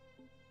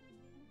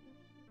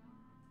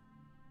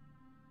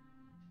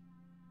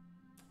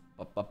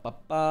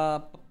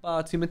 Ba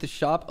 2 minutes to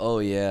shop. Oh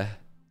yeah.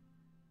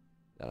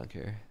 I don't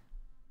care.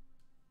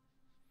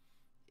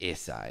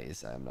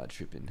 Isai, I'm not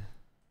tripping.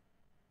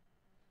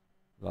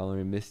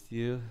 Valerie missed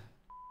you.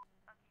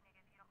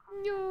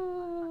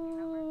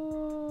 No.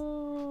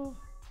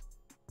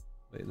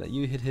 Wait, like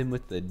you hit him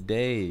with the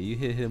day. You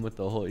hit him with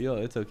the whole. Yo,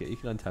 it's okay. You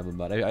can untime him,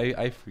 but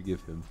I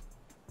forgive him.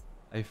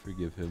 I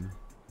forgive him.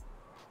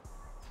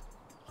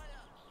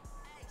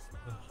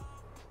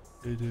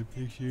 There's a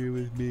picture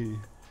with me.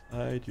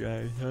 I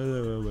tried.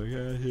 Hello, oh my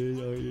God,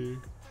 how are you?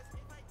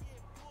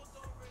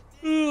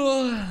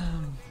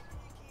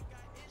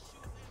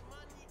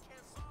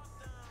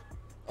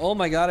 Oh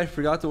my God, I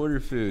forgot to order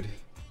food.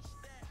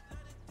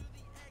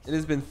 It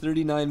has been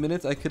 39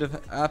 minutes. I could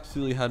have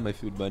absolutely had my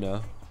food by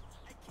now.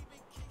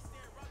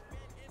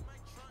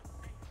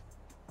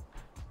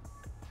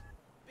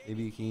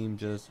 Baby Keem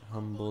just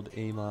humbled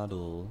a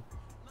model.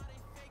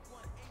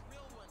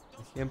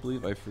 I can't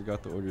believe I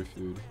forgot to order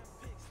food.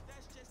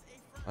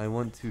 I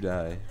want to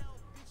die.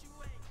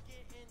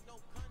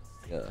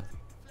 Yeah.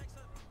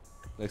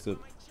 Next up.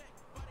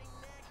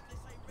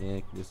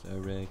 Cactus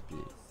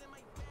erected.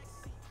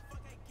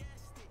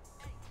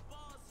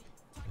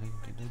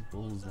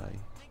 Bullseye.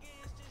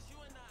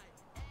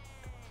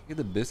 Get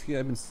the biscuit.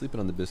 I've been sleeping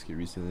on the biscuit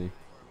recently.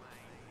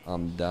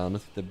 I'm down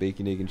with the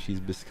bacon, egg, and cheese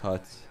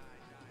biscuits.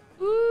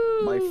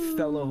 My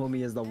fellow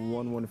homie is the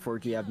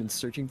 114 I've been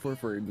searching for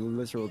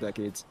literal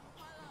decades.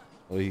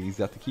 Oh, he's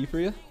got the key for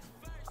you?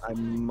 I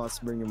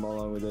must bring him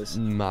along with this.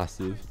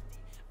 Massive.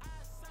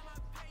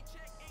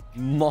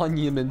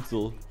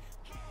 Monumental.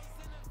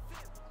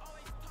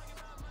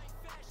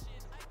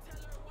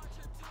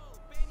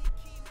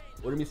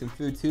 Order me some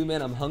food too,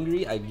 man. I'm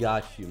hungry. I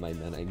got you, my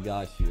man. I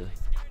got you.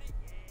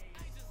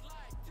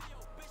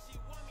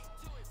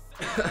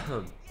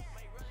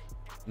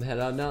 I'm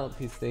heading out now.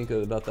 Please think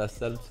about that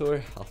setup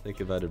tour. I'll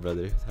think about it,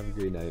 brother. Have a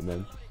great night,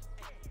 man.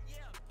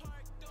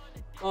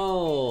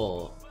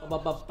 Oh.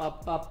 Forgot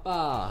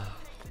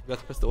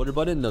to press the order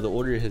button. No, the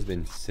order has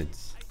been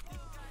sent.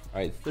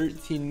 Alright,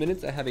 13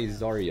 minutes. I have a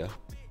Zarya.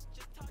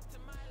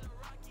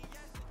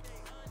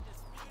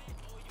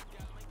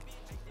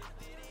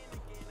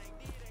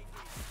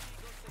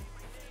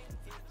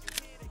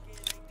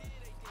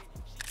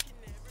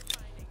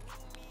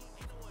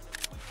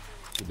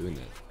 We're doing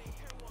that.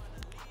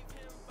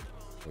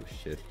 Oh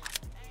shit.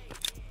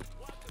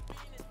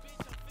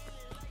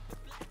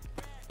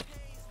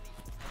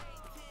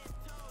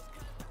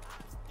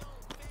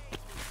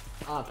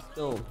 Ops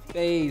don't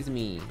phase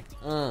me.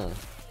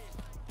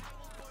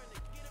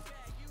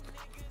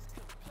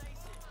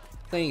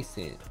 Place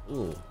it.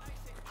 Ooh.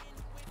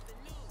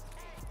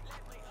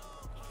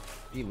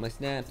 Eat my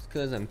snaps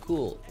cause I'm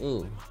cool.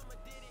 Ooh.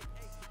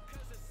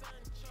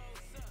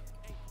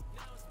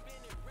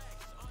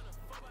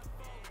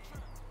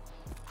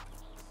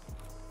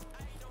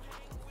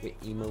 Bit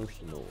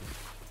emotional.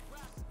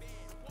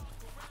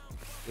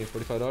 Game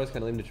 $45. Kind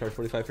of lame to charge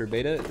 45 for a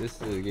beta. This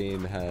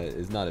game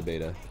is not a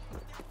beta.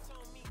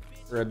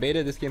 For a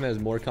beta, this game has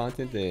more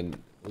content than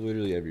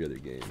literally every other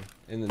game,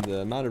 and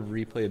the amount of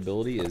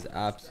replayability is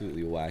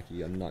absolutely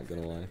wacky. I'm not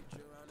gonna lie.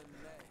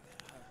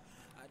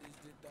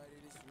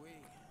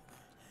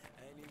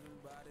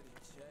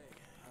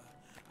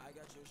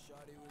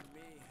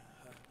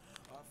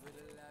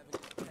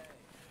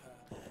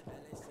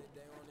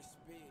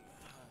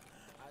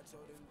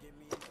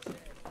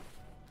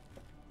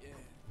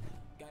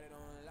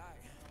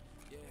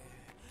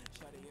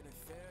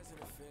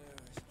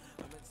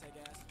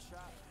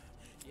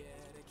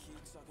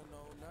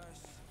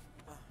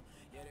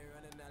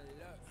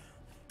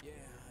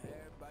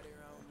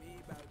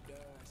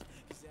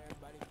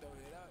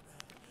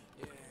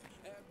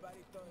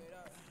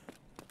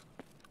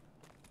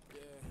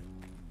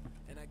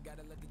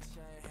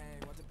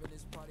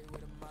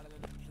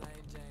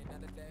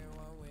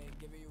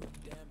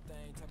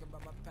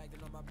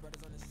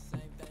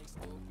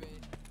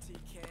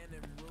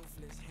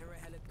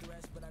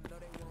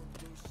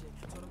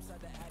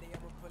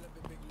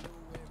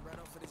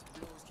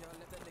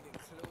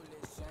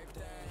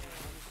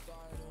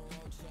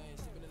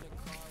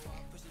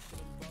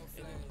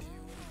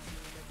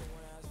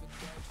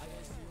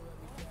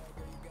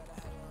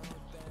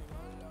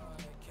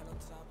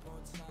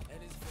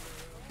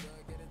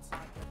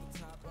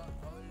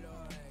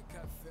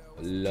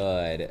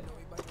 Lord.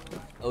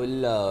 Oh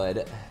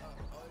Lord.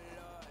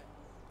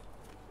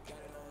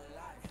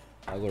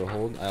 I go to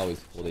hold. I always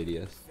hold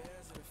ADS.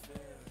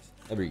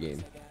 Every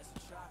game.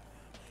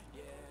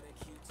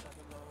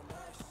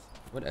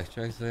 What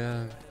extracts do I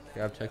have?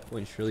 Grab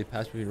checkpoint. Surely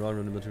pass between raw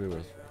and military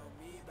wars.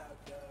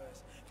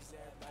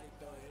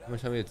 How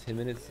much time we have? 10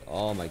 minutes?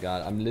 Oh my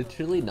god. I'm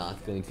literally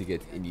not going to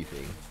get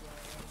anything.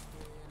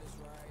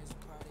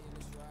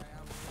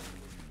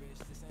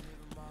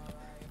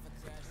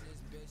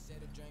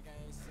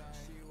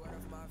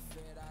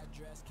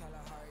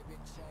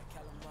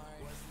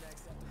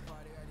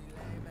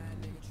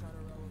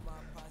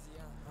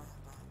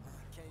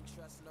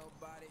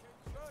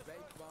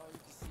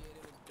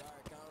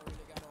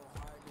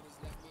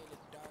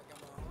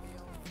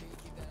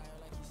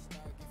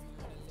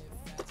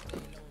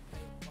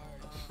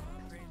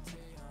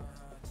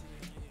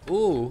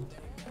 Ooh.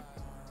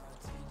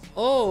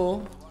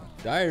 Oh.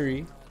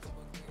 Diary.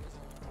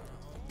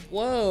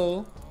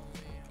 Whoa.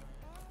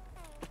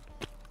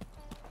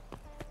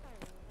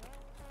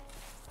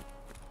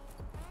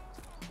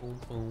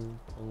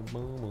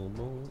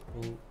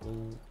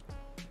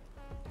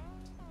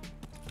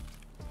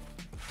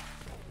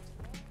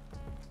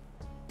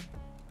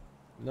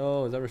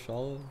 No, is that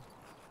Rashala?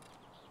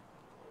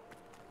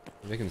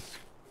 Let's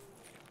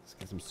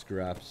get some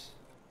scraps.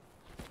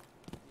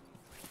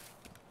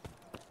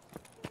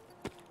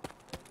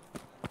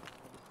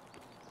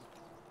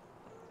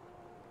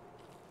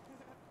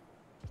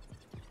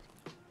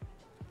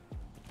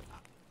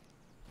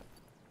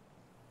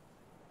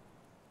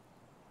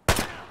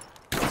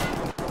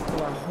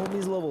 Our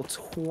homie's level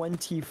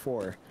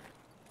 24.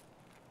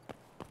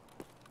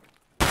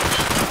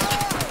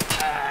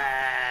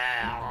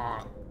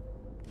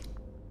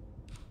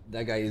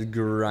 That guy is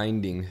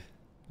grinding.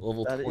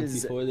 Level That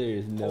 24, there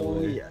is no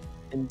holy way.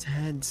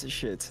 intense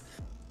shit.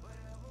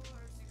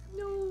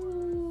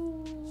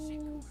 No.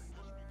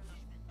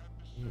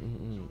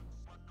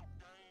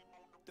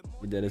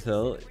 We dead as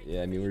hell?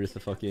 Yeah, I mean, we're just a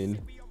fucking...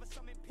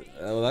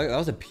 Oh, that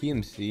was a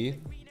PMC?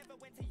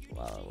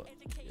 Wow.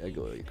 Yeah, I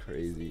go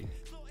crazy.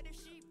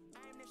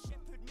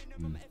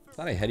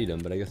 Thought I headied him,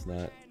 but I guess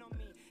not.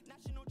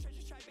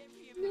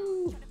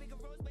 No.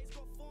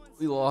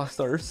 We lost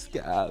our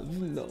scav.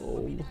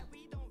 No.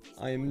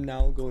 I am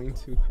now going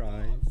to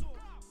cry.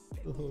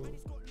 Oh.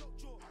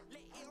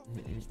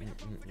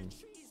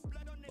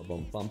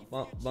 Bum, bum,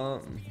 bum,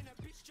 bum.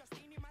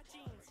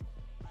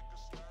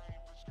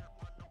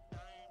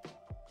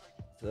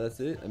 So that's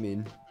it. I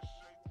mean,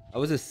 I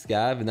was a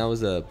scav and that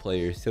was a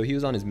player. So he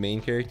was on his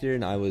main character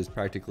and I was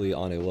practically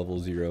on a level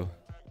 0.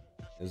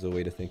 Is a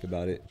way to think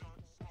about it.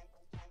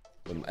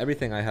 But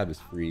everything I had was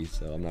free,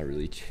 so I'm not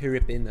really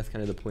chirping. That's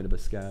kind of the point of a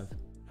scav.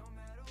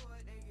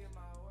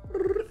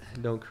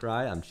 Don't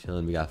cry. I'm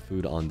chilling. We got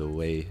food on the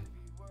way.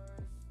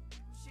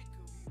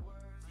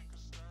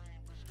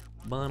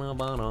 I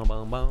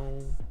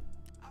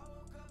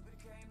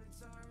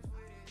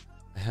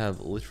have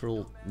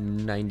literal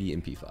 90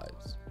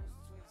 MP5s.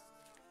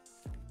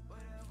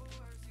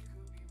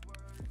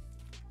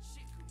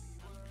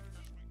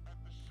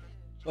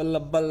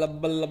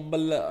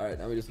 Alright,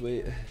 now we just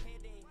wait.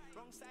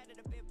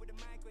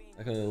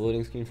 That kind of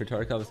loading screen for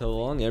Tarkov is so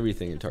long.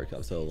 Everything in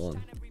Tarkov is so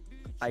long.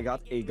 I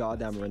got a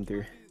goddamn run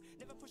through.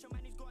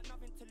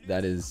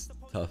 That is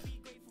tough.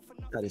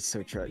 That is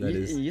so true. That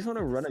You is. just want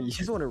to run. You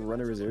just want to run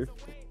a reserve.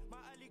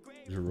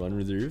 Just run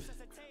reserve.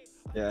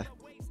 Yeah.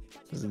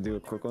 Just do a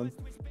quick one.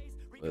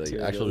 Wait, like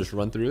actual just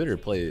run through it or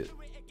play it?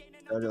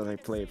 I don't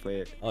like play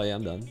it. Oh yeah,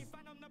 I'm done.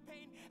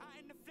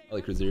 I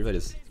like reserve. I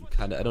just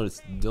kind of I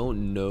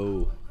don't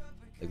know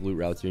like loot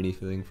routes or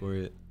anything for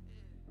it.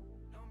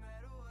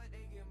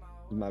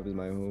 This map is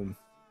my home.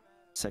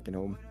 Second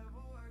home.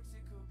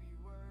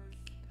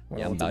 When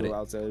Yeah, I I'm want to about go it.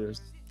 outside,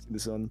 there's the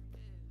sun.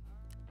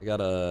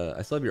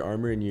 I still have your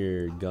armor and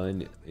your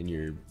gun in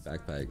your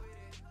backpack.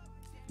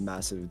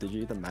 Massive. Did you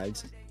get the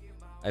mags?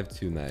 I have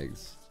 2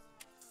 mags.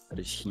 That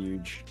is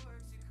huge.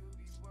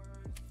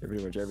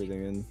 Pretty much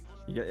everything in.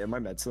 You got my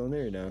med still in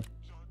there or no?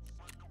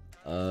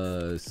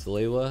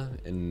 Salewa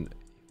and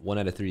 1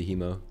 out of 3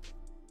 hemo.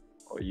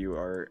 Oh, you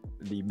are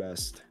the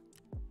best.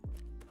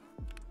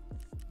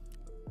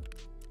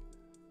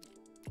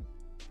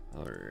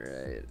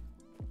 Alright.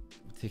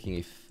 Taking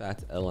a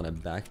fat L on a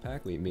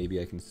backpack. Wait,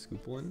 maybe I can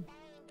scoop one?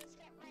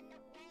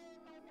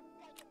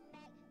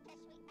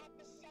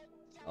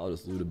 I'll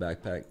just loot a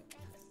backpack.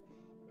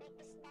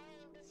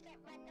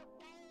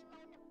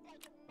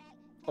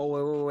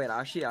 Oh wait.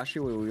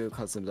 Actually, wait. We got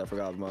customs. I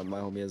forgot. My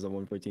homie has a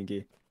 114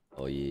 key.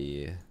 Oh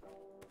yeah.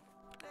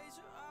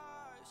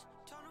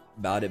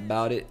 About it.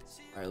 Alright,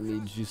 let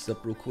me juice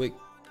up real quick.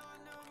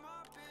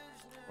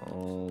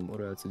 What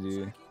do I have to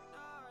do?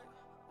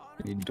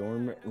 I need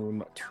dorm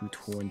room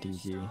 220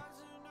 key.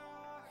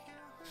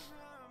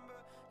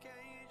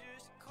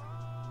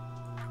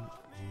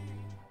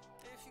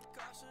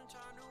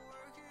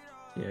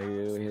 Yeah,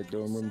 we hit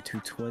dorm room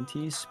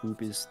 220.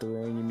 Spoop is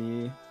throwing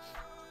me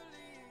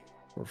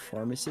for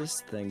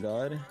pharmacist, thank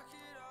God.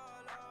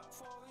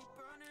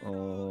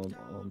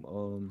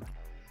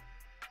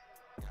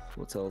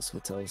 What else?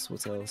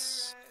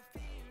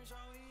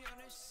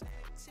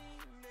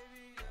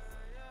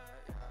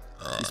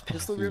 These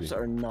pistol grips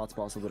are not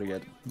possible to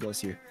get.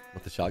 Bless you.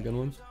 What, the shotgun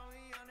one?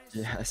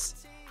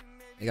 Yes.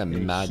 I got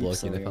mad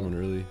lucky and I found one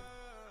early.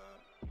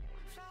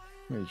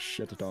 Holy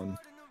shit it on.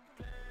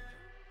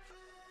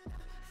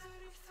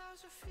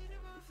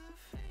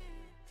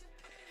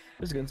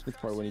 There's a gunsmith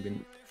part when you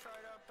can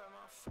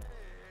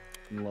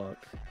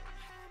unlock.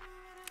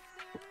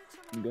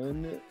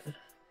 Gunsmith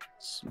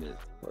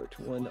part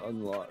 1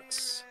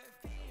 unlocks.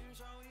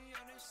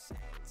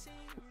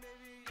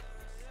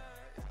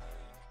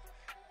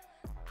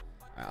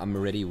 I'm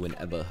ready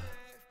whenever.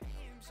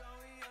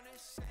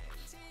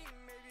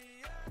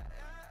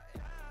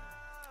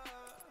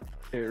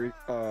 Hey,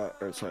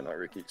 or sorry, not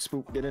Ricky.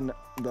 Spook, get in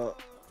the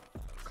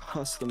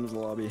customs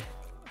lobby.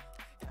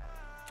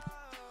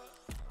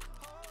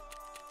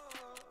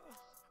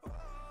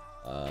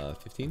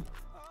 15?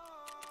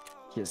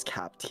 He is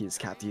capped.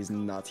 He's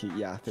not.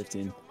 Yeah,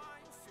 15.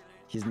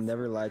 He's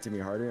never lied to me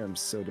harder. I'm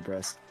so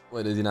depressed.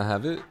 Wait, does he not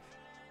have it?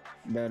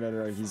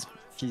 No.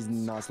 He's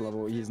not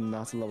level. He's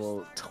not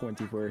level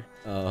 24.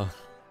 Oh.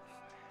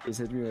 He's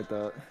hit me with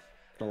the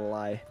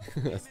lie.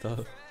 That's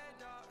tough.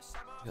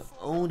 Your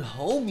own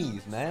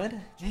homies,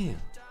 man. Damn.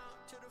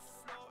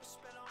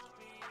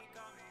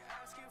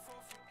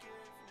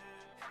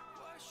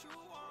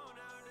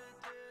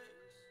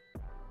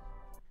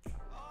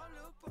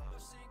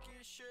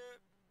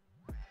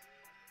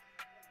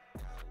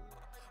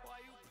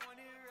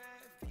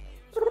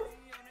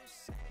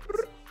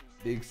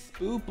 Big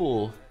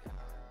Spoople.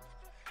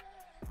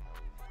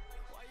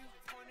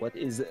 What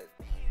is it?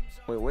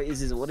 Wait, what is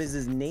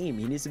his name?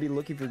 He needs to be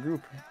looking for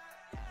group.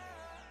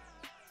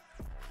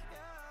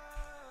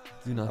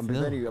 Do not I'm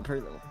know. betting I've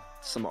heard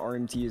some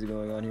RMTs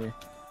going on here.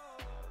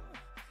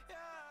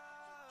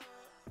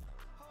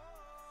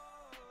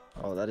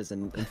 Oh, that is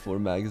an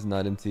M4 mag is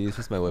not empty. It's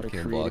just my what a webcam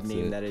creative blocks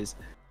name it. that is.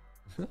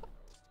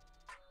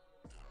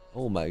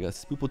 Oh my god,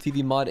 Spoople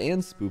TV mod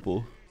and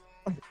Spoople.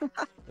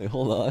 Wait,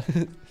 hold on.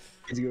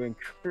 It's going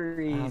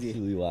crazy.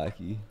 Absolutely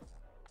wacky.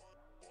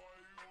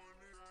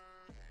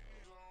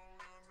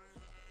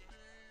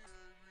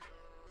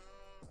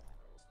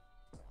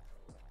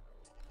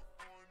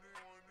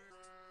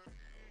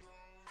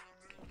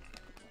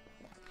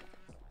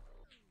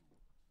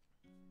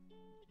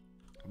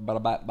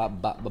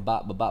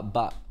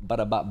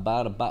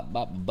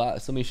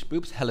 So many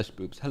spoops, hellish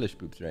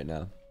spoops right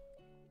now.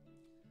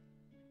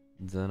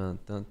 Dun,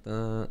 dun,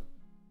 dun.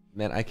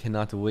 Man, I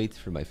cannot wait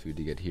for my food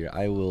to get here.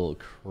 I will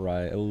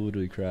cry. I will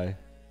literally cry.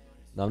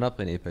 No, I'm not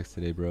playing Apex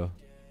today, bro.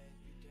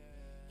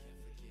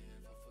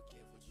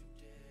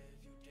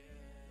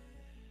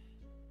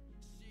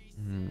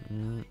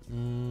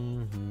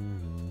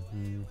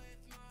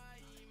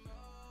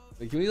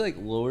 Wait, can we like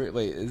lower it?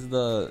 Wait, is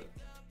the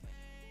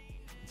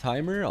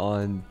timer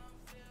on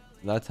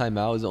that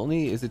timeout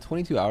is it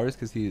 22 hours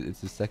because it's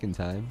his second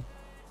time?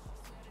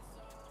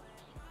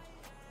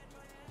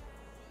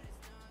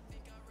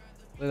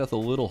 I think that's a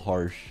little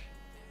harsh.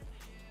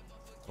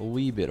 A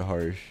wee bit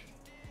harsh.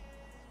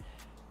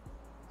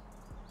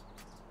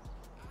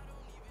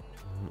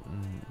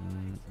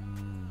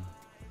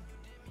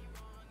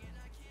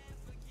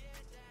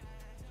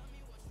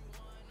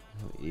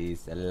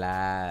 It's a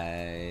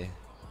lie.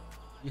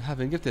 You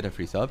haven't gifted a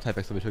free sub. Type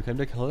exclamation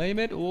to claim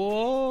it.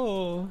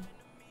 Whoa.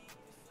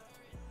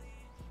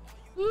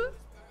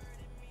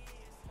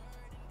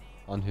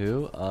 On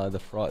who?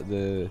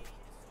 The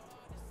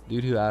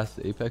dude who asked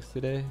Apex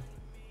today.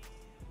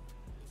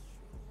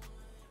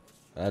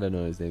 I don't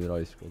know his name. It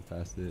always scrolled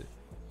past it.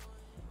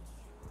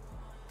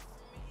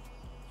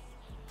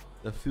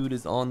 The food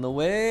is on the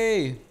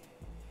way.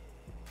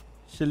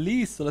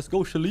 Shalice, so let's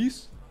go,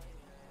 Shalice.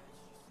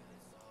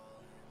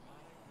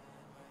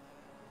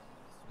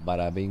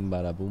 Bada bing,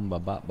 bada boom, ba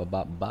ba ba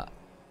ba ba,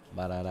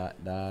 bada da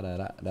da da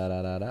da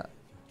da da da.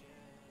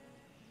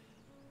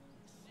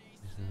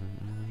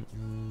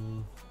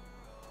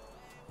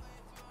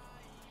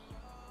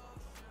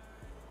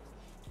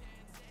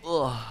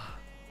 Ugh.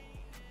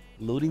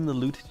 Loading the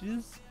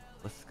lootages.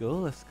 Let's go,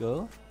 let's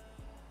go.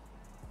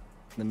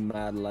 The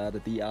mad lad,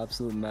 the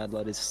absolute mad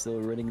lad is still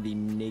running the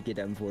naked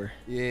M4.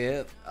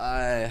 Yeah,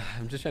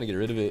 I'm just trying to get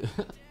rid of it.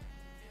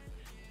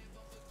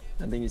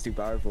 I think it's too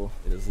powerful.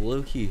 It is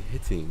low-key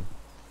hitting.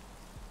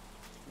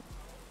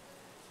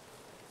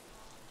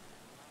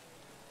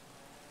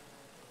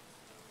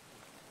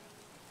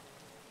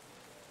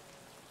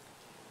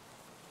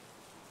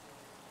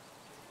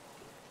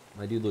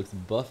 My dude looks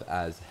buff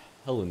as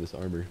hell in this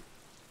armor.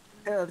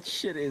 Yeah, that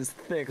shit is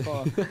thick,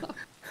 huh? You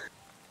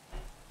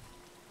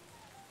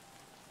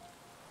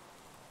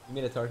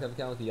made a Tarkov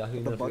account with the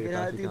Yahoo The bucket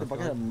hat, dude. The account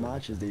bucket hat on?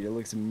 matches, dude. It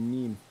looks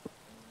mean.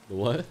 The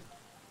what?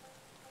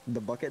 The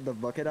bucket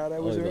hat I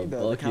was Oh, the wearing.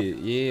 bucket.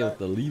 Yeah, with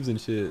the leaves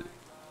and shit.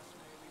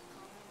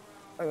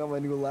 I got my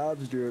new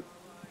labs drip.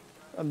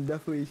 I'm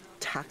definitely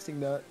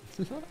taxing that.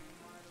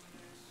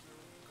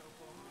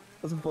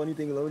 That's a funny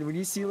thing, though. When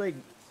you see like,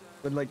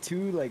 when like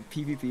two like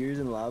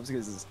PvPers in labs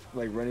because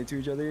like run into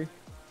each other,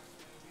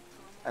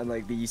 and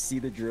like you see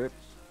the drip,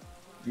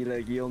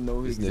 you'll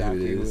know Just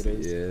exactly who it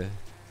is. Yeah.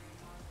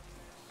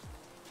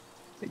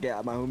 Like,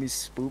 yeah, my homie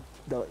Spoop,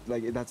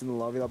 like that's in the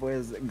lobby. That boy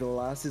has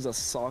glasses, a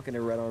sock, and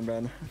a red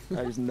armband.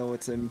 I just know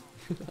it's him.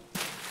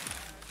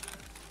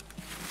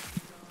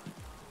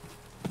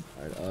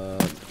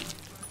 Alright,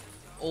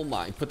 oh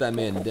my, put that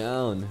man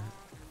down.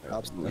 Right,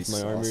 Absolutely that's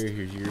my armor, sauced.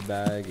 here's your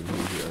bag, and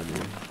here's your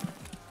armor.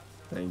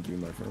 Thank you,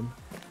 my friend.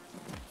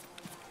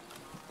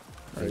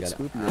 I Alright, got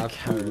Spoop, you're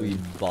absolutely carrying.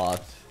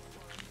 bopped.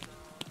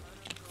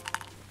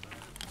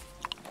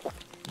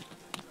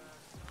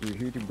 You're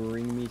here to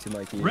bring me to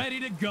my key. Ready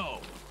to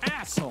go,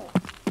 asshole.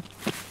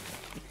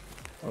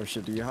 Oh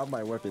shit, do you have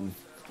my weapon?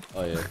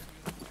 Oh yeah.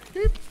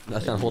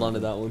 That's trying to hold on to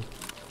that one.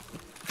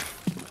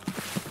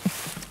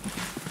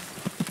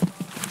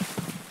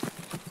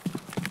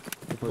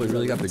 Oh, he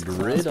really got the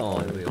grid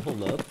on. Wait,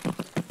 hold up.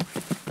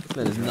 This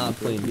man is not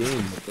playing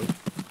games.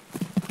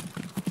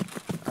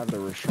 I have the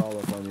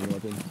Rashala farming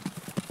weapon.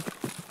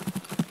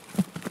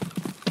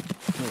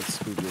 Let's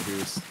Spoop your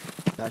first.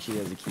 Actually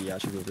has a key, I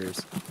should go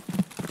first.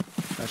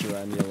 Actually,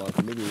 I need a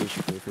lock. Maybe you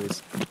should go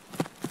first.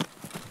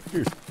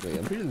 Wait,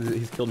 I'm pretty sure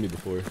he's killed me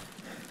before.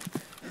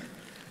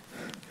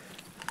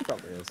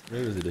 Probably is.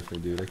 Maybe it was a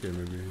different dude, I can't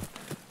remember.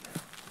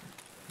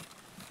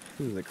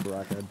 He was a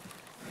crackhead.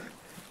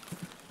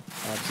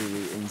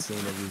 Absolutely insane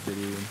every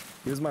video.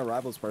 He was my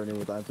rivals partner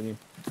with Anthony.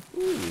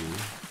 Ooh.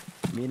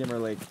 Me and him are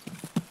like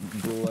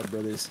blood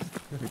brothers.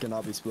 We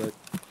cannot be split.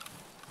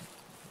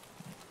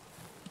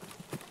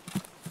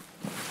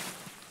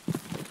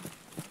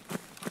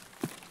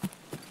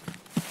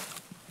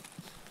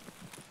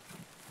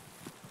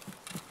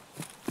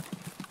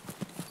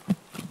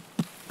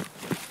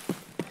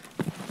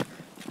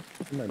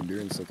 I'm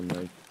doing something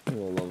like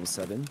level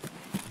 7.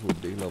 Ooh,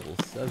 big level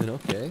 7,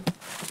 okay.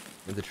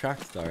 With the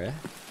track star, eh?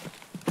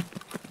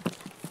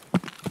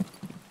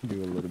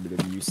 Do a little bit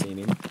of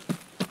Usaining.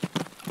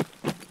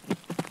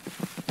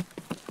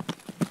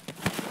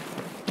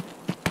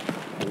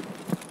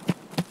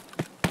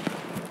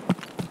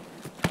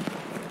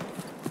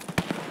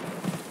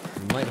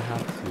 We might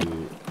have to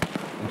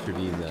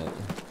intervene that.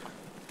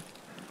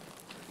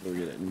 We'll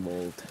get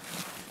involved.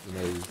 You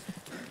know, he's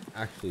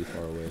actually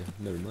far away.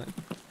 Never mind.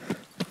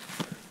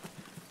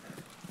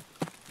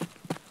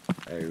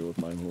 I go with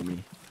my homie.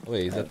 Oh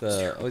wait, he's at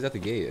the he's at the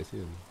gate, I see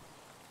him.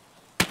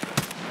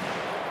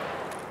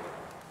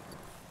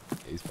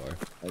 Yeah, he's far.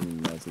 I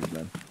didn't know this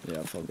man.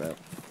 Yeah, fuck that.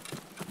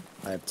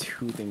 I have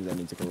 2 things I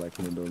need to collect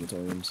from the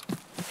dormitories.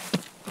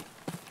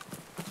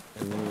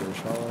 And then we're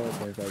Charlotte,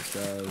 25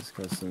 stars,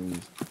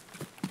 customs.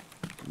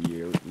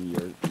 Year.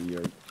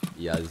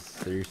 Yeah, he's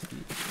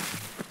thirsty.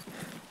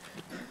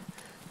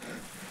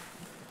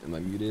 Am I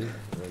muted?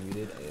 Am I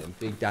muted? I am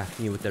Big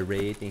Daphne with the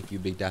raid. Thank you,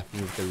 Big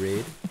Daphne with the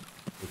raid.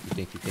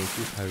 Thank you.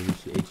 I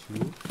appreciate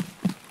you.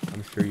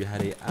 I'm sure you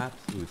had a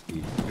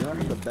absolutely. You're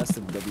not the best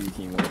of W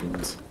King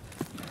weapons.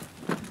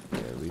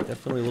 Yeah, we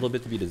definitely a little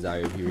bit to be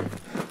desired here.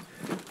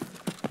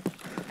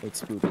 Wait,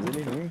 Spook, is it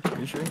in here? Are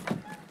you sure?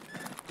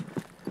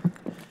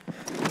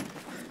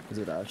 Is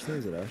it Ashley?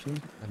 I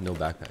have no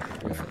backpack. I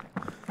forgot.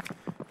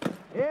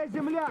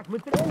 Oh,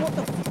 what the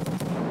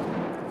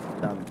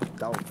Damn,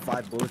 that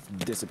 5 bullets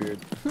disappeared.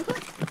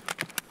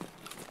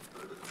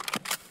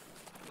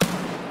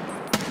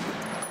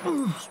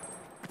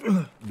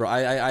 Bro,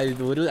 I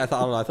literally I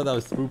thought that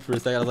was Spook for a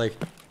second. I was like,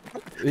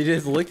 he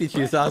just looked at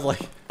you, so I was like,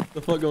 what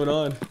the fuck going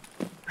on?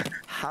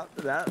 How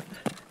that?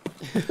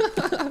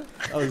 That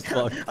was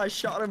fucked. I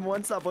shot him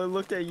once, that boy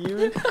looked at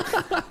you.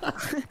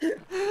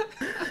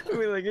 I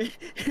mean, like,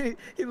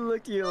 he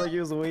looked at you like he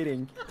was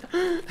waiting.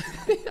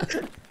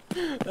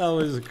 That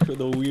was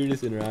the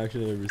weirdest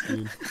interaction I've ever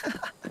seen.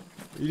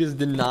 He just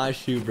did not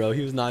shoot, bro.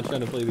 He was not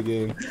trying to play the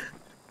game.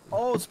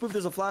 Oh, Spook,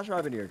 there's a flash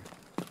drive in here.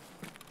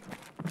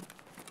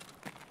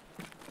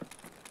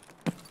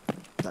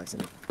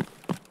 Taxing it.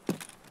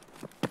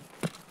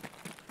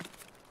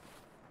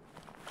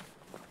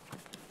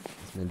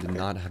 This man did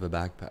not have a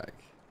backpack.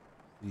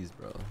 Please,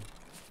 bro.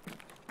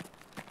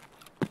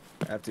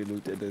 I have to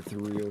loot at the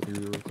 303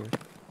 real quick.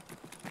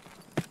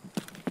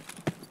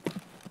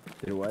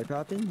 Did a wipe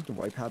happen? The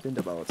wipe happened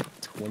about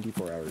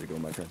 24 hours ago,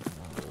 my friend.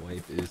 Oh,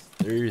 wipe is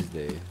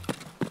Thursday.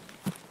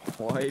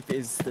 Wipe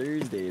is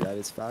Thursday. That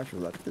is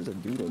factual. I think there's a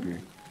dude over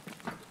here.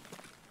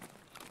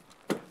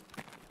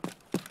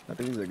 I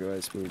think he's a guy,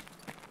 Spook.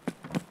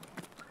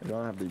 I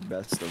don't have the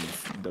best of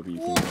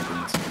WK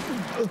weapons.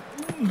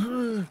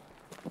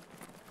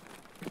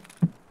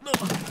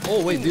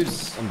 Oh wait, dude,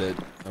 I'm dead.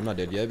 I'm not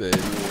dead yet, but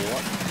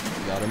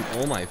what? Got him.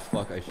 Oh my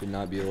fuck! I should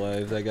not be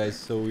alive. That guy's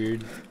so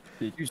weird.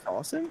 Did you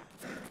toss him?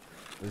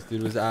 This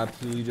dude was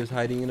absolutely just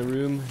hiding in a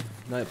room,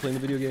 not playing the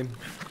video game.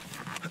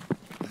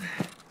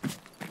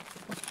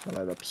 I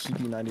like the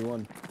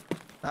PP91.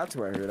 That's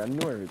where I heard. I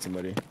knew I heard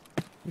somebody.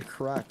 You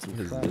cracked. You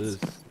What is cracked. this?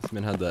 This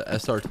man had the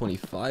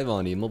SR25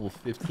 on him, level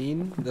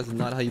 15. That's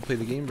not how you play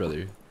the game,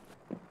 brother.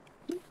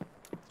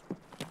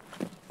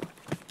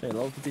 Hey,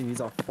 level 15. He's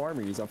a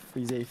farmer. He's a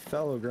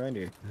fellow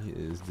grinder. He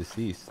is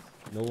deceased,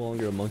 no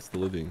longer amongst the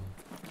living.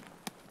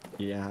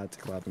 Yeah, I had to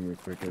clap him real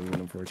quick. It was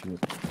unfortunate.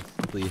 I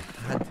simply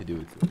had to do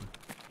it to him.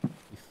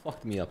 He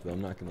fucked me up though.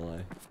 I'm not gonna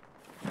lie.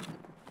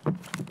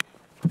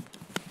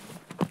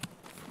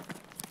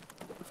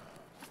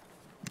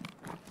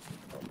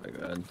 Oh my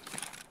god.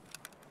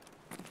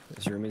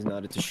 This room is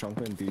not a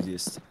Tashunka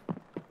enthusiast.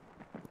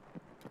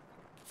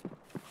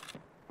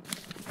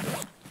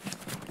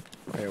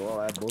 Okay, well,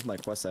 I have both my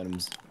quest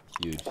items.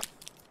 Huge.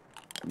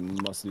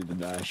 Must do the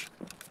dash.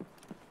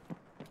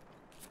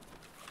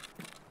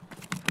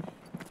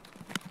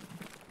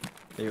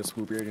 Hey, yo,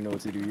 Swoop, you already know what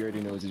to do. You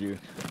already know what to do.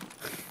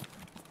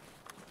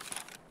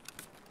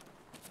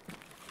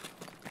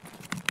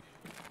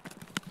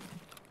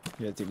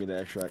 You gotta take me to the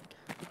extract.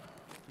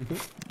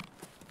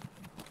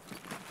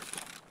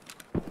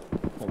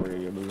 Oh my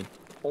god, you're moving.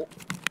 Oh!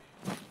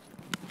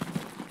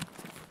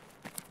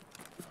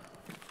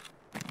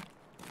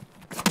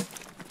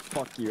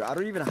 Fuck you. I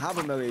don't even have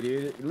a melee,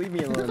 dude. Leave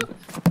me alone.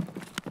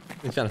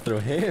 He's trying to throw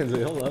hands.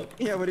 Wait, hold up.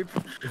 Yeah, when he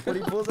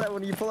pulls out,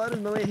 when you pull out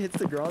his melee, hits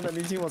the ground, that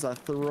means he wants to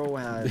throw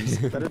hands.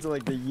 That is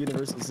like the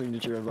universal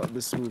signature of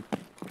the Swoop.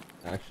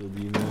 Actual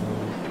demon.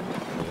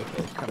 What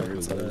the Kind of fuck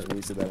was hurts that I just that?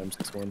 wasted that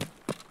M61.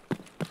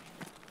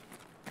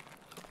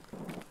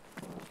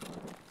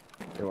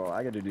 Okay, well,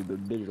 I gotta do the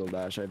digital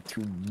dash. I have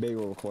two big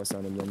old quest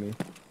items on me.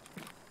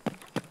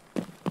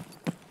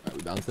 Alright,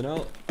 we bouncing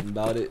out. I'm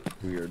about it.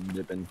 We are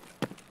dipping.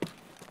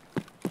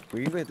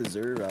 We can go hit the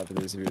Zerv after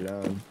this if you're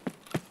down.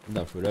 I'm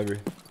down for whatever.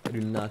 I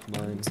do not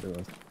mind. So,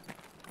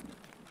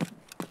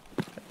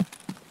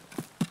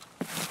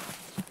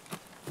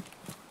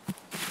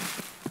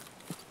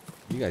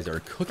 You guys are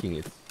cooking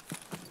it.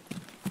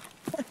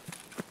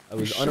 I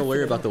was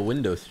unaware about the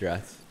window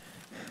strats.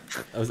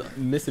 I was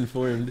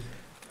misinformed.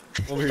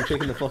 Over here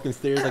taking the fucking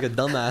stairs like a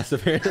dumbass,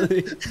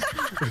 apparently.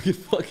 You're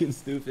fucking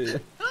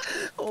stupid.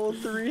 all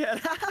three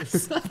head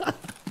ass.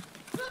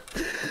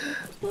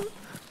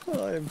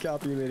 Oh, I am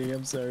copulating.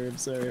 I'm sorry. I'm I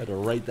sorry. had to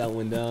write that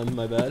one down,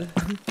 my bad.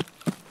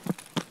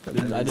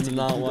 I did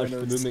not watch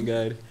the movement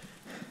guide.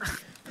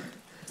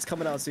 It's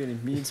coming out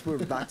soon. Me and Spoor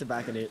back to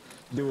back in it.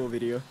 Duo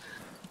video.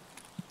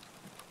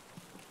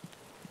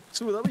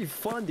 So that'll be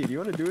fun, dude. You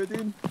wanna do it,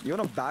 dude? You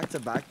wanna back to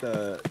back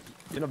the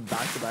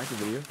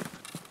video?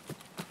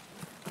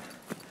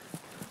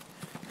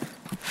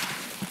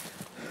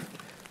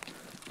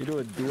 You do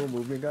a dual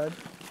movement guide?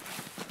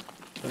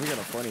 That'd be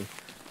kinda funny.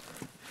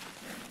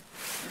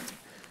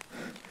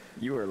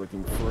 You are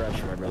looking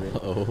fresh, my brother.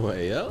 Oh,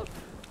 yeah.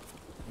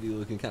 You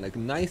looking kind of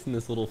nice in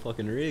this little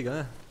fucking rig,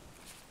 huh?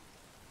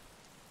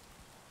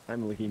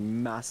 I'm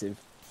looking massive.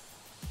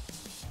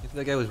 If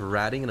that guy was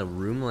ratting in a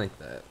room like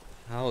that,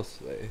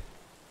 houseway.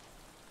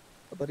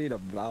 I thought he had a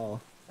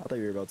vowel. I thought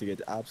you were about to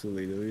get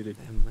absolutely deleted.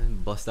 Damn,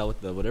 man, bust out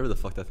with the whatever the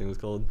fuck that thing was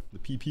called, the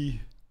PP.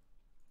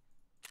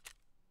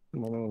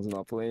 My one's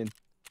not playing.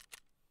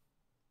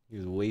 He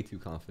was way too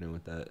confident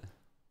with that.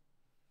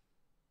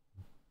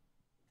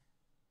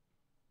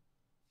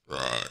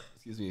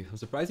 Excuse me. I'm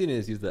surprised he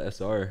didn't use the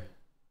SR.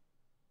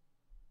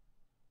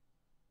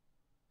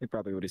 He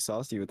probably would have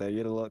sauced you with that. You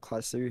had a lot of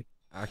class 3.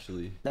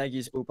 Actually, Thank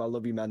you, Spoop. I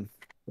love you, man.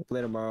 We'll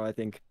play tomorrow, I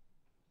think.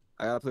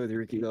 I gotta play with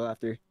Ricky though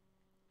after.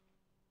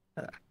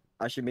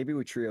 Actually, maybe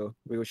with Trio.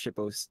 We go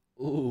shitpost.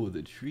 oh,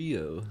 the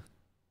trio.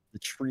 The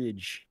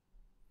Triage.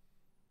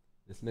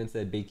 This man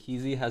said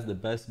Bakeezy has the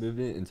best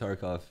movement in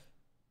Tarkov.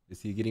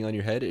 Is he getting on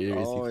your head, or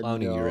is Oh, he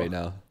clowning you no. right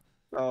now?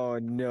 Oh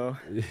no.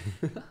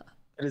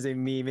 It is a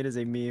meme. It is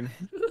a meme.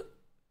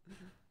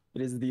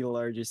 It is the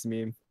largest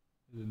meme.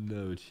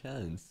 No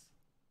chance.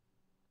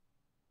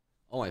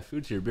 Oh, my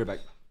food's here. Be right back.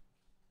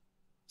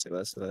 Say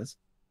less, say less.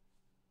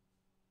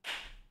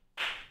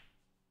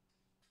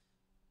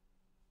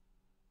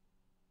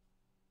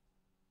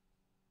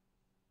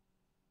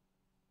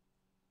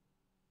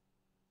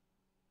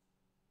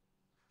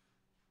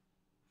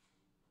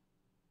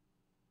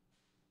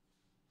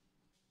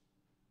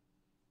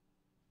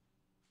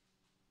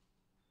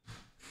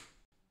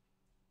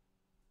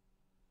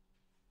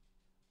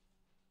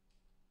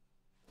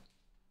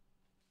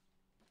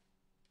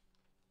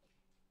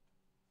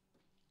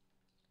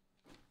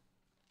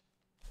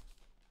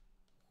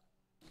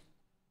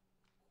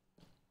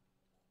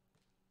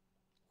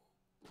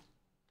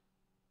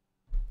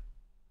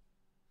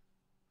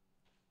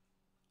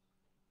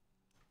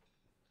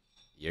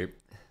 Yep.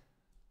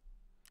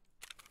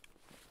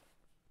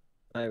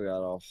 I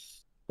got a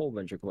whole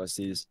bunch of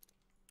questies.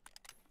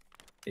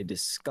 A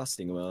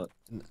disgusting amount.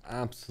 An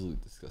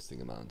absolute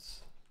disgusting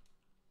amounts.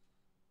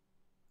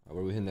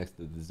 Where are we heading next?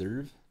 The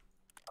Deserve?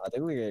 I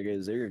think we gotta get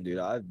Zerg, dude.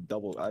 I have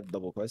double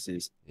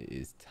questies. It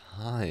is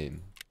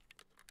time.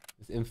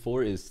 This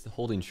M4 is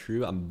holding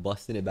true. I'm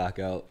busting it back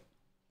out.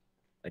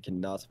 I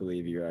cannot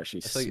believe you're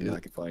actually That's like-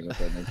 smack flying up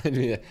that thing. I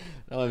mean, I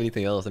don't have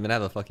anything else. I mean, I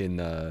have a fucking,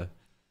 I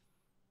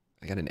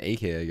got an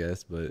AK, I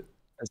guess, but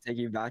Let's take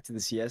you back to the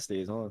CS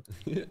days, huh?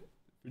 yeah,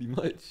 pretty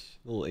much.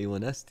 Little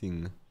A1S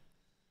thing.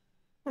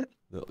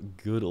 The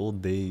good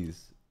old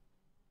days.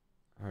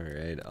 All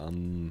right, I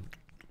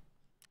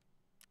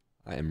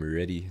am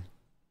ready.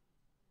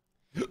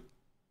 I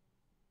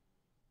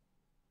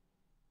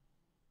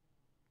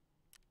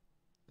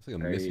feel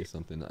like I'm missing Right.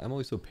 something. I'm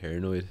always so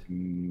paranoid.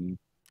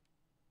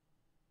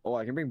 Oh,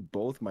 I can bring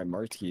both my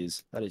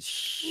marquees. That is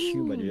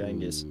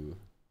humongous. Ooh.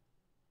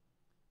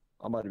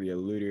 I'm about to be a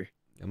looter.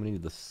 I'm gonna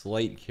need the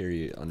slight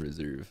carry on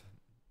reserve.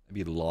 I'd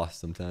be lost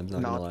sometimes,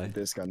 not gonna Not lie. with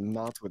this gun.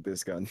 Not with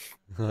this gun.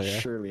 Oh, yeah?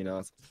 Surely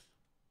not.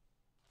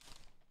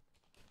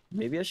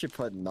 Maybe I should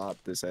put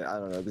not this. I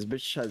don't know. This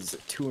bitch has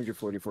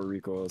 244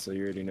 recoil, so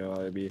you already know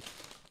how it'd be.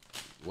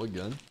 What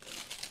gun?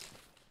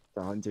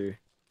 The hunter.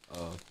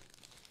 Oh.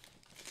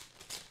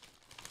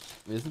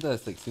 I mean, isn't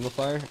that like single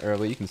fire? Or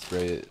wait, you can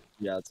spray it.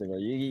 Yeah, it's like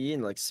you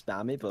can like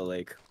spam it, but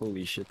like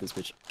holy shit, this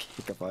bitch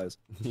kickifies.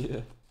 Yeah.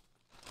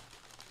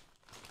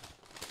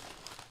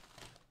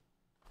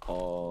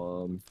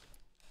 Hold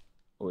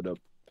up.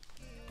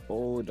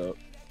 Hold up.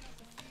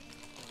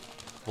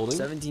 Holding?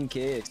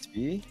 17k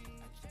XP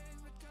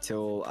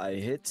till I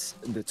hit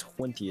the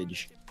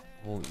 20age.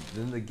 Oh,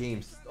 then the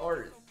game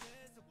starts.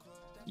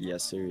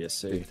 Yes, sir. Yes,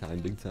 sir. Big time,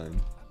 big time.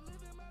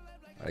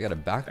 I got a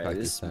backpack Alright,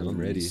 this time. I'm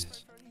ready.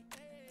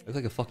 I look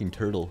like a fucking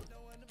turtle.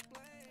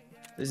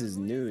 This is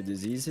new.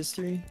 Disease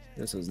history?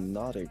 This was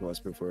not a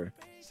quest before.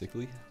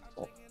 Sickly.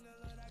 Oh,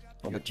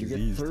 got but you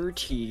diseased. get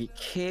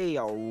 30k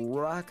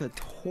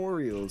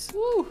Rackatorials.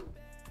 Woo!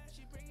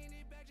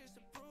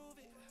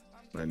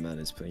 My man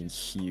is playing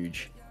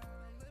huge.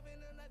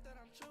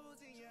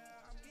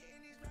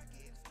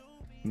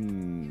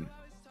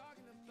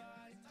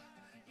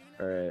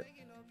 Alright.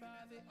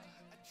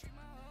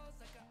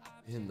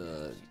 In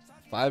the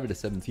 5 to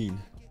 17.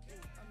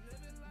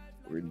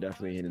 We're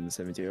definitely hitting the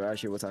 17.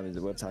 Actually, what time is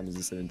it? What time is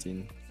the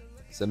 17?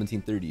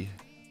 17:30.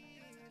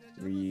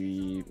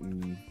 We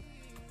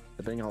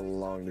depending how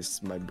long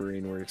this my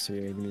brain works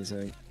here, give me a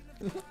sec.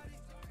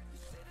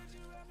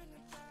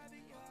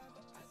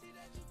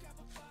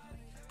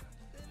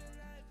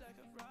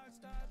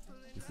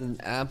 It's an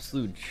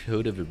absolute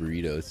chode of a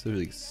burrito. It's so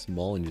like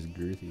small and just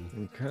girthy.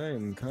 Okay.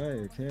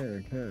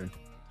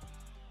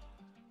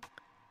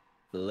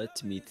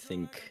 Let me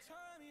think.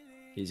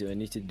 Okay, so I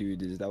need to do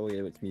this. That will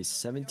get me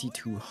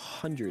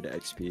 7,200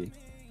 XP.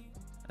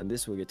 And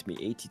this will get me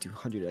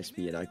 8,200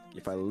 XP. And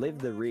if I live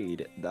the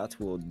raid, that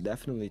will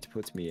definitely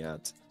put me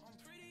at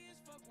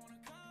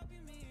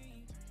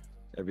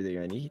everything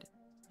I need.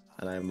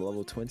 And I am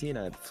level 20 and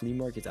I have flea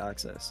market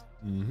access.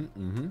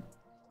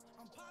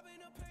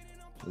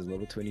 Does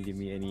level 20 give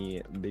me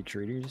any big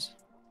traders?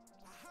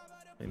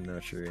 I'm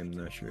not sure.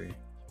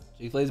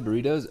 Chick-fil-A's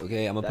burritos?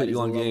 Okay, I'm gonna put you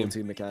on game.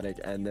 2 mechanic,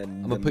 and then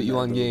I'm gonna put you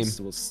on game.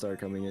 will start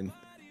coming in.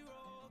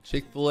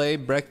 Chick-fil-A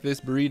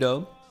breakfast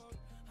burrito.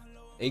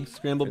 Egg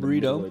scrambled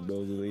burrito. Like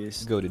those at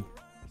least. Goated.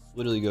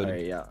 Literally goated.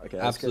 Alright, yeah, okay.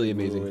 Absolutely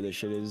amazing. Where this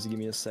shit is, give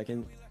me a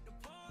second.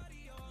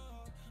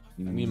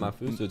 I mean my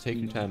food, so take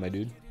your time, my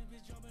dude.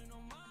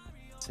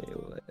 Say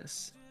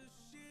less.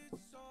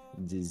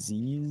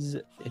 Disease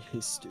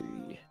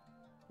history.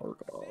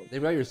 Tarkov. They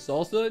brought your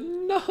salsa?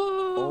 No!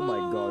 Oh my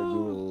god,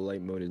 Google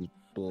Light Mode is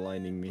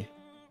blinding me.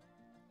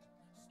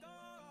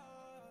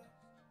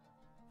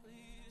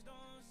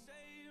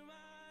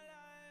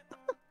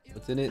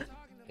 What's in it?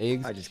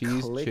 Eggs, I just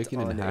cheese, clicked chicken,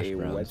 on and hash a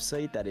browns.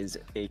 website that is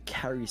a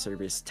carry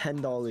service.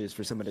 $10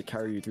 for someone to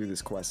carry you through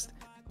this quest.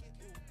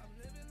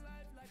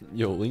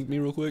 Yo, link me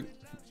real quick.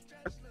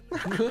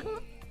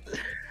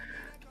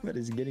 That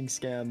is getting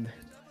scammed.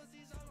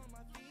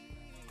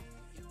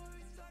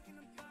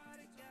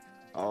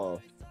 Oh,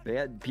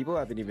 people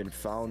haven't even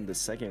found the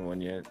second one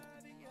yet.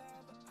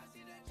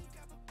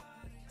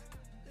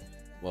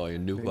 Well, your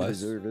new Maybe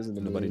quest. Zerv isn't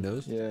the Nobody move.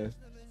 knows. Yeah.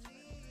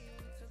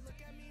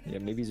 Yeah,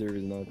 maybe Zerv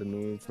is not the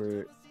move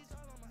for.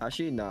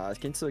 Actually, nah. I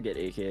can still get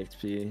AK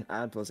XP,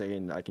 and plus I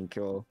can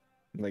kill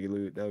like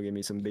loot. That'll give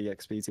me some big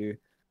XP too.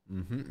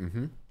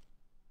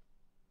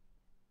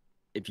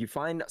 If you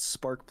find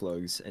spark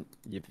plugs, and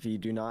if you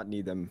do not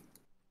need them,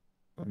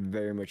 I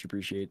very much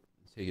appreciate.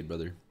 Take it,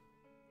 brother.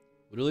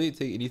 Literally,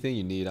 take anything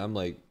you need. I'm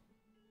like,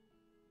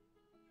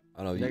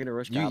 I don't know. You're not gonna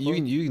rush You capital?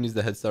 can use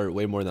the head start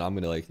way more than I'm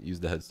gonna like use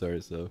the head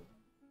start. So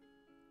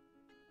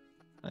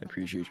I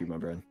appreciate you, my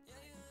friend.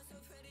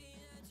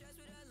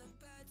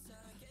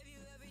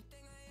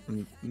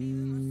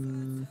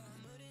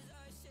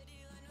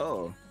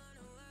 Oh.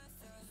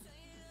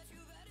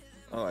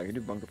 Oh, I can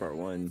do bunker part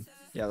 1.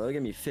 Yeah, that'll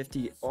give me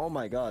 50. Oh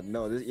my god,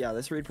 no.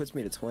 This raid puts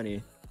me to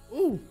 20.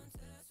 ooh,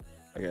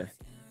 Okay.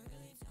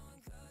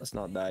 Let's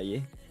not die, yeah?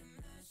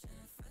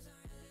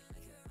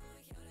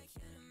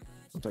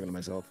 I'm talking to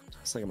myself.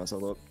 Psyching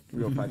myself up.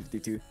 Real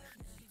 552.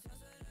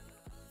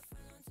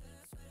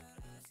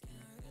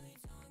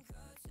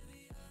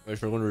 Right,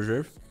 so we're going to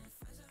reserve?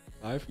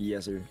 5?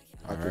 Yes, sir.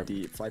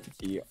 550,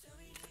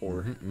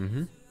 554.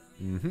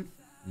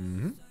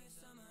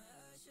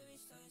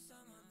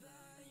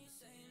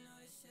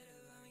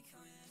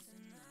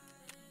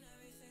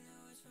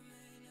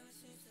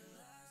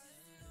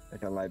 I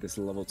can't lie, this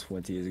level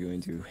 20 is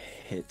going to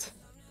hit.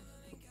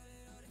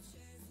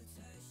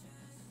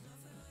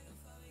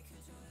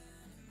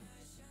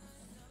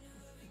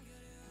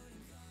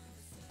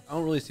 I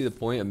don't really see the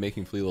point of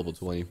making fleet level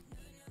 20.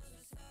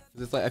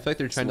 'Cause it's like I feel like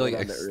they're trying to like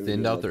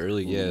extend out the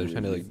early. Yeah, they're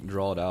trying to like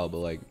draw it out, but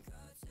like,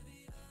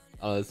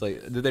 I don't know, it's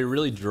like, did they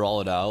really draw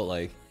it out?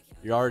 Like,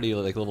 you're already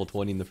like level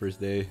 20 in the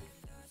first day.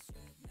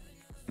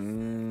 I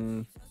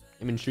mean,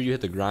 sure you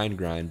hit the grind,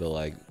 but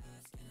like,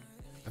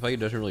 I feel like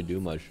it doesn't really do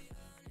much.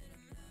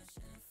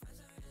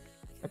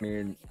 I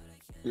mean,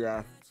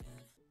 yeah.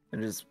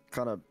 And just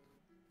kind of,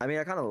 I mean,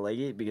 I kind of like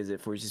it because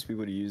it forces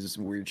people to use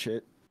some weird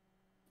shit,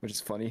 which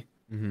is funny.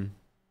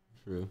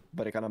 True.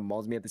 But it kind of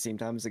mauls me at the same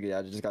time. It's like, yeah,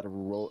 I just got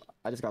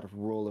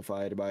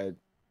rollified by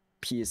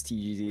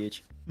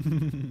PSTGZH.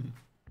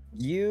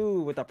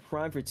 You with a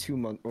prime for 2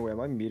 months. Oh,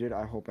 am I muted?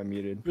 I hope I'm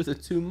muted. It's a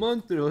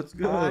 2-monther. Let's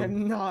go.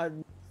 I'm not.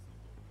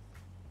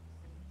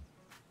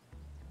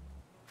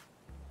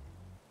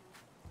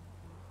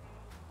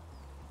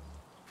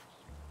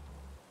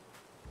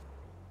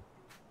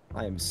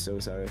 I am so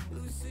sorry.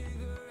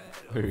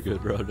 Very good,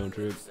 bro. Don't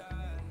trip.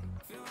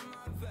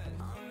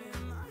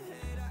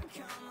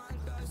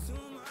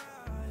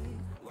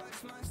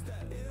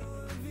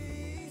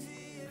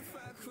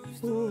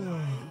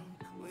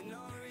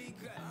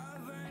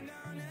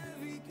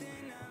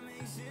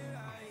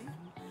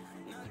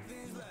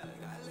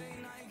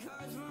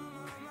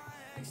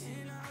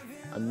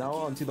 I'm now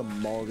onto the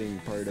mauling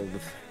part of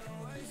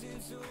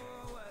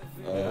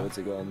what's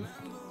it called?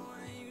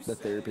 The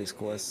therapist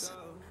quest.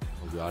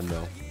 Oh god,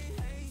 no.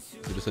 Is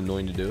it just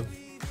annoying to do?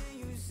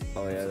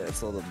 Oh yeah,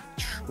 that's all the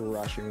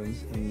trashy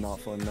ones.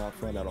 Not fun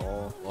at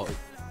all. Oh.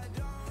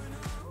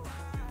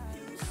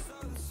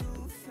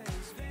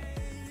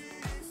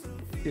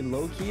 Dude,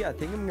 low key, I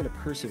think I'm gonna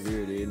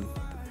persevere, dude.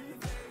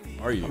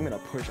 Are you? I'm gonna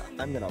push.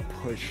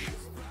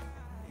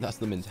 That's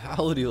the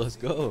mentality. Let's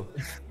go.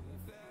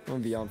 I'm gonna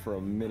be on for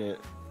a minute.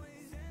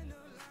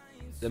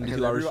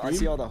 72 hours I see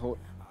stream? all the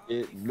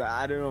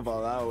I don't know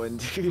about that one,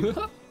 dude.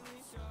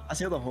 I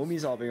see all the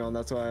homies hopping on,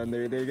 that's why, and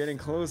they're getting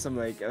close. I'm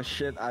like, oh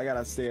shit, I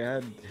gotta stay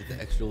ahead.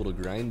 The extra little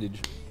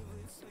grindage.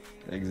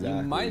 Exactly.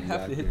 You might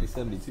have to hit the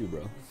 72,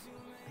 bro.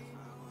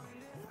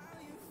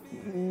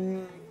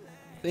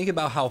 Think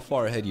about how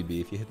far ahead you'd be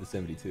if you hit the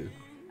 72.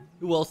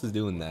 Who else is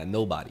doing that?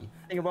 Nobody.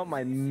 Think about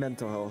my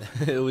mental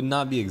health. It would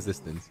not be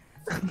existence.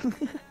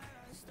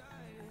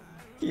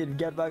 He'd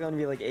get back on and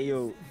be like, hey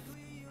yo,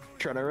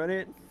 trying to run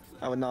it?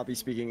 I would not be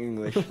speaking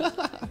English. Be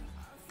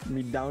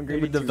downgraded.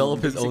 He would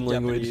develop his own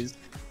language.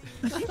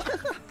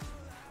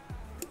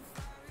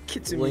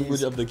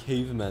 Language of the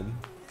cavemen.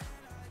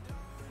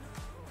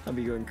 I'd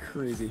be going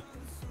crazy.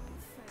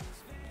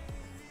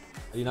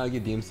 Are you not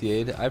get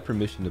DMCA'd? I have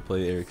permission to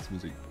play Eric's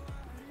music.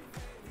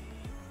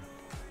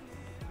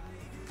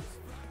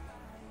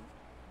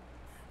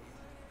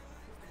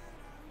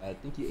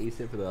 Thank you, Ace,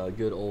 for the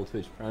good old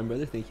Twitch Prime,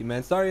 brother. Thank you,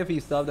 man. Sorry if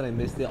you subbed and I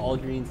missed it. All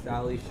Green,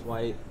 Sally,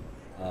 Schweit.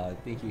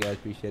 Thank you guys.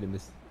 Appreciate it.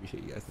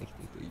 Appreciate you guys. Thank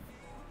you.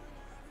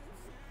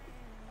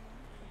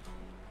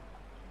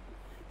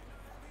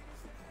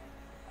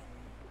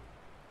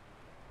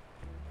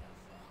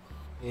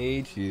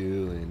 Hate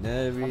you and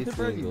every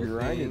single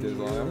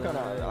thing.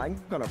 I'm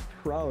kind of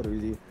proud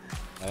of you.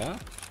 Oh, yeah?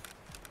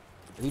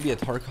 I need to be a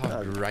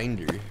Tarkov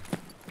grinder.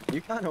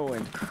 You kind of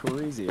went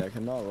crazy. I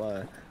cannot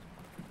lie.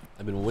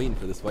 I've been waiting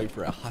for this fight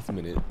for a hot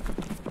minute.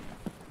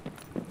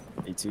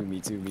 Me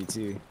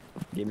too.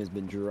 Game has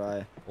been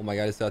dry. Oh my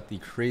god, it's got the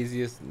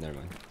craziest. Never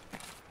mind.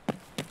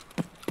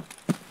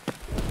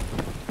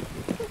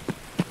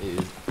 It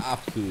is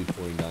absolutely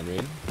pouring down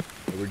rain.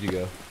 Hey, where'd you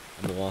go?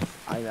 I'm lost.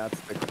 That's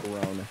the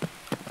crown.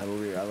 I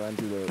ran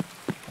through the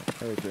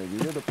hurricane. You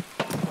know the.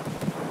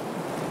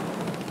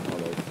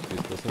 Hold up. Is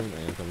it still snowing? I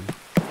am coming.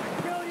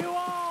 Kill you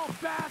all,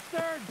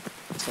 bastards!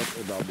 Suck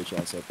the dog bitch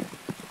ass up.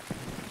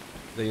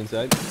 Is they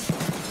inside?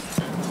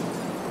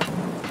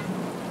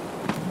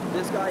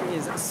 This guy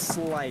is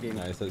sliding.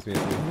 Nice, that's me.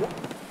 Too.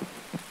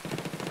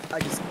 I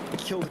just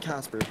killed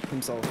Casper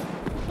himself.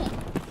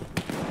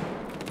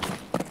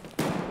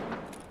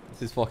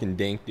 This is fucking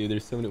dank, dude.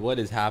 There's so many. What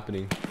is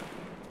happening?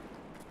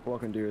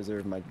 Welcome to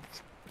reserve, my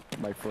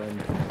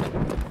friend.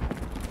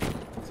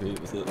 Sweet,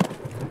 what's up?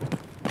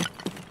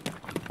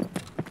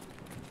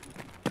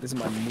 This is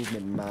my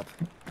movement map.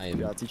 I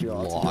am I'll teach you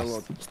all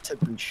lost.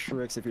 tips and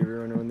tricks if you ever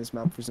want to run this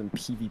map for some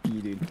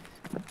PvP, dude.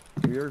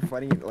 If you're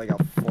fighting like a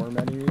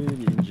 4-man dude,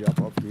 you can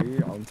jump up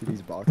here onto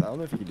these boxes. I don't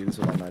know if you can do this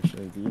without match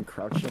strength. You can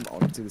crouch jump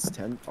onto this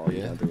tent. Oh,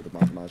 you can't do it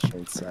with match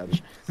strength,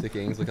 savage. Sick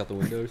angles, look out the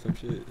window or some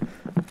shit.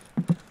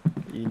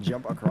 You can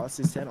jump across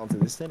this tent onto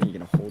this tent, and you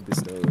can hold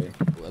this doorway.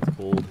 Oh, that's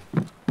cold.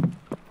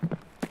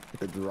 Get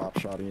the drop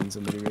shot in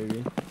somebody,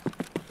 maybe.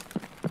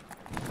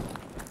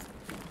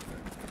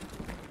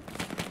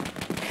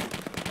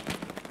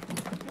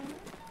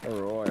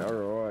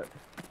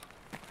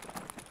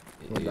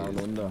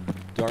 onda.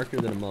 Darker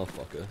than a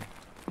motherfucker.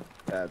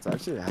 Yeah, it's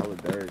actually hella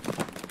dark.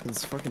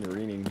 It's fucking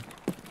raining.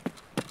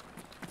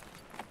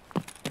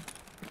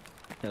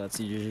 Yeah, let's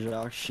see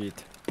your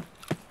shit.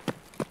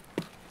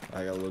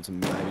 I got loads of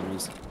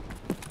magazines.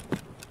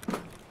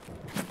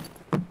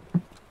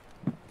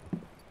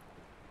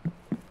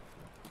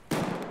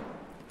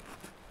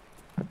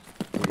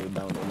 We'll go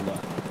down under.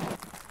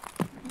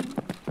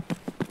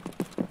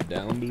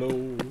 Down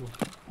below.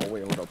 Oh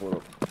wait, hold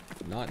up.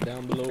 Not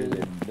down below.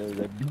 There's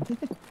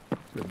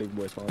the big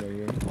boy spawn right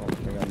here. Oh,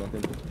 I got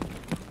nothing.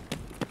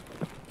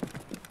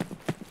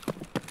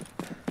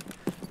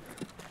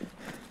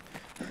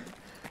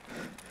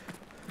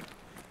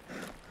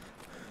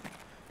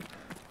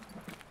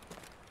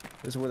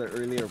 This is where the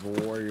earlier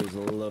warriors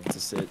love to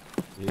sit.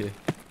 Yeah.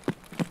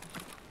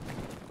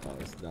 Oh,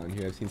 it's down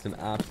here. I've seen some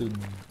absolute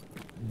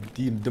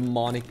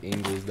demonic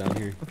angles down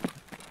here.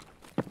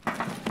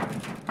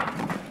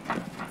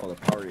 Oh, the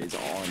power is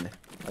on,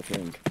 I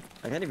think.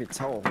 I can't even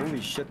tell.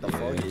 Holy shit, the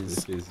fog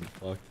This is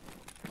fucked.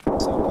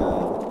 so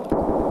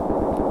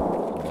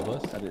Above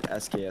us? bad. That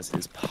SKS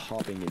is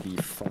popping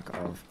the fuck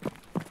off.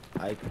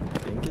 I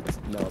think it's...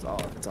 No, it's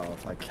off. It's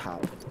off. I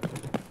can't.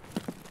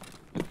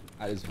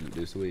 I just need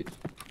to switch.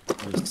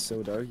 It's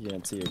so dark, you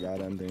can't see a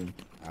goddamn thing.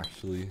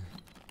 Actually.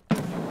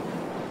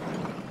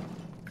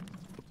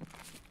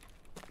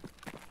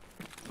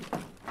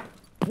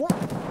 What?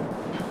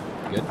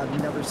 Good?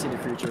 I've never seen a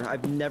creature.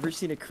 I've never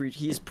seen a creature.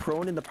 He's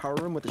prone in the power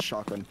room with a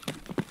shotgun.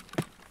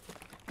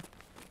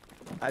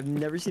 I've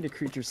never seen a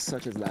creature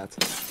such as that.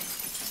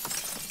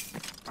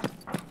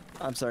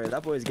 I'm sorry,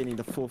 that boy is getting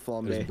the full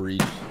There's flambe.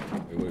 breach.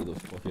 Wait, where the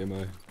fuck am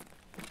I?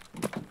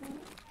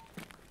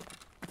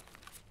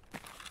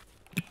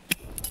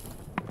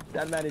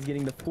 That man is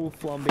getting the full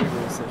flambe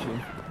roll session.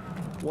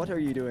 What are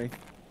you doing?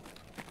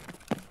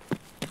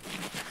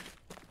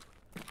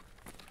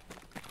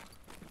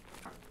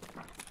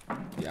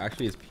 He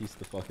actually is pieced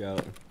the fuck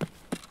out.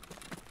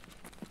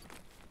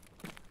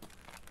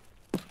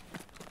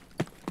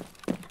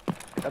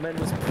 That man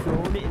was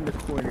prone in the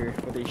corner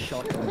with a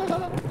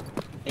shotgun,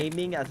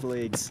 aiming at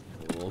legs.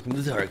 Welcome to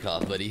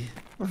Tarkov, buddy.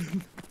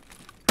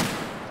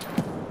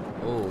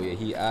 Oh yeah,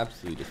 he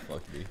absolutely just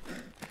fucked me.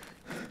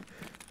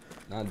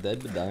 Not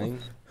dead, but dying.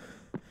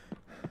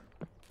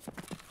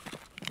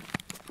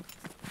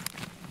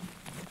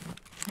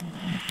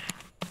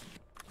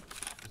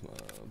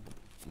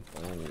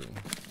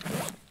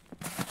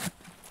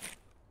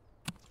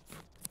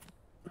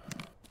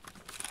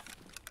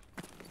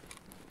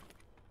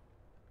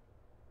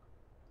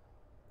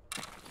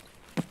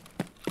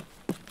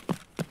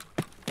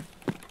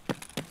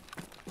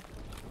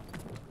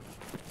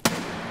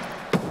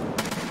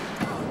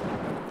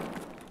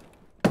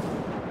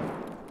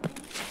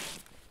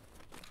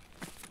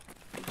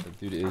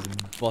 Dude is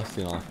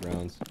busting off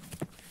rounds.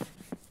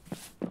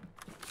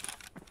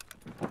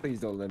 Please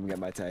don't let him get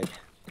my tag.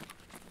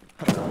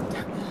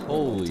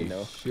 Holy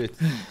shit.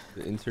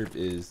 The interp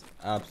is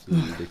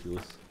absolutely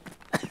ridiculous.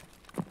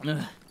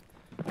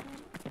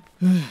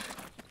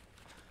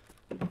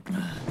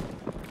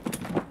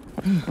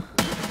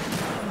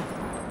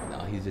 No,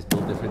 he's just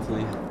built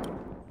differently.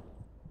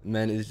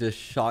 Man is just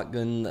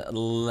shotgun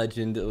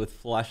legend with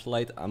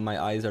flashlight.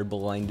 My eyes are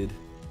blinded.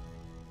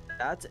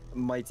 That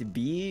might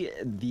be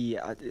the...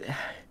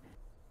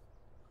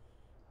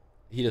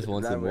 He just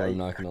wants That it more, way- I'm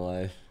not gonna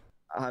lie.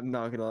 I'm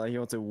not gonna lie, he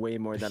wants it way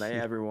more than I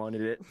ever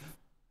wanted it.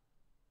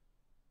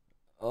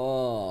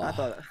 Oh. I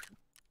thought...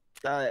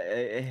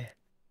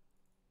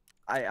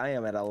 I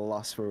am at a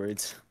loss for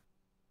words.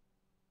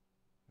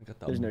 I got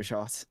There's that no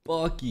shots.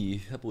 Bucky.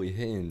 That boy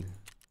hitting.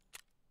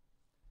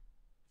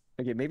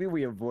 Okay, maybe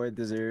we avoid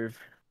reserve.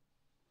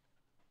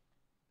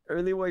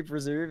 Early wipe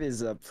reserve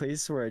is a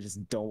place where I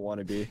just don't want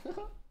to be.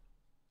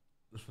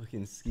 The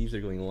fucking skeeves are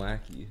going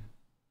wacky.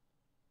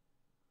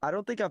 I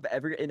don't think I've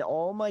ever, in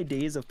all my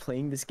days of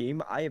playing this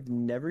game, I have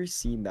never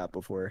seen that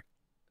before.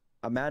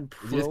 A man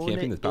Was he just prone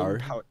camping in this power?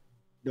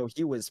 No,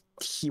 he was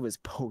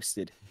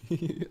posted.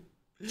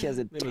 He has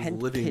a Man was tent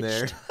living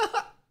there. pitched.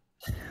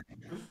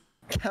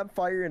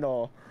 Campfire and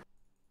all.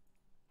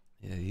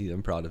 Yeah,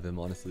 I'm proud of him,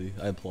 honestly.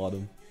 I applaud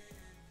him.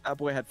 That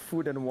boy had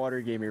food and water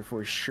gamer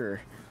for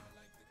sure.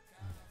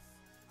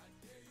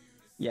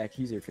 Yeah,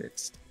 keys are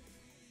fixed.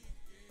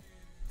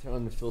 Turn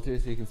on the filter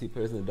so you can see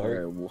players in the dark.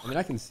 Alright, I mean,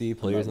 I can see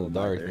players in the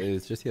going back dark. there.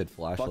 It's just he had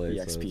Fuck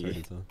flashlights, the so it's hard to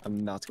XP. tell.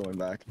 I'm not going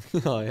back.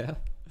 Oh yeah,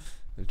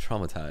 I'm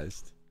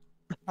traumatized.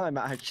 I'm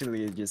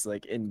actually just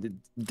like in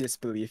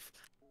disbelief.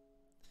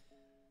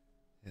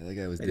 Yeah, that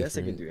guy was I guess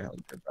I different. can do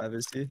healthcare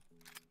privacy.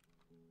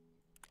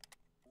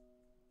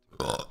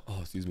 Oh,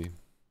 excuse me.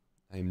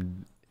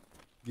 I'm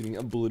getting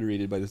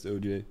obliterated by this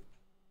OJ.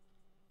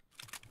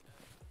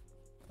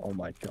 Oh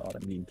my god,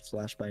 I'm being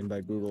flashbanged by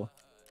Google.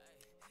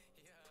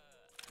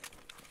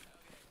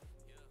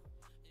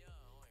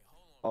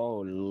 Oh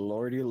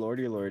lordy,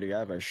 lordy, lordy, I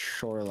have a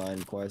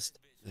shoreline quest.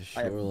 The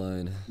I have-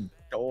 shoreline.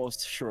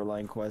 Those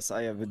shoreline quests.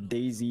 I have a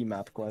DayZ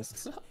map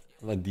quests.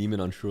 I'm a demon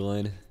on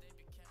shoreline.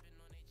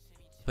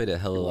 Played a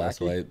hella You're last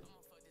wacky? wipe.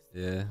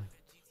 Yeah.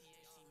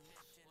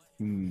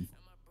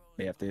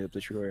 May have to hit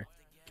the shore.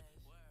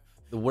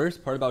 The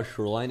worst part about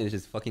Shoreline is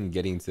just fucking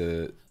getting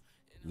to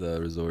the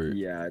resort.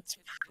 Yeah, it's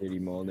pretty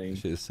That molding.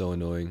 shit is so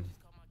annoying.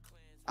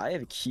 I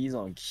have keys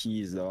on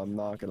keys though. I'm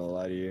not gonna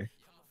lie to you.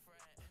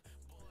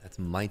 That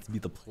might be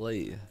the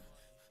play.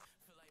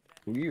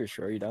 Are you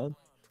sure you down?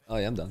 Oh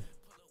yeah, I'm done.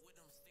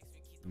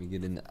 Let me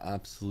get an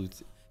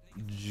absolute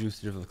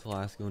juicer of a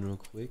class going real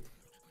quick.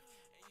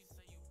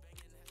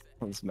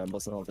 This man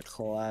busting all the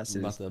classes.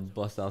 I'm about to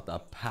bust out the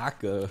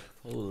packer.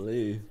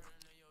 Holy.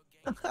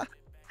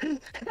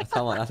 That's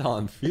how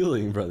I'm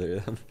feeling,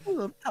 brother.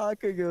 The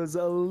Packer goes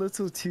a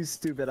little too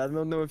stupid. I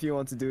don't know if you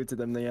want to do it to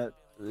them yet.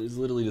 There's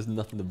literally just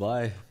nothing to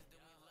buy.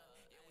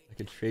 I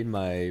could trade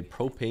my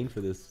propane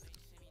for this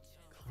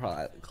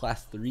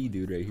class 3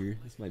 dude right here.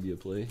 This might be a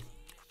play.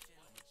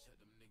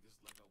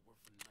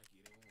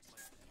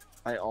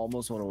 I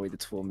almost want to wait the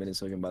 12 minutes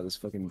so I can buy this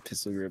fucking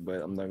pistol grip,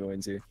 but I'm not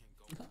going to.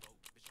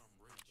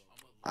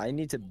 I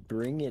need to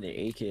bring in an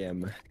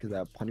AKM because I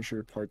have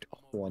Punisher Part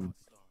 1.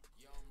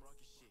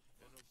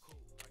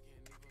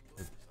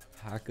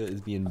 Packer is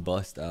being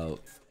bust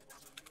out.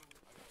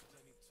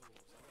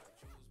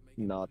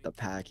 Not the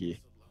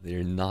Packy.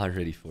 They're not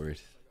ready for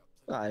it.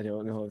 I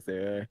don't know if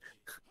they're.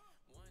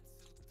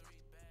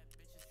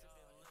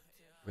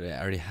 But I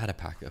already had a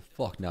Packer.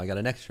 Fuck, now I got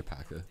an extra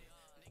Packer.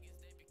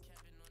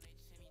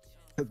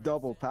 The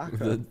double Packer.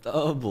 The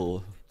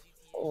double.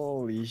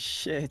 Holy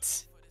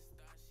shit.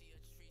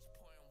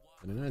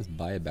 Did I just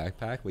buy a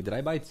backpack? Wait, did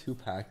I buy 2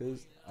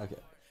 Packers? Okay.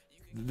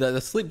 The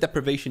sleep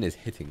deprivation is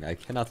hitting. I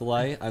cannot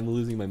lie. I'm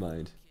losing my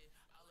mind.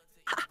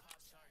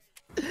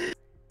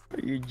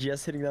 You're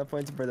just hitting that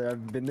point, brother.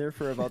 I've been there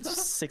for about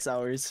 6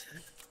 hours.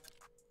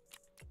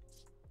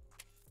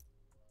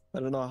 I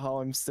don't know how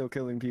I'm still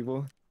killing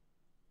people.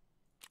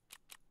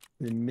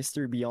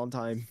 Mr. Beyond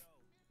Time.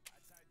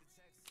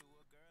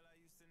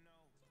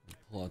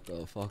 Pull out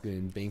the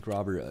fucking bank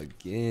robber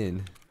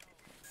again.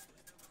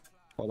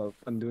 Hold up,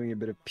 I'm doing a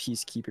bit of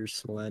peacekeeper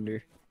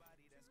slander.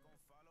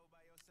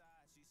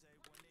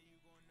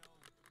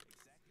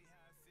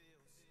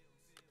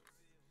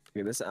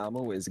 Okay, this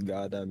ammo is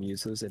goddamn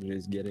useless and it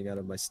is getting out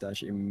of my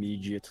stash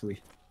immediately.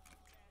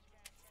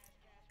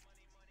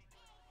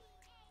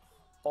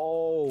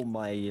 Oh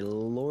my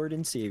lord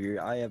and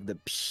savior, I have the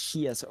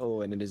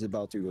PSO and it is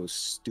about to go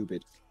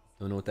stupid.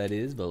 Don't know what that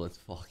is, but let's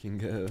fucking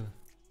go.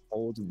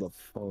 Hold the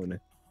phone.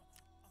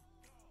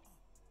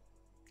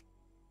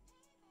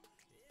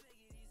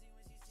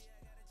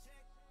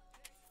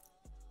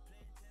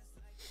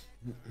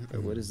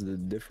 Wait, what is the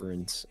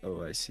difference?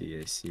 Oh, I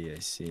see.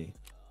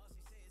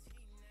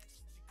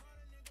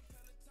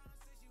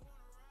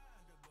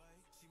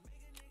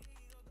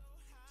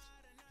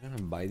 I'm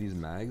gonna buy these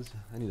mags.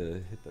 I need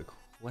to hit the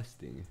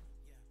questing.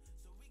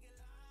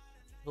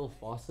 Little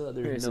Fossa,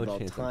 there's It's no about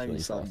chance I'm time you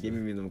killing stop Fossa.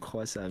 giving me them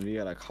quests and you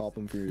gotta cop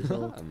them for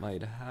yourself. I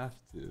might have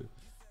to.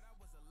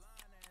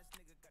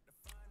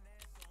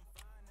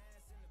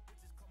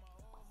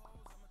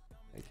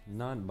 I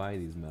cannot buy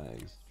these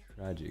mags.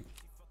 Tragic.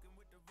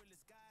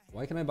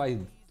 Why can I buy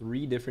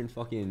 3 different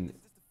fucking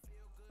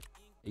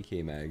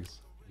AK mags?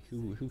 Like,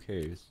 who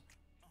cares?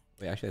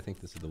 Wait, actually, I think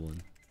this is the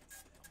one.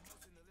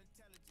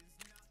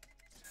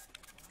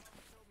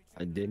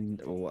 I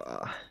didn't. Oh,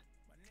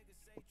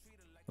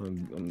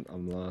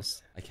 I'm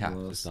lost. I capped.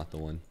 I'm It's lost. not the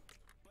one.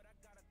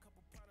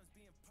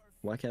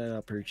 Why can I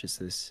not purchase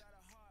this?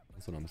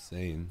 That's what I'm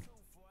saying.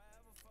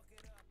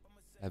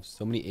 I have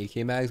so many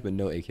AK mags, but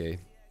no AK. It's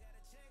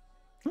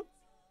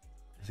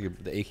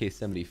like the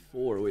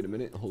AK-74. Wait a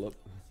minute. Hold up.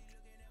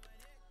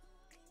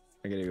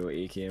 I gotta go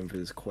AKM for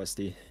this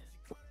questy.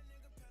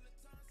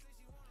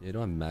 Yeah, I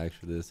don't have mags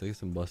for this. I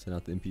guess I'm busting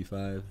out the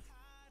MP5.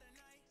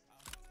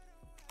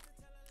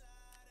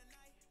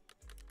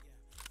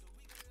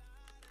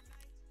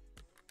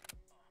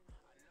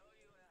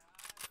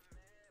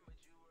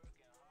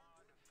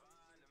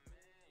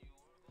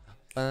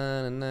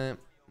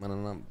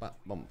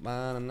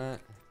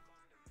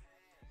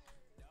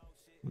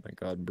 Oh my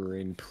god,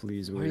 brain,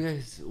 please What do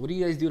wait.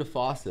 you guys do to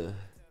Fossa?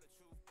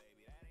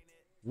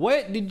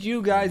 What did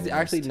you guys I'm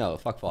actually? lost. No,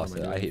 fuck What am I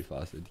Fossa. I doing? hate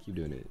Fossa. Keep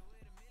doing it.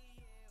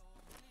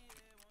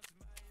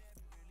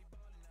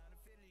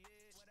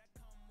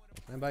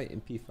 Can I buy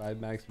MP5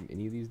 mags from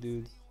any of these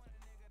dudes?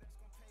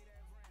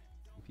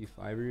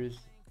 MP5ers?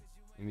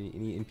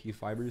 Any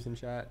MP5ers in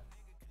chat?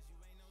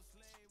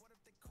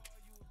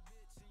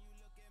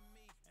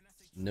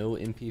 No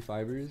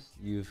MP5ers?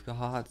 You've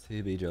got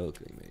to be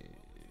joking me.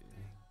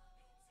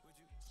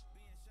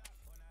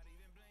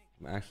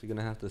 I'm actually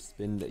gonna have to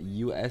spend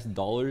US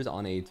dollars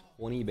on a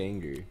 20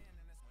 banger.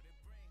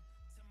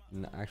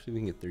 And actually, we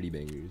can get 30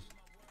 bangers.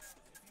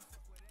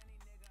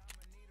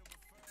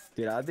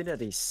 Dude, I've been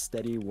at a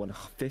steady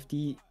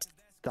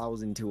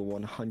 150,000 to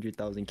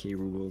 100,000 K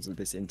rubles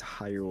this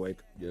entire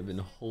wipe. You've been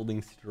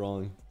holding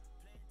strong.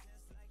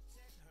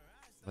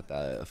 But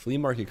the flea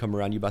market come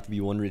around, you about to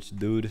be one rich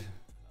dude.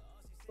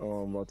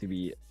 Oh, I'm about to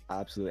be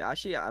absolutely.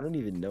 Actually, I don't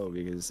even know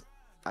because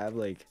I have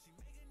like.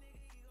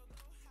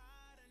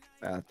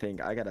 I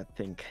gotta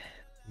think.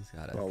 He's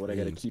got a Well, what I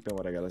gotta thing. keep and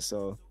what I gotta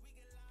sell.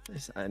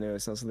 I know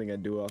it's not something I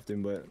do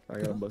often, but I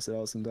gotta bust it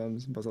out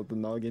sometimes. Bust out the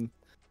noggin.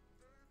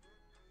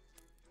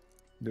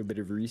 Do a bit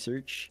of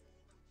research.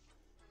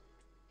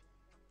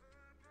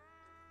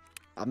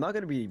 I'm not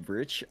gonna be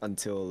rich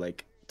until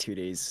like 2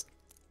 days,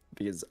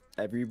 because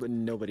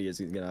nobody is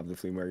gonna have the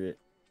flea market.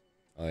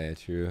 Oh yeah,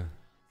 true.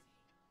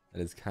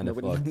 That is kind of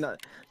Nobody, fucked.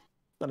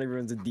 not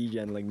everyone's a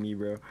degen like me,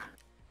 bro.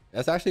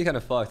 That's actually kind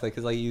of fucked. Like,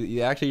 cause like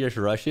you actually just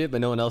rush it, but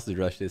no one else has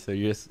rushed it, so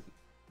you're just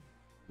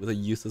with a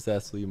useless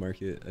ass flea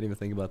market. I didn't even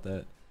think about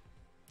that.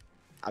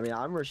 I mean,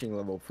 I'm rushing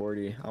level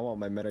 40. I want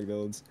my meta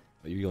builds.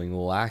 But you're going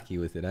wacky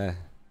with it, eh?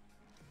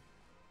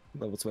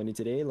 Level 20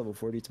 today, level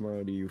 40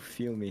 tomorrow. Do you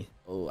feel me?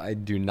 Oh, I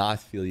do not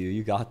feel you.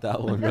 You got that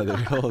one, brother.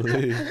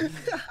 Holy.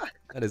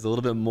 That is a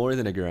little bit more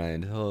than a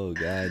grind. Oh,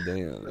 god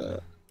damn.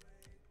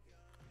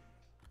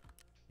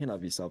 Cannot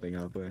be stopping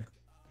halfway.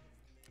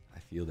 I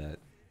feel that.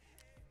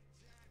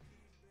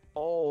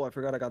 Oh, I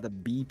forgot I got the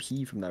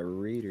BP from that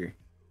raider.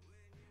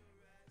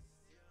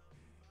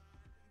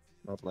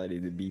 Not likely,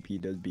 the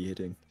BP does be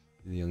hitting.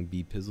 The young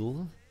bee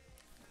pizzle.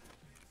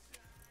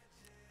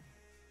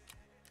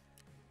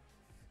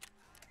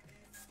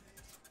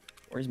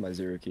 Where's my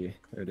 0 key?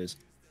 There it is.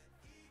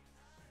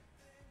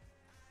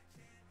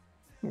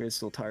 I'm getting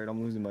so tired.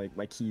 I'm losing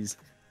my keys.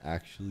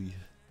 Actually.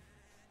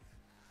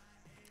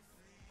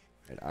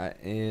 Right,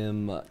 I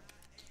am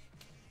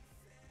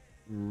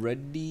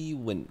ready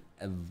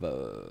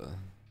whenever.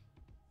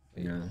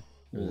 Wait, Yeah.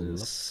 hold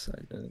up.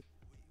 Second.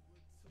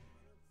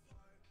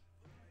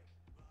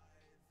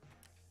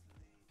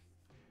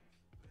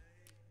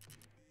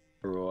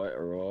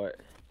 Right.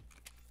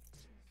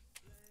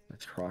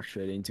 Let's cross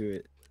straight into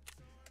it.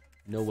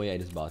 No way I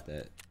just bought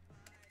that.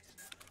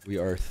 We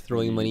are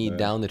throwing money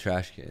down the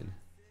trash can.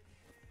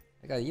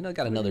 I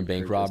got another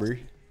bank robber.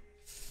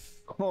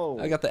 Oh,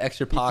 I got the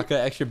extra pocket,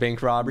 extra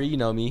bank robbery. You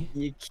know me.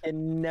 you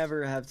can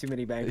never have too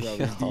many bank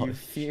robbers. Do you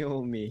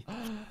feel me?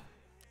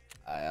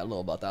 I don't know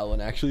about that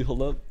one actually.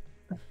 Hold up.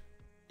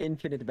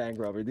 Infinite bank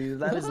robber, dude.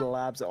 That is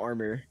Labs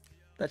armor.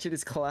 That shit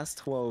is class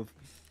 12.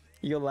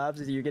 You go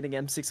Labs, you're getting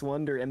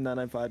M61 or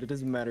M995. It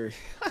doesn't matter.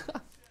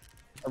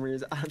 Armor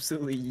is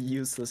absolutely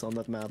useless on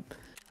that map.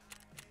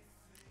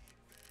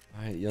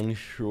 Alright, young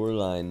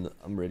shoreline.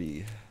 I'm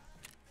ready.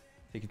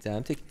 Take your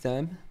time, take your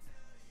time.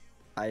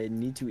 I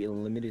need to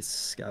eliminate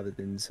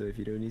Scavathon, so if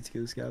you don't need to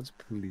kill Scavs,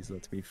 please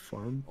let me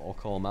farm. I'll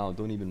call him out.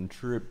 Don't even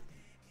trip.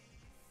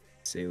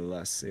 Say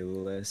less, say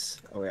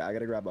less. Oh wait, I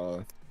gotta grab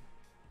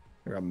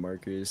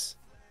markers.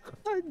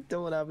 I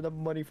don't have enough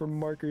money for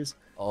markers.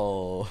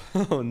 Oh,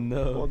 oh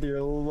no. Oh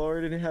dear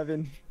Lord in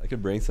heaven. I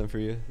could bring some for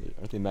you.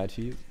 Aren't they mad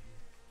cheap?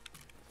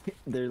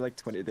 They're like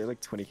 20. They're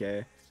like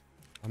 20k.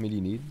 How many do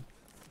you need?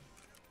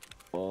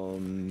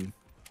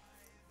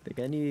 I think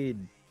I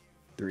need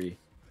 3.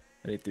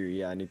 I need 3.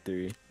 Yeah, I need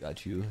 3.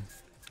 Got you.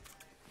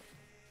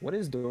 What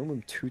is dorm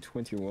room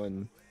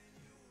 221?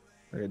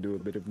 I gotta do a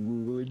bit of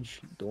Googlage.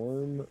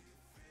 Dorm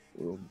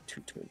room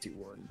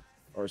 221.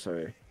 Or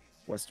sorry,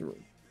 Western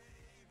room.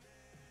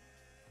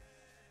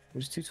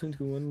 Where's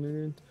 221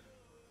 minute?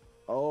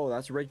 Oh,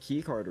 that's red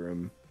keycard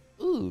room.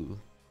 Ooh.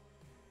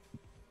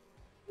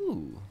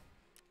 Ooh.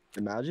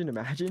 Imagine.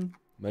 Imagine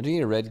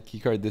getting a red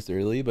keycard this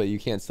early, but you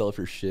can't sell it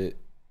for shit.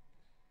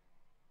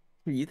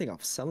 You think I'm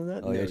selling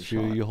that? Oh yeah, No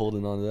true. shot. You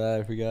holding on to that?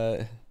 I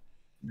forgot.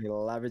 The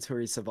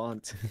laboratory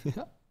savant.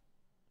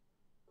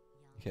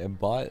 Okay,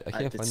 I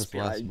can't find this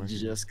last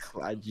marker.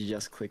 I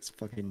just clicked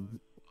fucking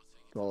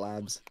the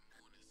labs.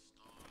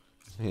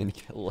 Man,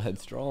 get a little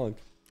headstrong.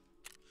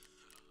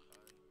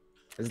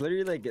 It's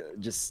literally like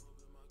just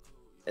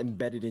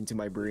embedded into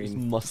my brain. It's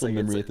muscle like,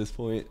 memory at this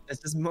point.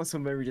 It's just muscle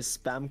memory.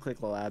 Just spam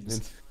click labs.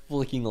 It's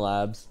flicking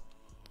labs.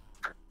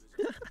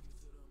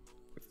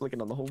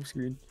 Flicking on the home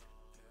screen.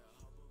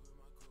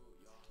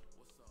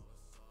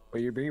 Oh,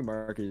 you're bringing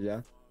markers,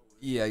 yeah?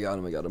 Yeah, I got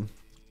him.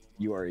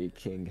 You are a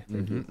king.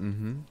 Thank you.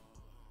 Mm-hmm.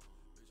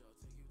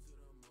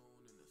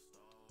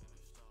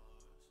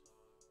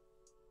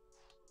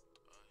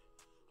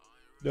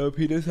 No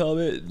penis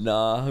helmet?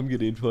 Nah, I'm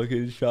getting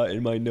fucking shot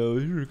in my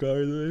nose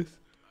regardless.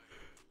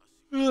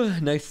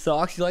 Ugh, nice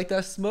socks. You like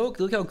that smoke?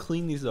 Look how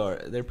clean these are.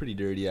 They're pretty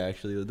dirty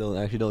actually. Don't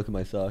look at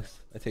my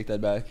socks. I take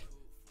that back.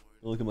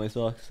 Don't look at my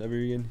socks ever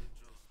again.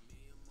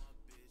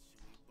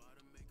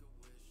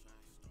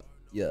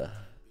 Yeah.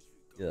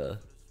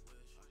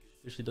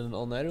 Seriously done an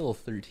all-nighter, a little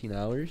 13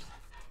 hours.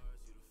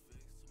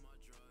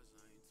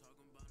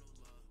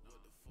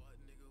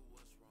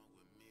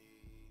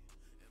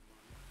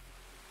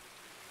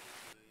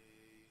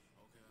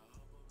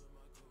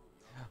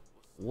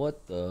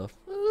 What the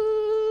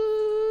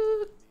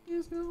fuck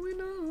is going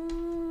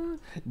on?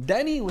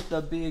 Denny with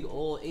the big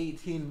old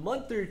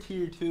 18-monther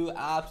tier 2.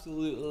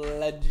 Absolute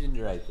legend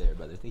right there,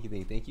 brother. Thank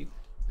you.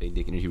 Big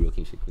dick energy, real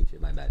king shit, queen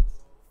shit, my bad.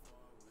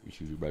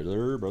 Appreciate you,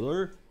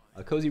 brother.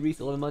 Cozy Reese,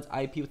 11 months.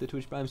 IP with the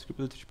Twitch Prime. Scoop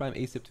with the Twitch Prime.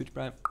 ASIP Twitch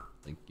Prime.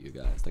 Thank you,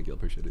 guys. Thank you. I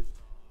appreciate it.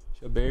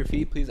 Show bare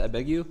feet, please. I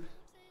beg you.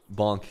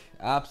 Bonk.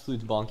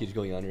 Absolute bonkage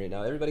going on right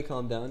now. Everybody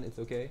calm down. It's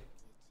okay.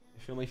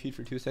 Show my feet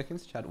for 2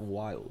 seconds. Chat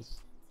Wiles.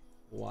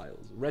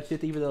 Wiles.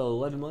 Wretched Thief for the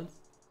 11 months.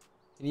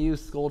 Can you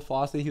scold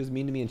Fosse? He was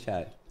mean to me in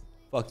chat.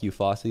 Fuck you,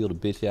 Fosse, you little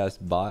bitch ass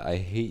bot. I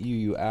hate you.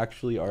 You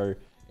actually are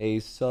a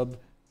sub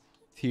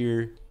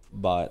tier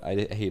bot. I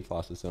hate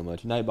Fosse so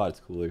much. Nightbot's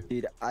cooler.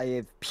 Dude, I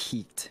have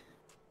peaked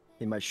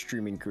in my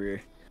streaming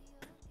career.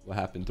 What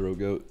happened, Throw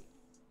Goat?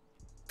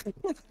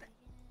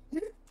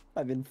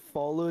 I've been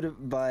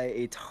followed by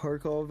a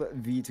Tarkov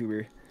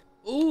VTuber.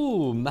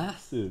 Ooh,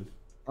 massive.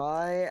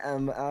 I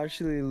am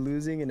actually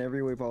losing in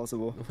every way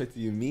possible. What do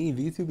you mean?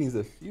 VTubing's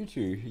the future.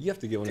 You have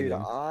to get one Dude,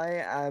 of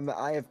them.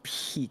 I have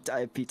peaked.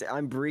 I have peaked.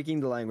 I'm breaking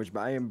the language,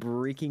 but I am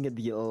breaking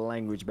the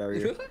language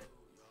barrier.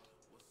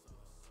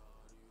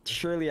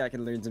 Surely I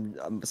can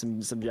learn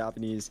some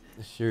Japanese.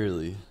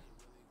 Surely.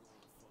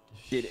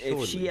 Dude,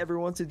 if she ever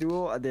wants a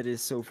duo, that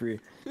is so free.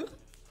 You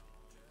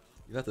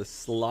got to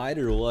slide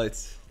or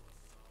what?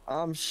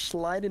 I'm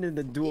sliding in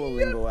the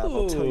Duolingo app,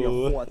 I'll tell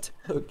you what.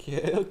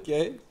 Okay,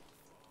 okay.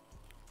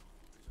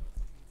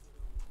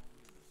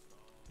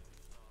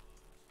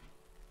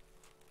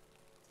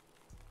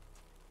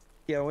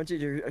 Yeah, I went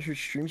to her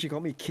stream, she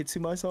called me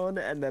Kitsuma-san,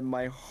 and then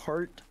my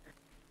heart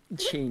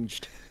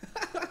changed.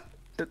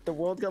 The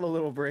world got a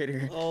little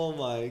brighter. Oh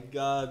my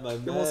god, my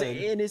The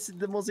man.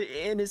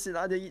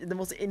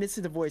 most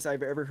innocent voice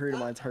I've ever heard in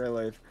my entire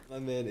life. My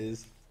man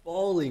is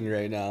falling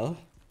right now.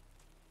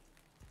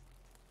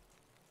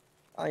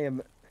 I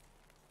am.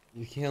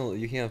 You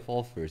can't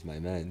fall first, my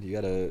man. You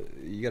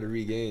gotta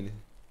regain.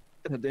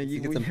 You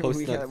get some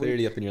post-nut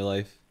clarity up in your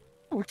life.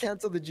 We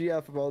cancel the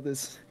GF about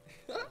this.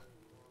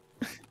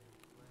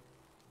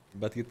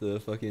 About to get the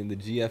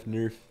GF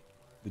nerf,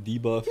 the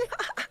debuff.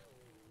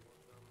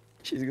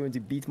 She's going to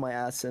beat my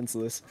ass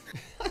senseless.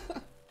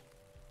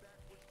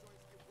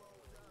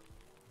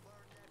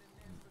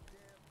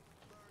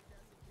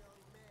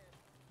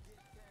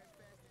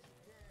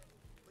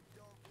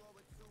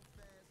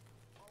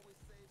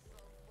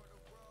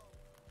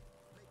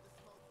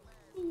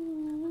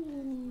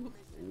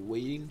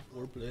 Waiting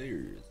for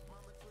players.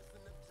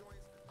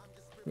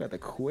 We got the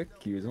quick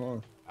queues, huh?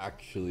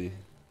 Actually,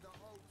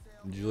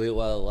 enjoy it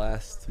while it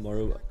lasts.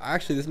 Tomorrow,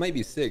 actually, this might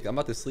be sick. I'm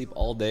about to sleep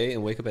all day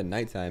and wake up at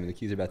nighttime, and the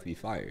queues are about to be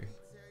fire.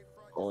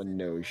 Oh,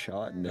 no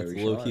shot, no That's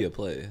shot. low key a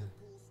play.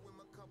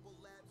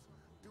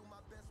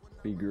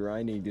 Be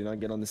grinding. Do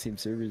not get on the same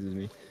servers as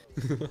me.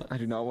 I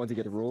do not want to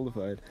get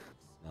rollified.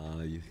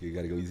 You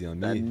gotta go easy on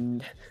me.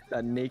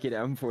 That naked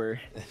M4.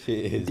 That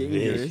shit is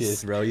dangerous.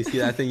 vicious, bro. You see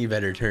that thing? You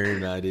better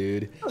turn, my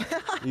dude.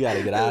 You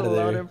gotta get out of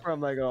there.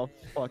 I'm like, oh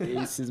fuck,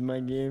 Ace is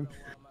my game.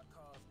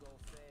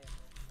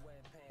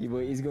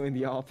 He's going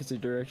the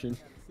opposite direction.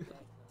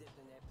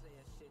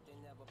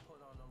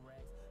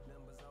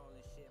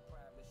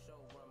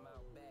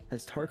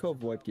 Has Tarkov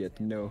wiped yet?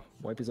 No.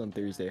 Wipe is on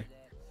Thursday.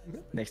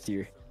 Next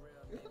year.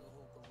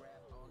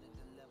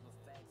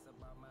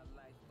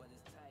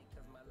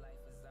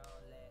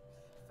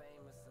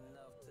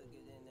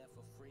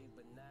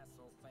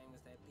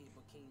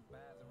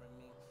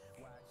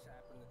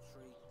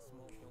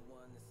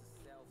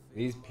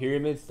 These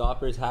pyramid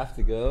stoppers have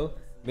to go.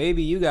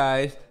 Maybe you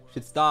guys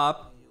should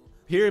stop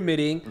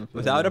pyramiding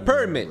without a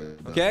permit,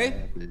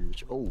 okay?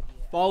 Oh.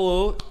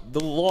 Follow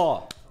the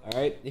law, all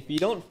right? If you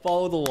don't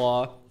follow the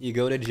law, you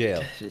go to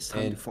jail. It's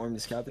time to form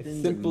this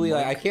captain. Simply,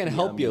 like, I can't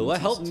help you.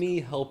 Help me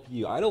help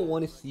you. I don't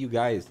want to see you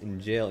guys in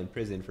jail, in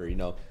prison for,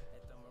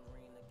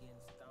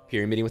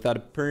 pyramiding without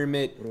a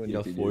permit,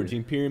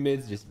 forging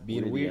pyramids, just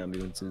being weird.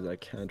 Ambulances? I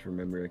can't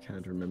remember.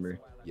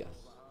 Yes.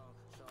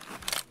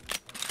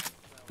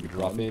 We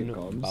drop in.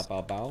 Bow,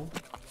 bow, bow.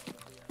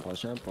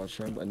 Pause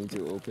champ. I need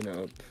to open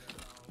up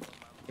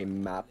a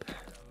map.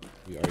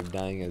 We are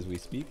dying as we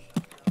speak.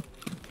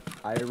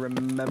 I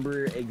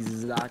remember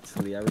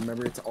exactly. I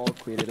remember it's all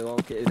created.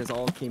 It has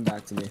all came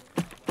back to me.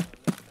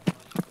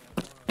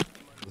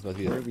 This must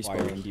be the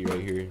fire key right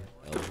here.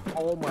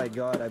 Oh my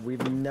god,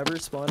 we've never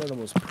spawned at the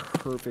most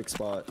perfect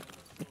spot.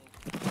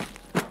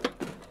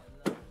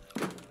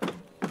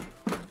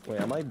 Wait,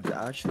 am I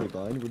actually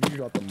blind? Where did you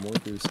drop the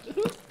mortars?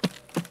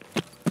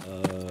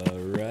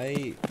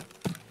 Right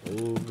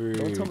over.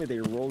 Don't tell me they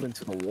rolled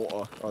into the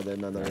water. Oh, they're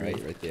not there.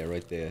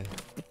 Right there.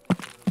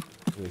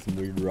 There's some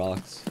weird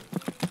rocks.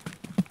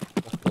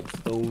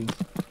 Stones.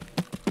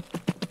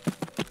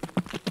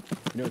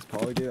 You know what's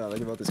probably good? I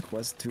like about this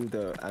quest too.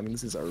 The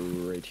ambulances are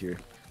right here.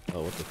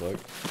 Oh, what the fuck?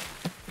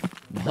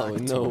 Oh,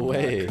 no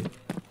way.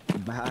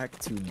 Back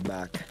to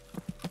back.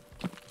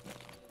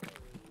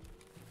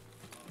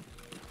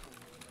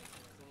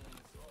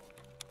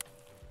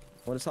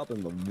 I want to stop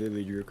in the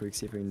village real quick,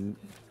 see if I can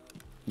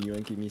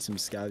give me some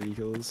scabby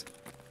kills.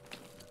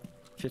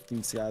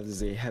 15 scabs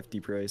is a hefty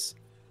price.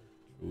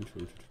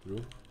 True.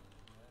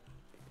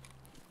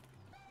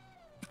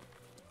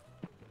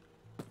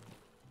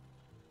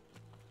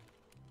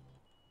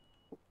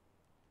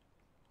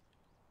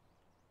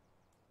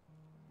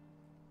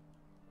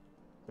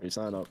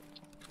 Sign up.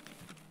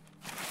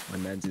 My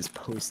man's is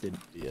posted.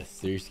 Yes,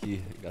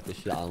 seriously. Got this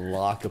shit on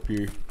lock up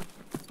here.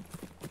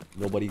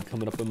 Nobody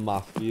coming up in my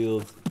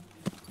field.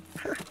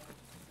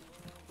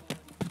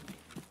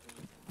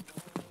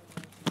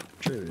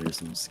 sure there's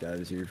some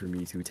scavs here for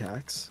me to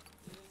tax.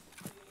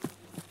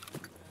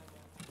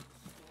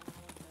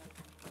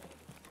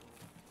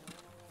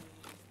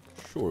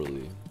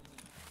 Surely.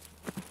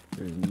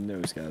 There's no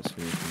scavs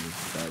here for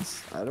me.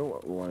 That's, I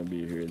don't want to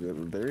be here.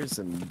 There is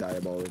some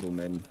diabolical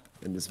men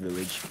in this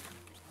village.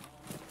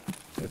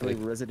 It's like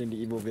Resident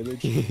Evil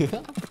Village.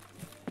 Yeah.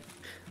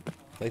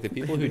 Like the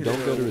people who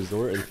don't go to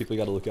resort are the people you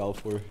gotta look out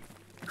for.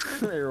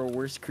 There are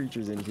worse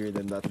creatures in here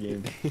than that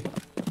game.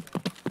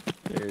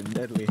 They're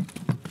deadly.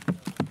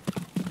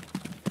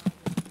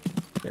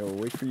 They will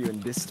wait for you in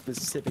this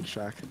specific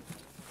shack.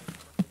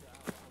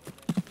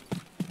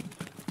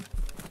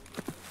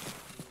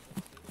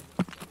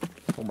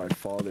 Oh, my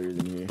father is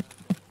in here.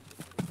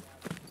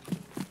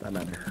 That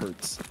man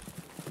hurts.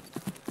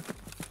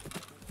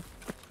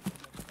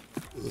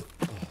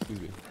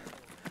 Excuse me.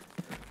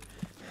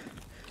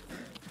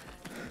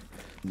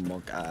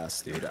 Monk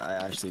ass, dude. I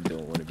actually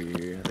don't want to be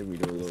here. I think we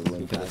do a little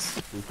run Kinda past.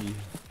 spooky.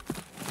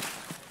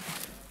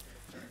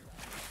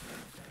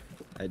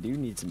 I do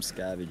need some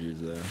scavengers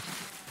though.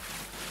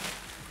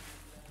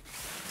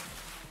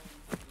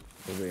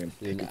 Hopefully I can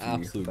An pick a few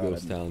absolute without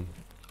ghost it. town.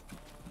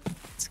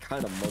 It's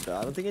kind of monk.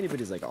 I don't think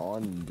anybody's like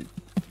on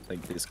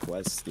like this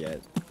quest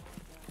yet.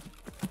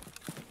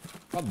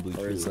 Probably Or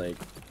true. it's like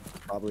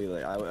probably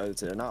like I would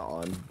say they're not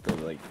on, but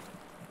like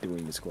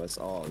doing this quest.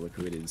 Oh, look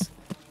who it is.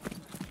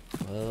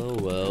 Well,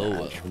 well,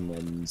 well.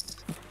 Tremendous.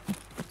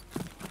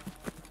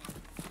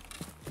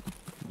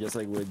 Just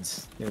like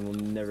Woods, and we'll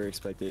never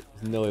expect it.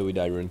 There's no way we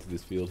died running through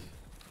this field.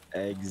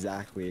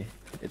 Exactly.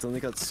 It's only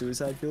called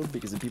suicide field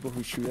because the people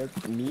who shoot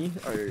at me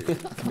are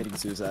committing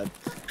suicide.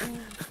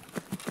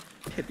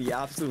 Hit the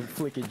absolute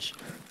flickage.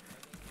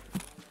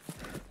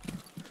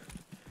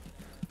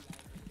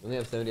 Only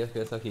have 70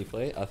 FPS. How can you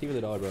play? I'll keep it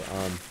a dollar, bro.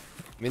 I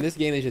mean, this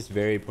game is just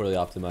very poorly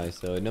optimized.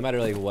 So no matter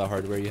like what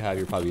hardware you have,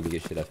 you're probably gonna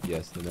get shit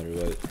FPS no matter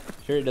what.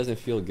 Sure, it doesn't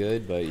feel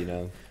good, but you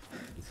know,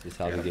 it's just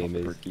how the game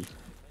is. Perky.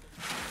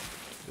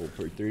 Little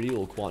perk 30,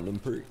 little quantum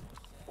perk.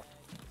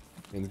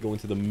 And it's going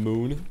to the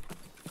moon.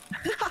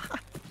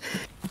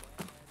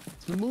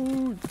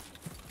 Moon.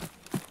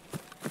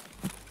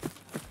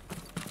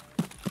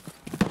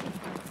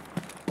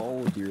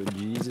 Oh dear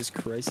Jesus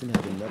Christ in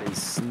heaven, that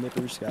is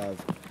snipper scav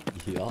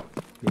Yeah.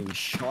 being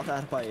shot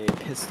at by a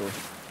pistol.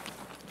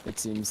 It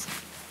seems.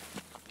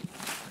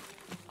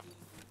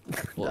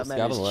 Well, That man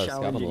scav on is the left, scav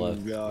on the challenging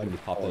left. God. Maybe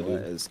pop Oh, that dude.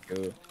 let us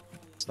go.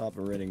 Stop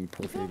running,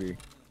 poor favor.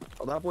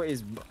 Oh, that boy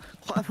is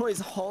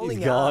hauling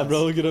He's gone, ass.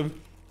 bro. Look at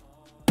him.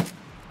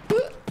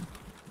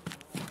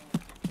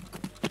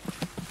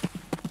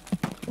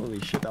 Holy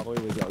shit, that boy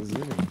was out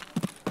zooming.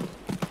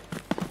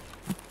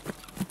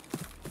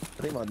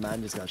 I think my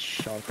man just got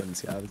shotgun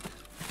scabbed.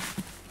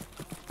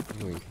 I'm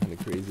going kind of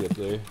crazy up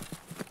there.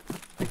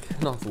 I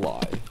cannot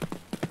lie.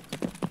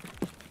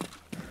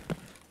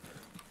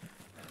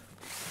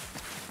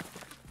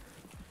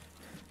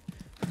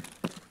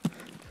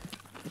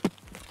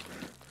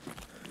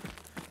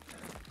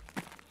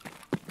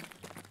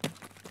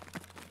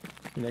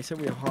 Next time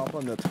we hop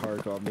on the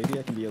Tarkov, maybe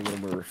I can be a little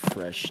more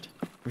refreshed.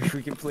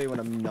 We can play when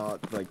I'm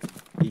not like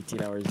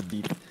 18 hours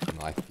deep.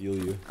 I feel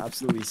you.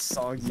 Absolutely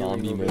soggy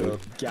Zombie mode.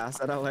 gas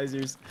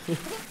analyzers.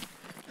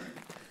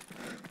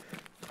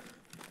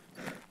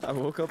 I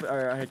woke up,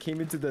 or I came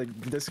into the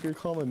Discord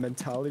call, my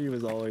mentality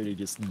was already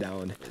just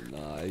down.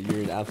 Nah,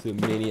 you're an absolute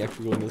maniac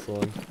for going this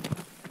long.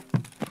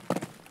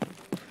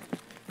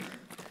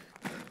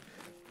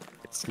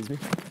 Excuse me?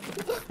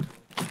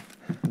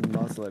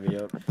 Not to let me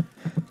up.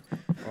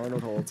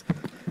 Arnold Holt.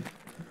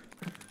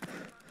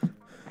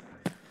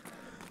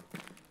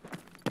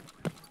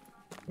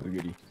 Oh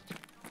goody.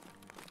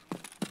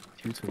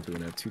 222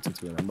 and I have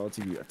 222 and I'm about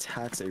to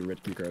attack a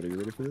red key card. Are you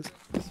ready for this?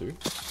 Yes, sir.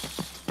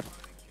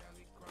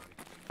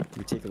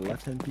 We take a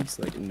left hand piece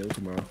like no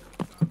tomorrow.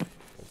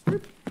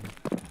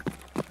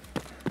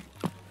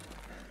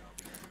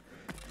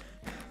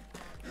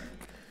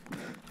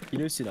 You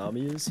know what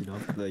Tsunami is? You know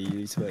the you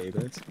used to play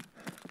Apex?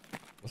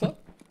 What's up?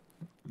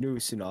 You know who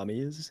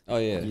Tsunami is? Oh,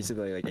 yeah. You used to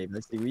play like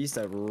Apex. We used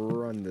to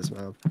run this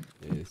map.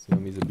 Yeah,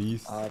 Tsunami's a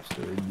beast.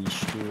 Absolutely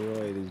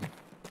destroyed.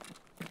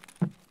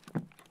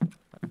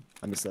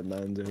 I miss that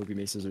man. I hope he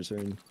makes his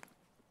return.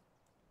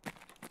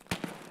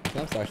 This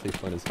map's actually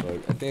fun as fuck.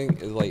 I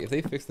think, like, if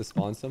they fix the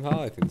spawn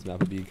somehow, I think this map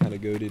would be kind of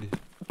goated.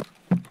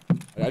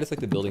 I just like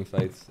the building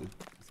fights.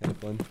 It's kind of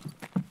fun.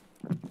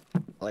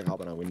 I like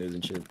hopping on windows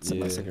and shit. It's my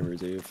Yeah. second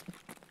reserve.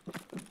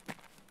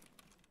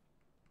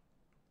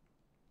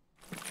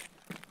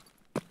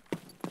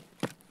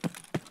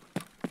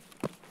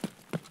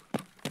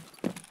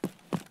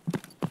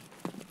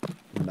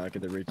 Not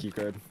get the red key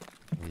card.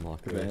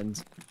 Unlock it.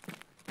 Commands.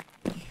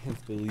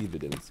 Can't believe it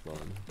didn't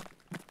spawn.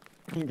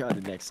 You got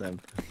it next time.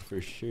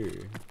 For sure.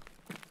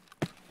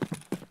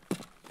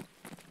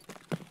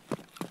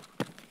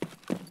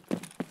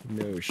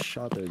 No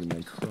shot there,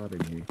 man.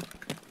 Crawling here.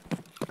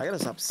 I gotta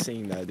stop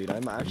saying that, dude.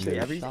 I'm actually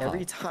No every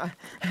shot.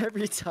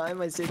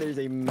 time I say there's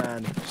a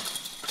man,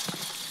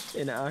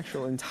 an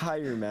actual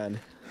entire man.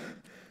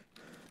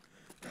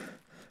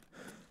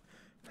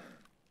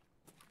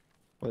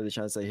 What are the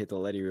chances I hit the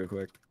Letty real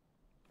quick?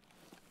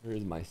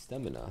 Where's my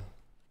stamina?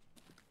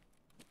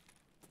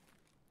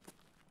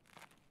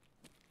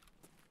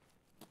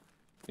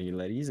 Any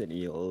Letties?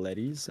 Any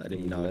Letties? I didn't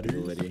Any know how to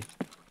do letters? Letty.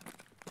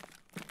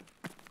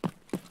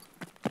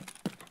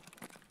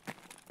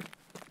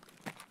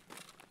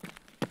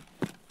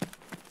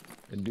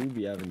 I do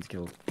be having to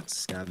kill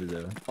Scabby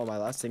though. Oh, my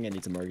last thing I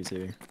need to mark is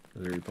here.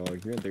 Third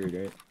pog. You're in third,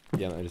 right?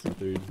 Yeah, I just in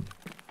third.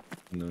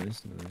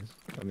 Nice, nice.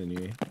 I'm in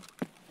here.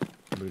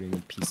 Looting the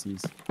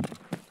PCs.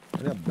 I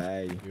got a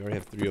bag. We already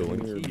have 301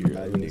 Bring key. your You're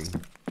bags. owning.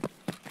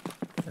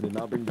 I did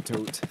not bring the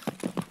tote.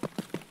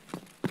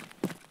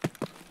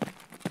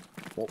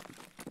 Oh.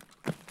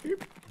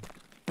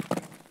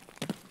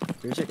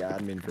 Go check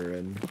admin for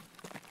it.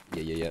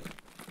 Yeah.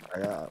 I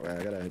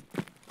gotta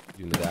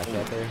Doing the dash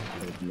out there.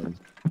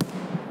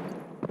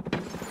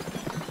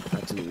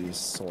 absolutely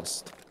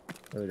sauced.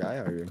 Another guy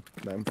out here.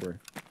 The M4.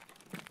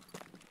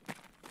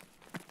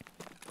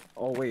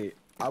 Oh wait,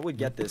 I would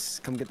get this.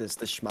 Come get this.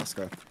 This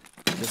Schmaska.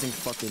 This thing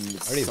fucking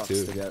already have sucks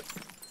two. to get.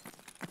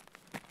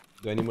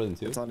 Do I need more than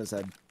 2? It's on his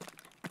head.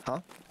 Huh?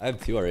 I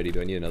have 2 already.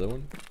 Do I need another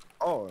one?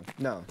 Oh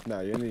no, you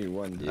only need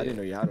one. I didn't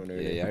know you had one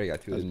already. Yeah, I already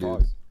got 2 of That's them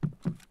pog.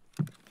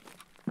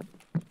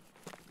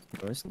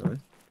 dudes. Nice.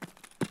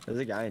 There's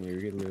a guy in here.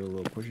 We get a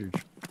little pusher.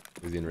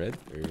 Is he in red?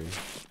 Or...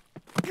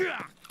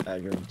 I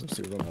agree. Let's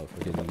do them. Oh,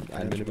 fucking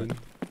I admin have again?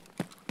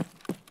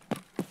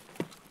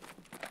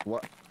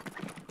 What?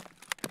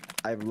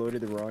 I've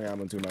loaded the wrong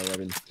ammo to my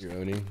weapon. You're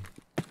owning.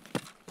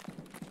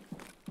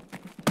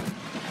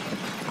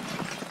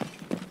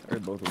 They're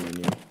both of them in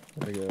here.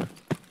 There we go.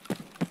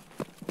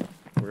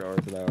 Where are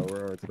they?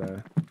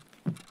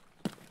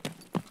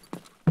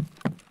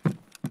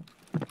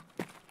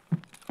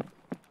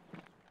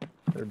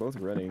 They're both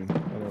running. I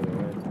don't know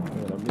where they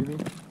went. I'm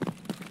leaving.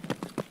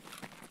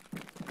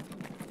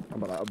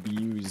 I'm about to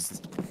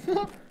abuse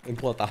And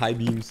pull out the high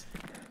beams.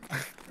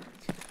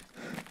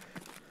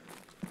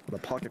 the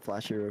pocket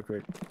flash here real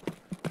quick.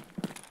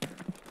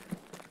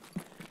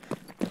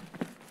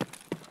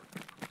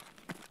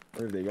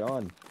 Where have they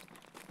gone?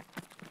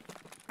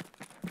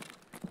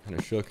 Kind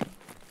of shook.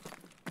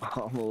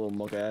 I'm a little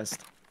muck-assed.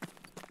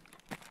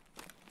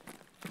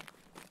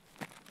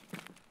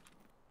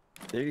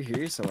 They're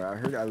here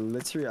somewhere. I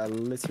literally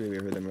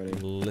heard them running.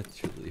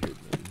 Literally heard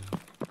them.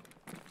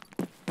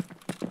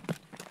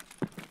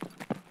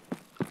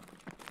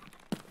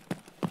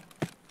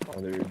 Oh,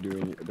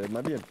 they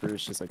might be at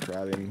first just like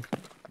crabbing.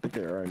 I think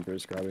they are in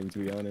first crabbing, to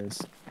be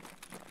honest.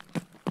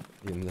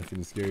 Yeah, that's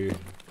even scarier.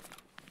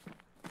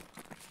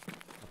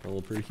 Pop a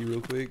little perky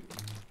real quick.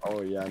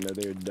 Oh yeah, no,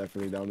 they're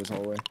definitely down this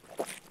hallway.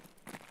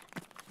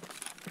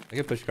 I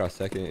can push across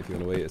second if you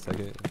want to wait a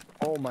second.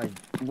 Oh my,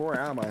 where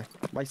am I?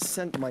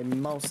 My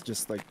mouse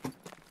just like,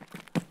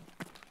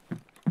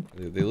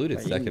 They looted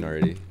My second aim.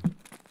 already.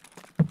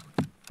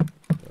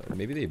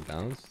 Maybe they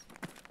bounced?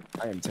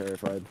 I am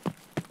terrified.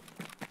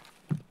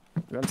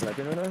 You're on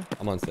second right now?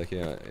 I'm on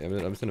second.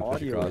 I'm just gonna push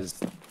Audio across. is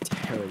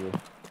terrible.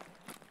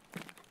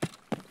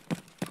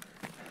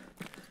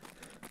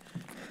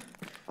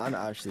 I'm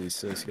actually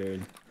so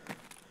scared.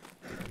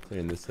 I'm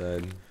clearing this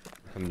side.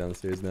 Coming down the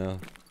stairs now.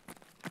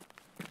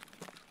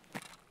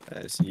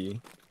 I see.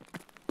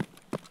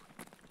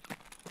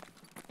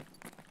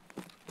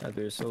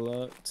 There's so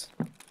locked.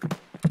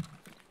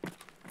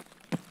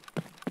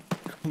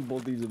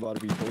 Both these are about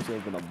to be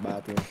posted up in the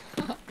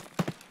bathroom.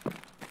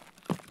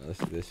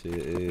 This shit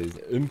is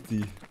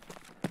empty.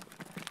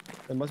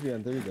 It must be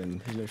on third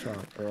then. There's no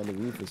shot. Or on the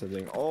roof or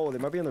something. Oh, they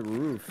might be on the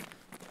roof.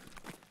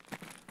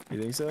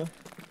 You think so?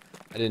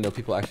 I didn't know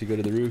people actually go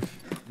to the roof.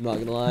 I'm not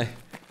gonna lie.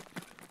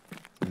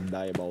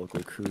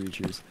 Diabolical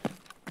creatures.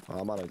 Oh,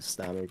 I'm out of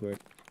stamina real quick.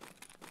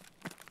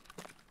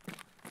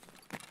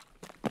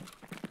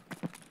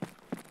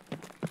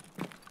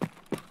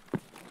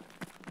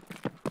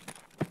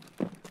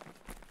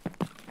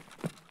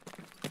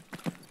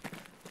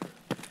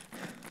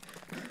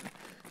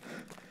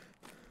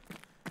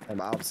 I'm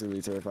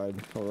absolutely terrified.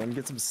 Hold on, let me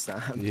get some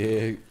sand.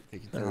 Yeah,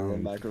 take your Run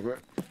time. back real quick.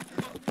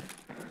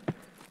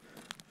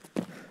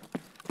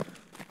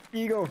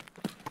 Ego.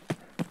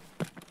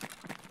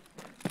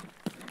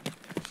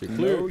 Shit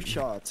clear. No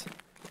shot.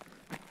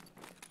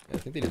 Yeah, I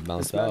think they just This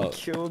bounced man out.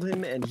 killed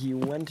him and he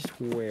went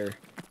where?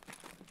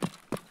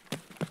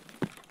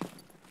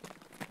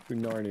 To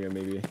Narnia,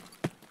 maybe.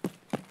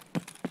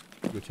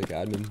 Go check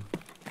admin.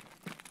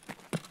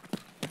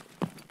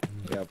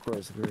 Yeah, of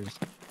course.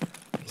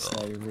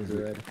 Sliding was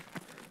red.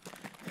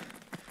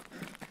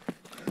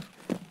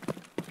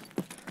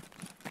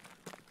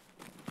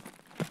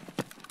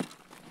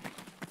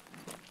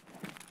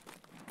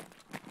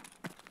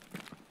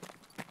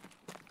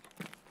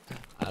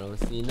 I don't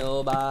see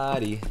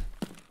nobody.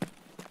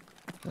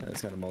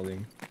 That's kind of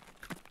molding.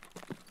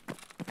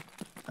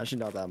 Actually,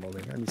 not that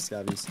molding. I need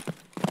scabbies.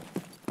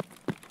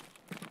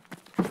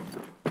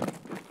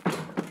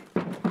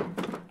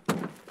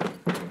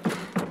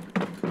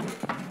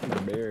 I'm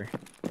a bear.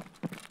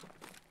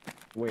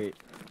 Wait.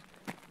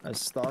 I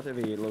thought of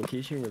a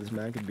location where this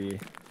man could be.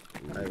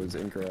 I was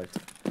incorrect.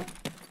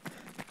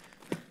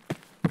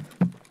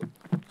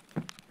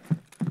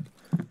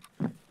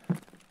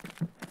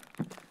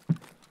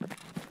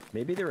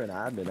 Maybe they're an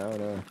admin. I don't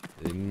know.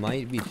 They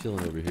might be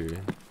chilling over here.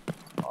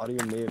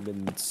 Audio may have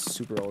been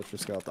super ultra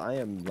scalped. I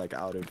am like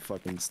out of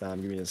fucking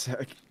stam. Give me a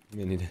sec. I'm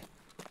gonna need to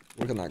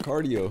work on that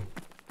cardio.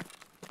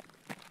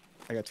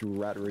 I got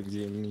 2 rat rigs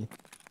in me.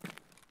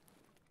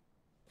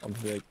 I'm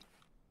like,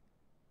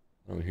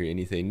 I don't hear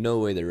anything. No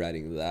way they're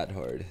riding that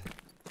hard.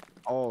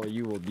 oh,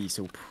 you will be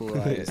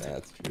surprised.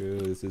 That's true.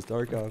 This is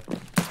Tarkov.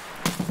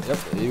 Yep,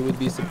 you would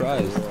be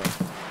surprised.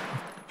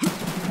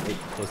 Hey,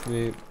 close to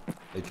me.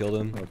 They killed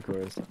him. Of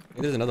course.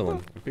 Hey, there's another one.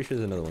 I'm pretty sure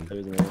there's another one.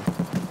 There's another.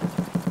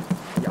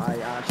 Yeah, I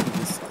actually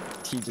just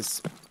he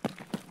just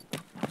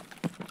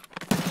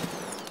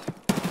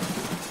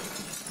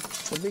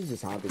something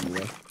just happened, you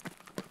know.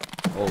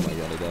 Oh my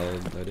god, I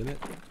died. No, didn't it?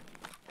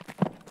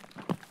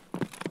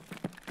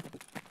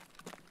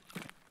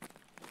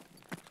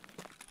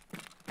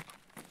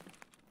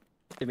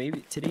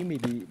 Today may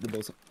be the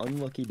most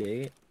unlucky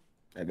day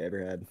I've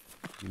ever had.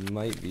 You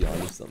might be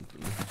onto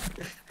something.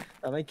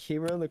 And I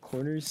came around the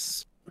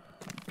corners,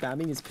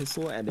 spamming his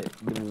pistol, and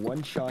the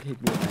one shot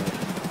hit me in the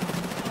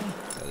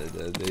head.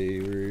 Yeah, they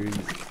were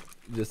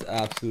just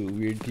absolute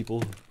weird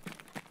people.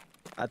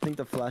 I think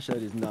the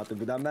flashlight is not there,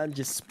 but that man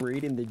just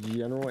sprayed in the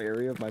general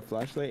area of my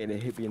flashlight, and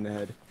it hit me in the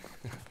head.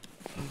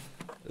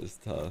 It's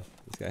tough.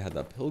 This guy had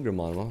that pilgrim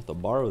on him. I'll have to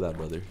borrow that,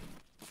 brother.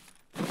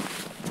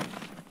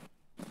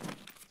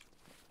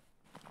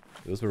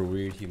 Those were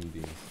weird human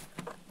beings.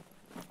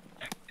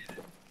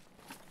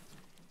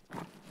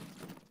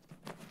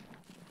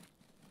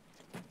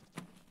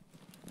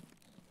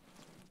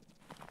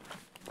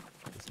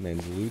 This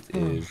man's loot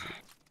is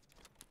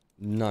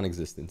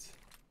non-existent.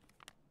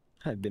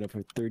 I've been up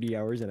for 30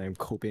 hours and I'm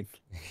coping.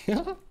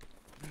 Tell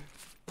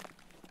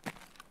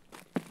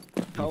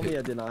me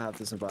I did not have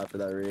to survive for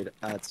that raid.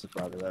 I had to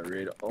survive for that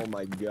raid. Oh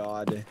my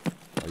god.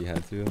 Oh, you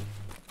had to?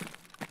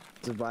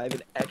 Survive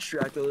and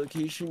extract the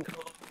location.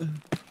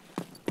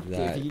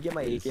 Okay, if you could get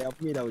my AK out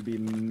for me, that would be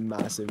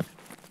massive.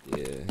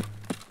 Yeah.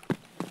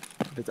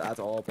 If it's at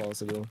all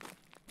possible.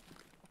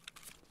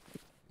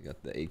 You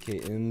got the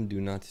AKM.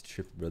 Do not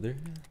trip, brother.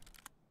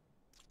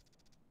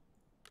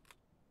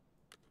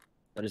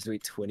 I'll just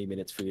wait 20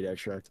 minutes for you to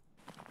extract.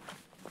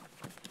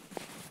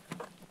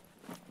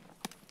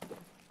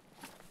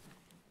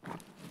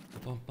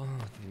 Bum, bum.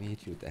 Let me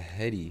hit you with the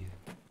heady.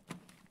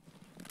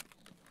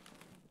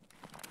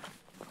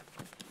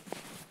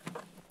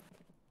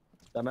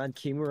 That man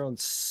came around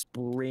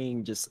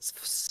spraying, just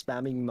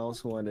spamming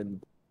mouse one,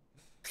 and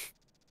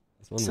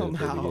That's one way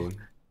to play the game.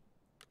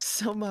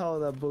 somehow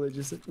that bullet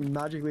just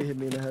magically hit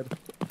me in the head.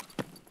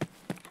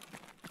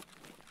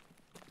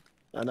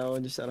 I now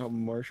understand how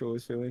Marshall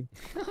was feeling.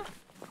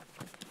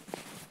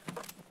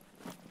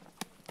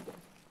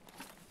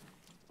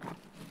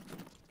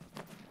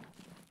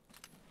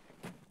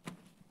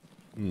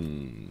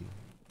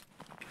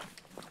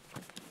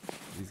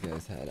 These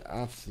guys had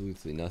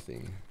absolutely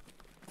nothing.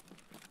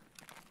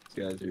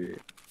 These guys are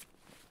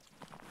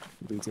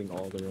looting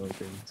all their own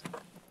things.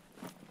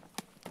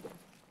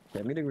 Okay,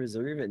 I'm gonna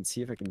reserve and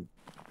see if I can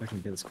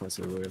get this quest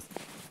over with.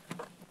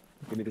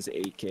 Give me this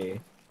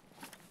 8K.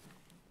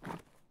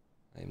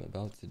 I am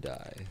about to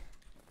die.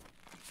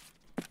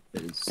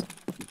 That is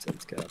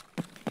intense cap.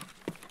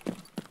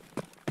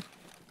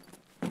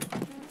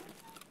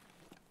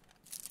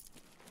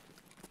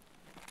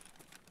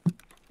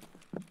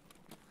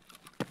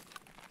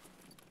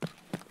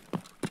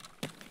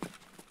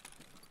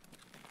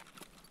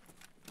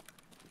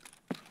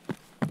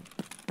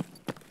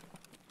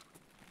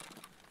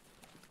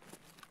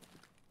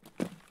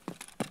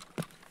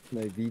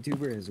 My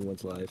VTuber has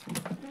went live.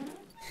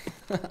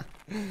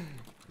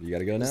 You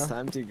gotta go now? It's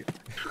time to go.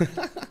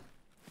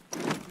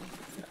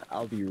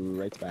 I'll be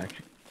right back.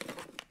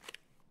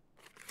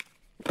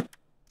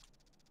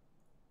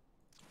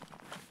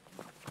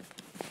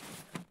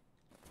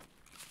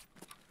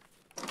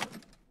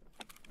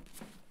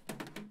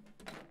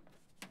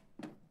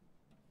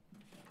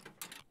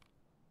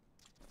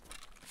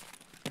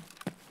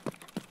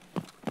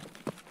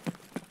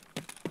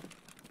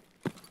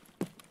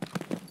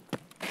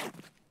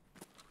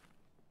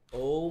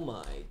 Oh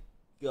my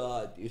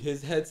god, dude.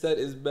 His headset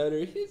is better.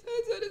 His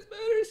headset is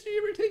better.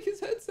 Streamer, take his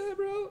headset,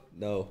 bro.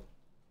 No.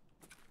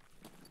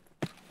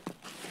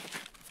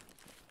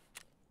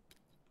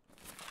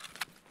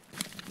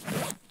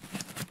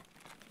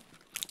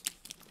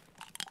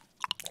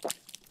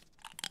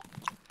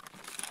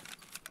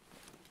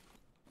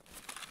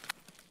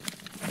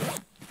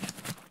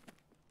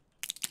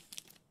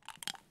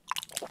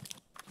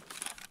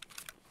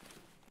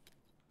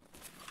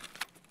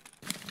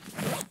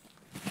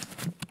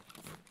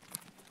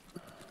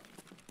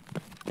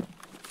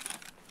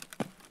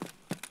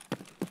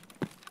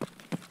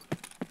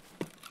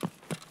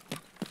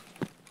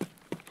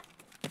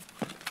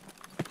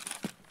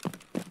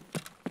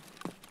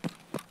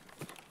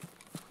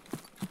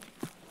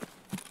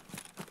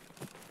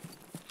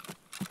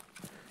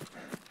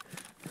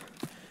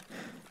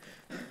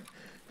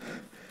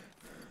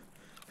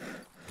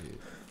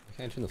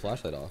 I can't turn the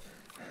flashlight off.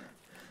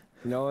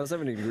 No, I was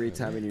having a great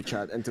time in your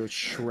chat until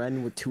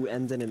Shren with 2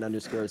 N's and an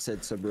underscore said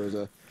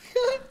Subrosa.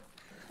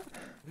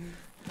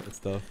 That's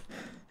tough.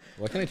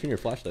 Why can't I turn your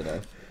flashlight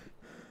off?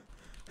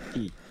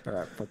 E.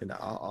 Alright, fucking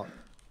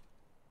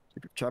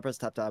try press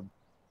tap tab.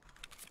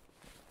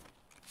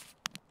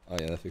 Oh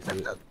yeah, that fixed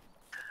it.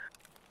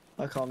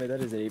 I call me,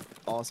 that is a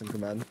awesome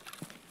command.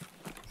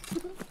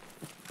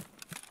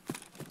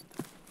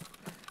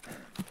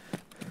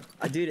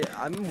 I did it.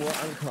 I'm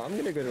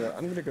gonna go to a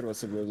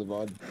Subrosa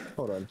VOD.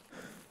 Hold on.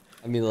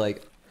 I mean,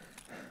 like,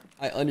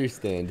 I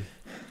understand.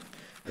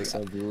 Like,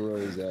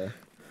 Subrosa.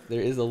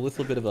 there is a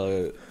little bit of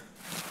a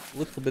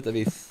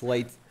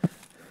slight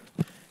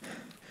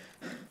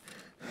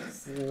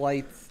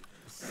voice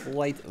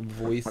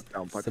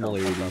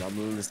similarity.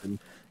 I'm listening.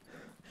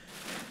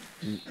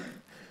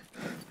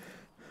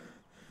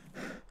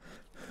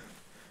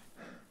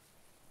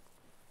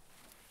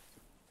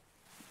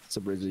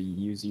 Subrosa,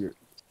 use your.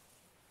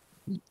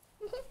 He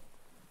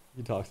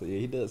talks like, yeah,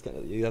 he does kind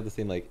of. You have the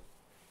same, like,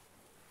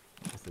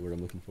 what's the word I'm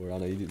looking for? I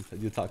don't know.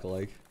 You talk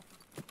alike.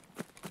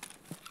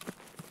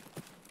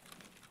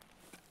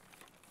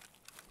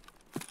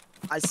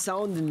 I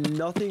sound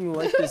nothing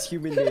like this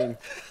human being.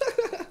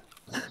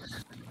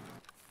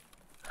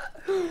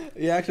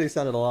 He actually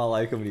sounded a lot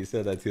like him when he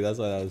said that too. That's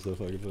why that was so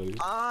fucking funny.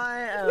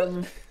 I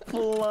am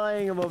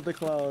flying above the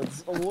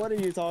clouds. What are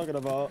you talking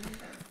about?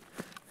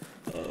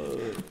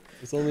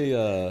 It's only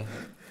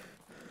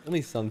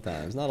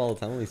sometimes, not all the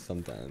time. Only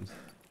sometimes.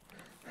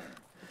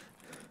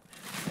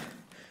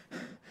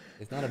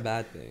 It's not a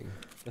bad thing.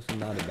 It's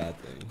definitely not a bad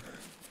thing.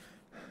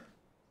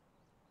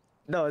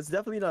 No, it's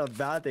definitely not a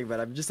bad thing, but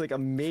I'm just like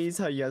amazed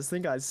how you guys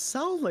think I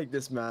sound like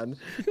this man.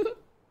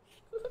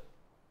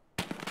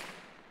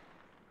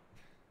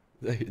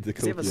 The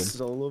Does he have a copium.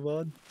 solo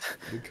mod?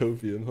 The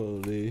copium,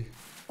 holy.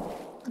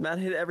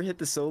 Man, ever hit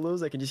the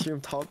solos? I can just hear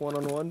him talk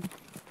one-on-one.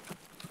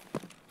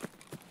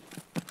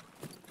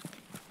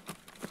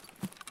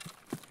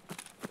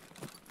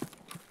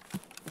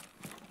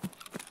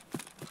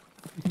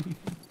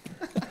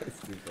 That's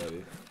too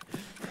funny.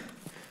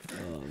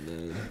 Oh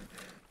man.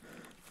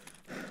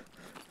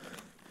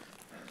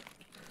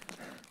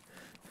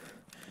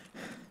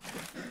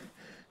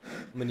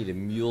 I'm gonna need a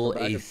mule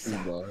ace.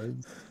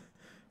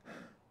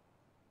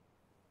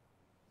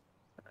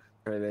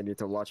 Alright, I need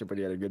to watch it, but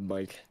he had a good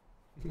bike.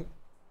 Is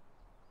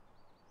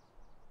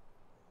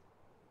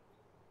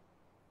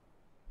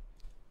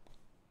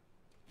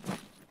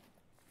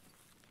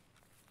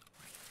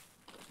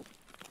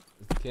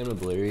the camera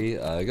blurry?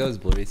 It goes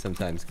blurry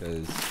sometimes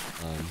because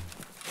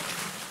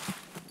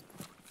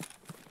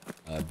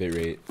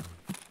bitrate.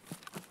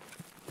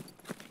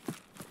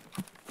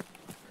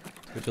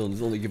 Twitch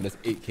is only giving us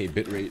 8K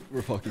bitrate.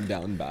 We're fucking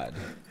down bad.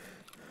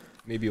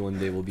 Maybe one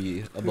day we'll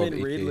be above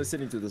 8K.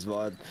 Listening to this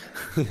VOD.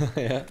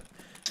 Yeah.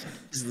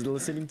 Just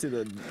listening to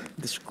the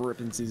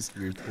discrepancies.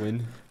 Your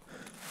twin.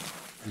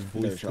 Your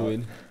voice shot.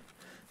 twin.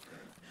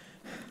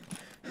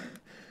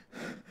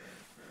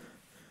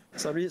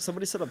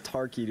 Somebody set up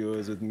Tarky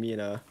duos with me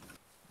and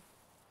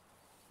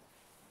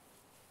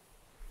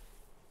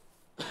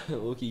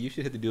Loki, you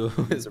should hit the duo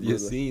with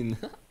Yassine.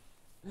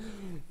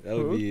 That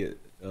would be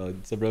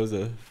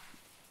Subrosa.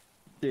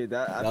 Dude,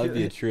 That would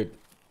be a trip.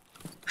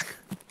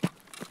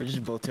 We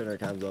just both turn our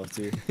cams off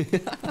too.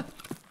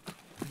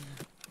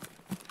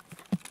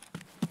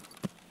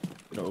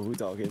 No, who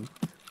talking?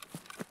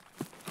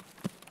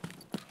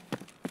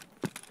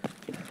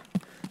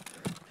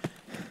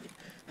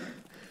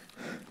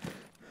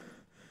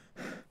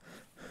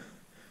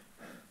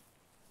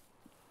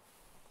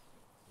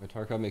 My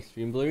Tarkov makes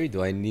stream blurry?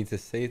 Do I need to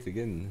say it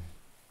again?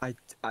 I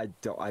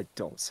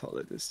don't sell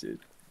it this dude.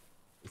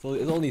 It's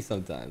only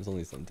sometimes,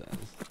 only sometimes.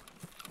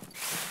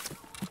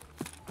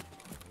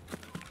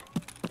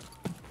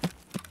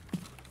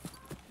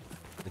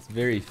 It's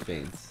very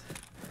faint.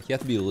 You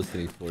have to be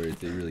listening for it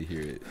to really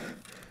hear it.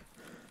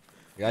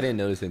 Like, I didn't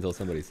notice it until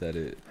somebody said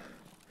it.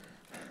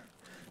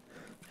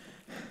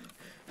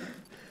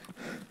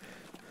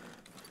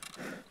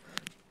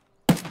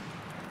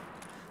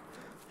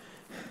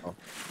 Oh.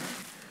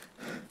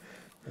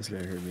 This guy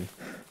heard me.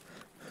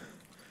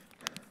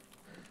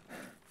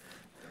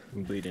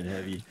 I'm bleeding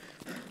heavy.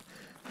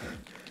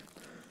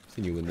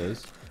 Seen you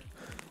Windows.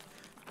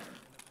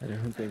 I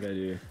don't think I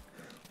do.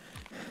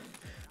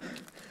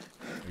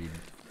 Are you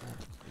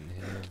fucking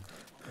hell?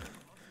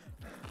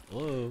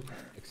 Hello?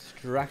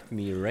 Extract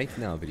me right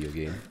now, video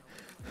game.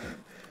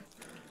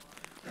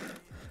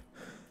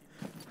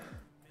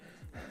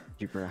 Do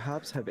you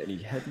perhaps have any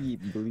heavy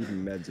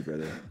bleeding meds,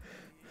 brother?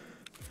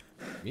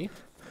 Me?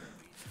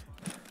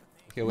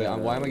 Okay, wait, No,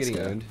 why am I this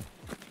getting guy. owned?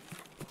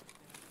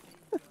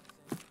 Am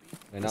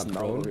I That's not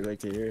not what we prone? like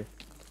to hear.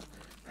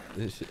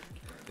 This shit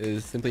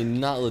is simply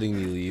not letting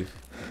me leave.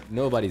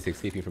 Nobody's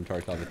escaping from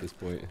Tarkov at this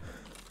point.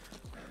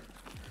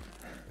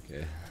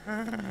 Okay.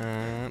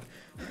 That's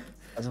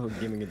the whole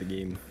gimmick of the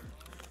game.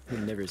 You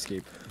never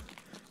escape.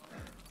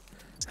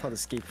 It's called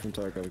Escape From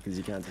Tarkov because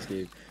you can't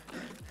escape.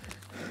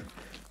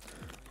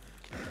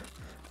 I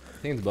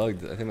think it's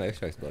bugged. I think my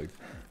extract's bugged.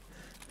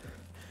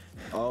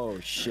 Oh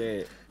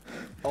shit.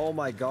 Oh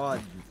my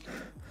god.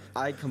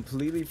 I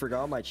completely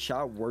forgot my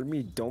chat warned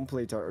me don't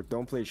play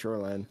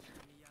Shoreline.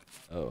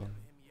 Oh.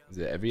 Is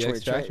it every Try-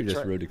 extract try- or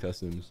just try- road to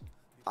customs?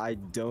 I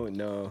don't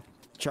know.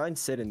 Try and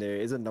sit in there.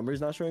 Is the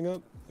numbers not showing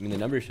up? I mean, the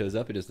number shows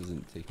up, it just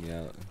doesn't take me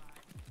out.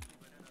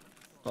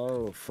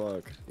 Oh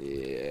fuck.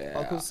 Yeah.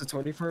 How close to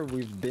 24?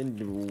 We've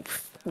been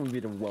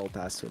well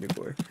past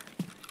 24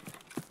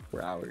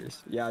 for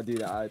hours. Yeah,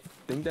 dude, I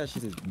think that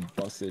shit is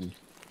busted.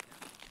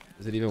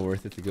 Is it even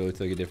worth it to go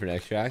to like a different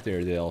extract, or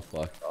are they all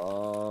fucked?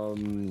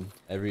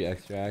 Every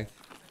extract.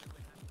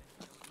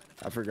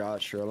 I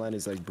forgot Shoreline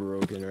is like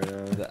broken right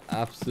now. The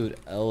absolute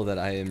L that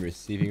I am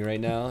receiving right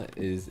now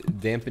is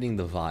dampening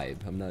the vibe.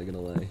 I'm not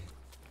gonna lie.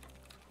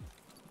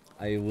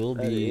 I will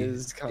That be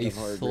is kind a of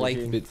slight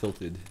heartbreaking. bit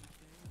tilted.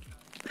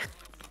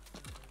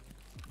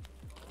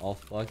 All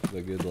fucked,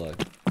 but good luck.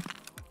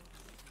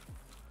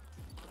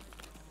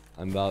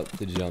 I'm about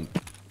to jump.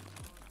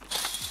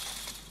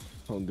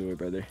 Don't do it,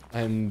 brother.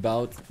 I'm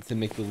about to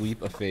make the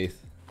leap of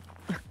faith.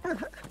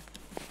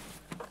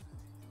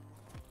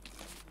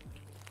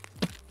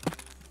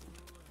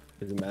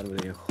 There's a man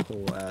with a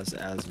whole ass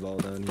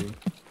asphalt down here.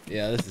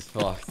 Yeah, this is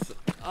fucked.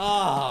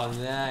 Oh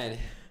man.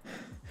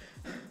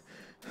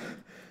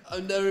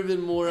 I've never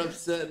been more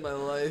upset in my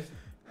life.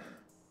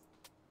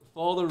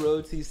 Follow the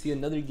road till you see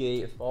another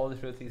gate. Follow the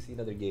road till you see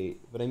another gate.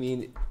 But I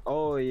mean,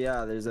 Oh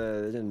yeah, there's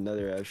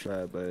another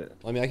extra, but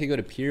I mean, I could go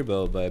to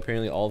Pierbo, but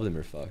apparently all of them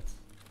are fucked.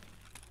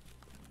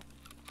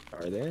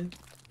 are they?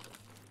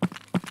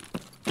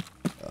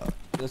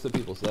 That's what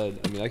people said.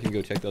 I mean, I can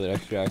go check the other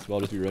extracts, but I'll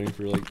just be running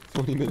for like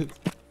 20 minutes.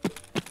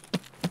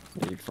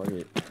 Hey, fuck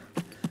it.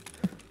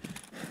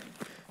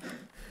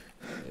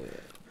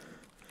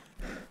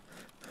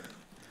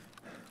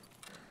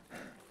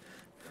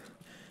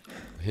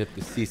 Hit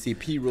the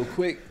CCP real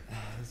quick.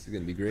 This is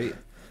gonna be great.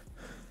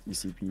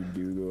 UCP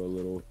do go a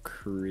little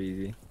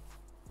crazy.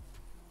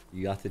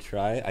 You got to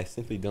try. I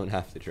simply don't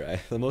have to try.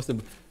 The most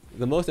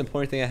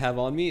important thing I have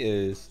on me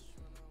is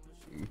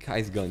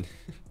Kai's gun.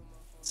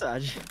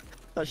 Sag,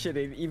 that shit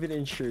ain't even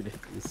insured.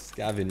 Just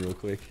scavenge real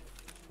quick.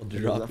 I'll It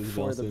is drop a this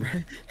for the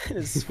Velson.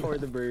 It's for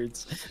the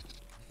birds.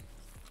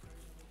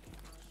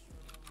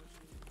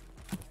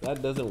 If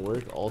that doesn't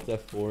work, Alt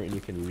F4 and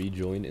you can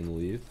rejoin and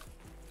leave.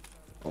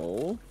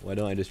 Oh, Why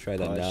don't I just try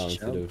that now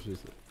shit. instead of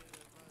just...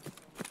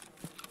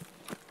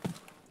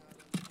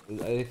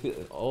 I feel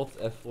Alt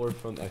F4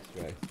 from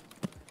extract.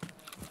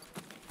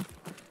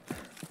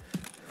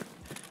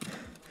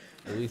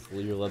 At least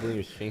you're leveling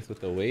your strength with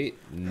the weight.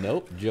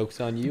 Nope, joke's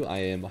on you. I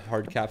am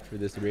hard capped for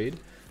this raid.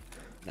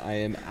 I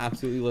am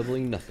absolutely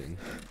leveling nothing.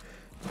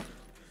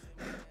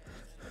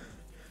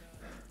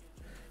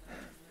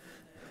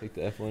 Take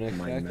the F1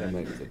 extract. I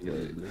might take the,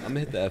 I'm gonna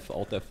hit the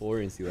Alt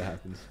F4 and see what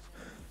happens.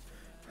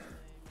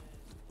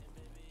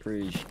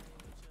 preach.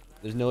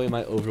 There's no way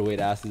my overweight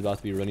ass is about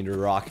to be running to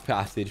rock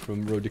passage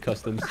from road to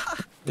customs.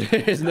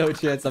 There's no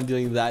chance I'm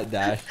doing that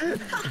dash.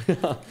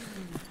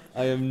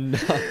 I am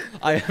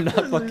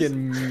not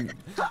fucking...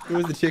 Who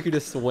was the chick who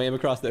just swam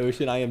across the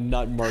ocean? I am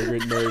not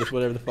Margaret Meredith,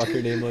 whatever the fuck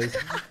her name was.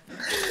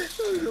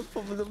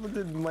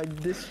 My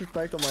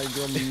disrespect on my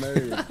girl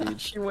Meredith,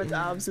 dude. She went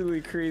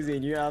absolutely crazy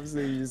and you're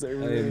absolutely just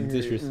am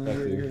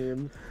disrespecting.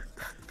 him.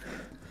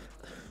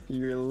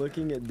 You're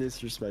looking at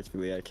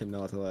disrespectfully, I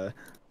cannot lie.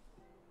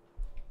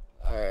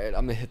 Alright,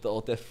 I'm gonna hit the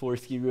Alt F4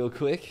 ski real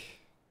quick.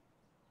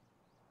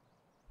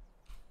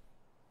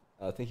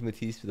 Thank you,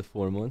 Matisse, for the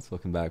 4 months.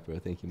 Welcome back, bro.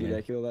 Thank you, man. Dude,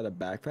 I feel that a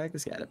backpack.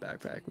 This guy had a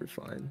backpack. We're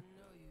fine.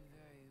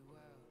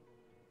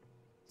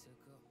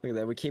 Look at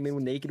that. We came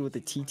in naked with the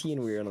TT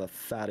and we were on the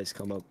fattest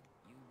come up.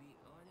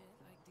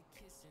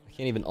 I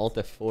can't even Alt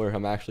F4.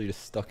 I'm actually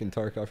just stuck in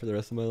Tarkov for the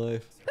rest of my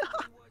life.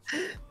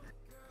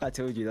 I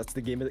told you that's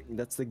the game.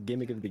 That's the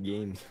gimmick of the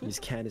game. You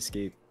just can't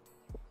escape.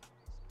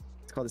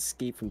 It's called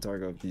Escape From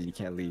Tarkov because you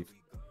can't leave.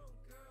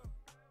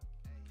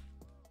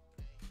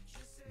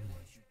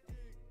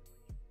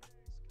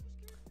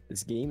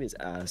 This game is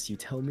ass. You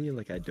tell me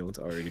like I don't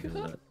already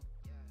know that.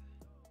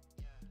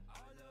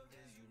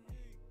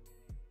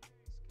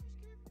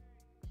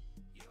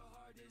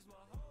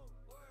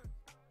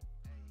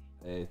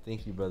 Hey,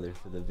 thank you, brother,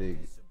 for the big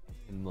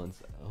 10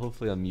 months.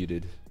 Hopefully I'm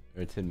muted.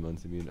 Or 10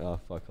 months, I mean. Oh,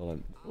 fuck, hold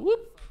on.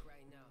 Whoop!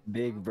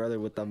 Big brother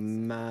with the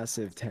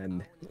massive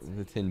 10.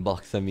 The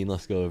 $10, I mean,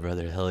 let's go,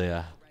 brother. Hell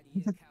yeah.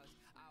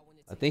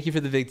 Thank you for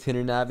the big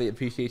tenner, Navi.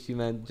 Appreciate you,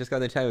 man. Just got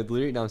in the chat with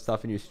Lyric. Now I'm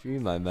stopping your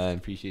stream, my man.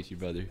 Appreciate you,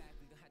 brother.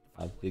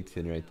 Big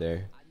 10 right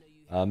there.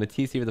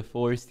 Matisse here with the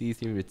 4, Steve's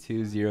here with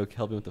 2, 0,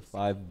 Kelvin with the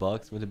 $5.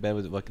 Went to bed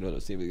with the fucking auto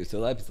saving. So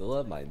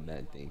love, my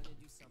man. Thank you.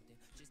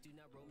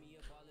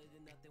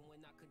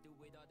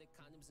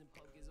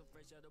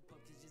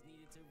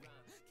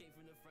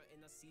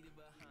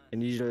 I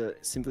need you to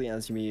simply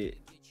answer me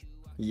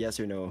yes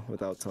or no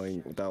without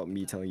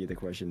me telling you the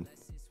question.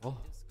 Oh.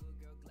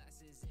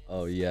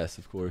 Oh yes,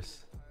 of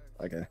course.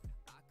 Okay.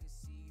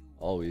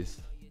 Always.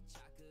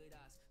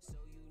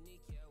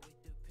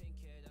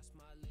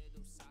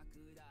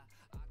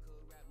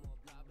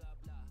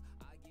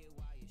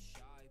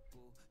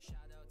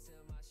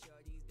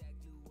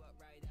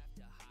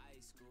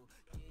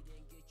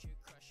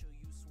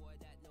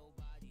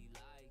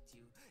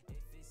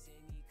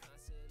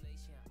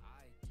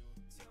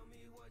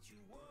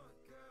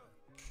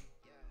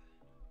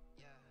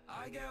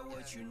 I got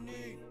what you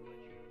need.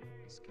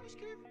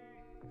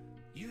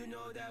 You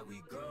know that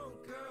we grown,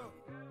 girl.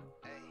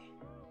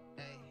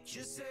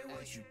 Just say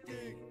what you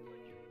think.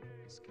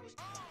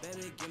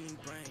 Baby, give me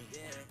brain.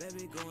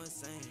 Baby, go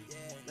insane.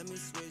 Let me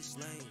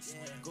switch lanes.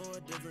 Go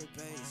a different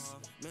pace.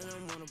 Man,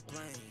 I'm on a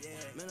plane.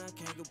 Man, I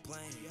can't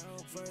complain.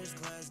 First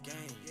class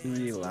game.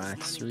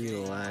 Relax,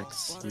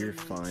 relax. You're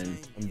fine.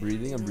 I'm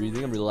breathing, I'm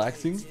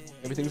relaxing.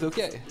 Everything's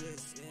okay.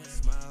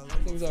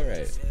 Everything's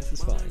alright. This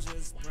is fine.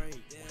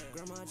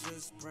 Grandma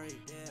just prayed.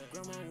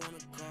 Grandma want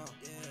a car.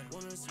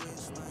 Wanna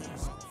switch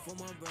lanes. For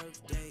my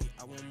birthday,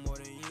 I want more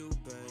than you,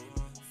 babe.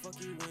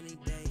 Fuck you any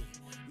day.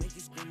 Make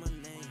you scream my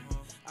name.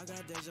 I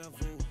got deja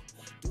vu.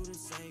 Do the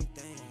same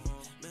thing.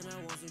 Man, I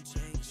want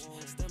some change.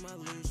 Step my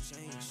loose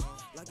change.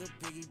 Like a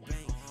piggy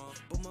bank.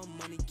 But my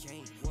money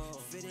can't.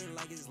 Fit in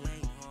like it's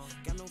lame.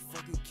 Got no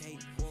fucking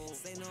cake.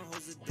 Say no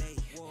hoes a day.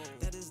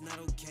 That is not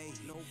okay.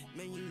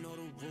 Man, you know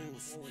the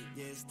rules.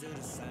 Yeah, it's still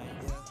the same.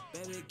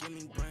 Baby, give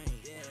me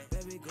brain.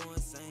 Baby, go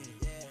insane.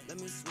 Let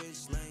me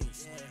switch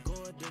lanes. Go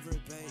a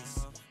different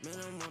pace. Man,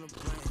 I'm on a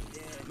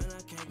plane. Man,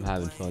 I can't. I'm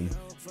having fun.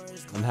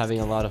 I'm having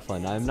a lot of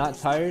fun. I'm not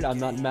tired. I'm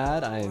not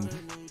mad. I'm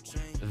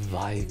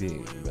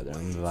vibing, brother.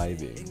 I'm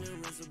vibing.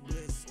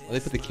 Well, they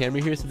put the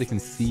camera here so they can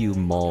see you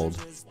mauled.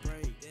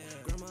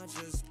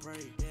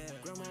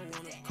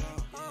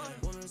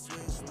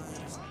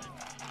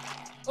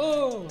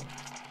 Oh!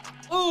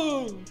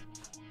 Oh!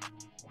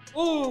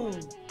 Oh!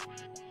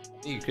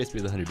 Thank you,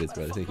 Crispy, with 100 bits,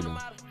 brother. Thank you, man.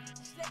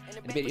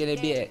 In a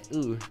bit.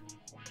 Ooh.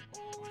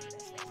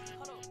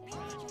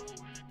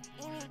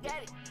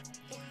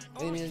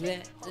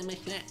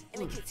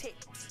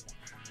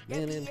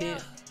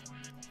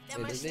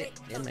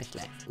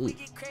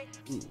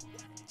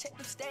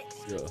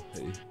 Yo,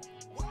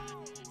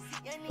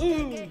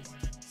 hey.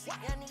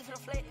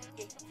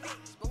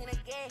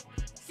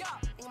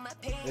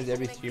 Does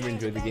every streamer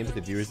enjoy the game but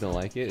the viewers don't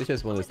like it? It's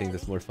just one of those things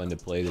that's more fun to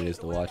play than it is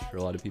to watch for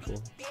a lot of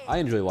people. I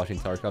enjoy watching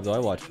Tarkov, though. I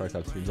watch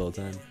Tarkov streams all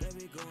the time.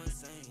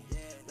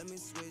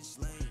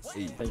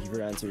 Hey, thank you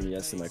for answering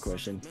yes to my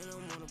question.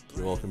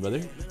 You're welcome,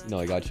 brother. No,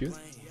 I got you.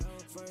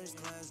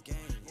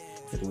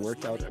 It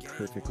worked out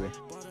perfectly.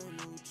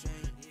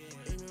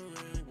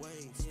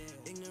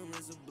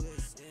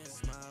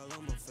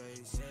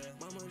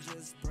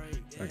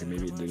 Okay,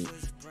 maybe it didn't.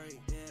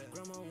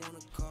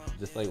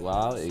 Just like,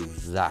 wow,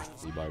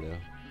 exactly, Bardo.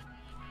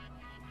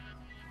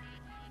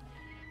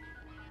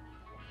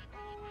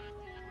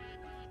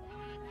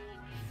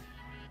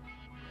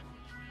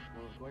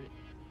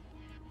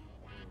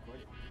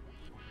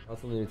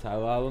 Also, the new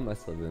Taiwo album, I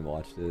still haven't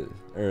watched it.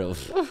 Or,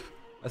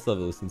 I still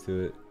haven't listened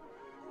to it.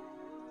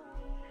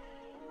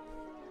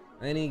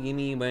 I need give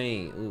me a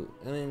brain. Ooh,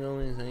 I don't know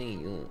what I'm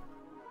saying.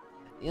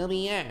 You'll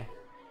be here.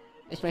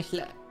 It's my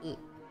slap.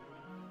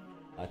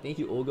 Thank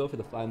you, Olgo, for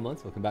the 5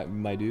 months. Welcome back,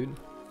 my dude.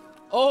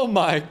 Oh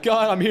my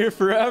god, I'm here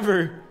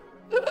forever.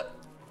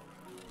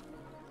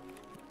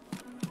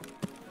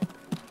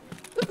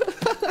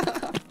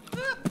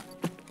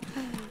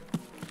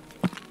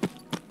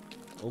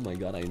 Oh my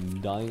god,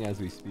 I'm dying as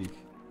we speak.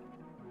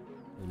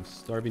 I'm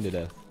starving to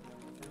death.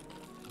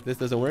 If this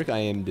doesn't work, I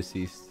am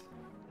deceased.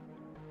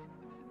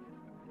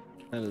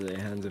 That is a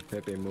Hands of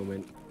Pepe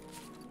moment.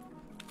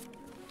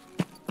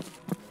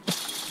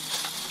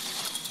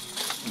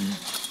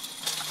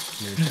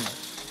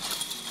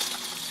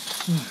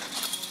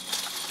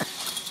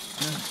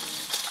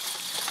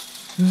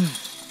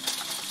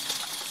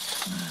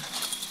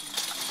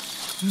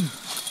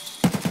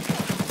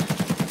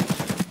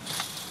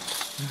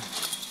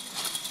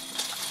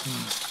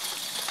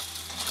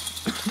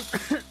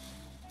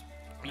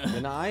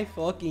 When I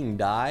fucking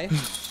die.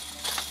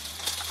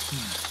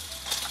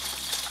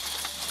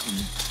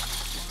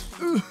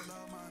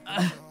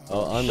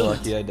 Oh,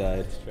 unlucky, I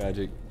died.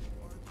 Tragic.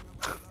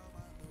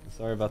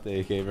 Sorry about the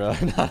AK, bro.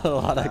 Not a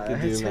lot I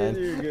could do, man.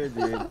 You're good,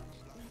 dude.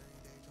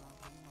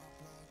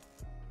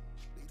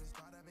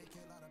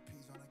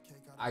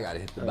 I gotta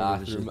hit the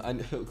bathroom.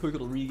 Quick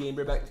little regame,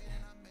 right back.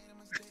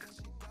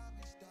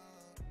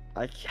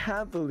 I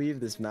can't believe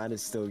this man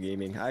is still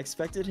gaming. I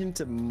expected him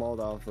to mold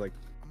off like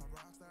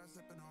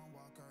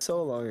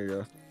so long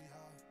ago.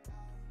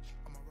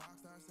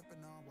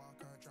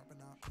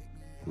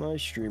 My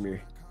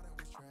streamer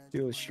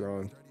feels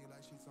strong.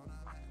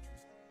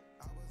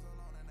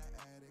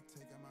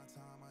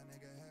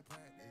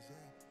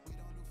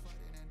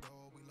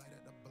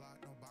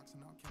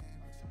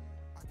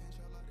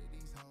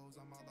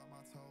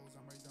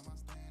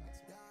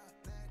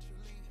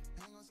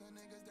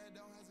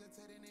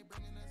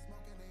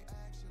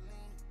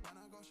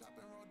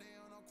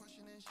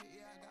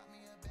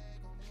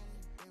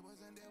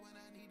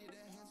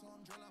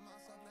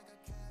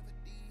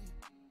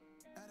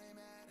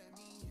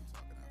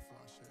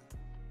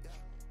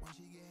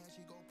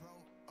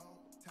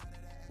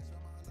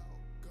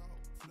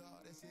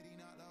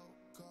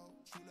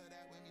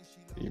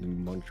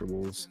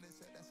 Munchables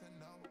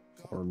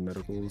or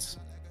medicals,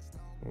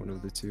 one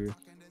of the two.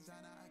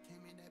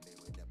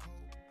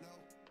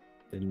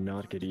 Did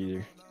not get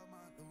either.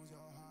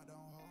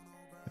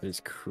 That is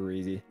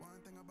crazy.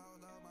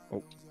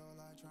 Oh.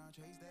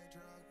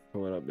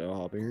 Pulling up now,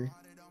 hopping here.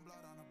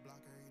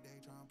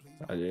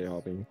 I did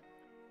hopping.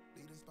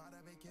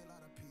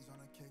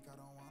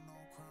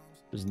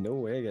 There's no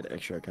way I get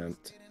extra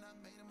account.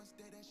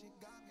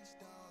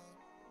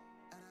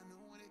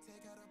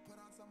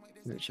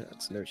 No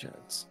chance, no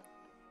chance.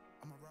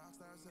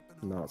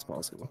 No, it's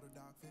possible.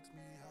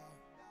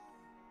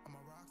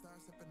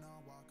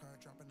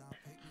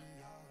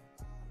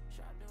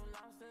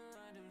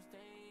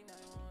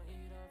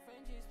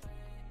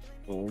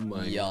 Oh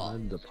my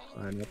god, the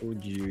pineapple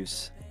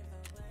juice.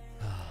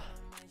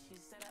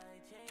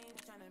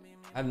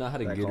 I've not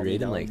had a That good calmed me raid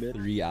in down a like bit.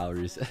 3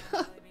 hours.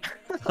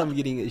 I'm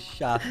getting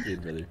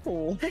shafted, brother.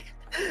 Oh,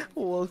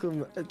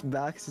 welcome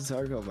back to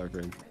Tarkov, my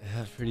friend.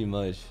 Yeah, pretty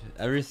much.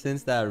 Ever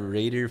since that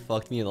raider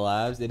fucked me in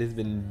labs, it has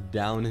been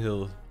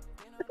downhill.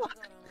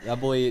 That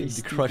boy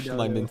He's crushed my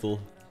downhill. mental.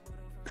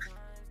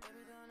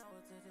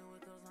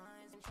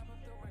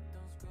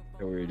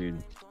 Don't worry,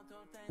 dude.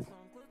 You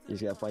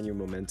just gotta find your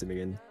momentum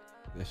again.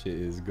 That shit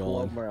is 12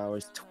 gone. more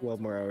hours,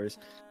 12 more hours.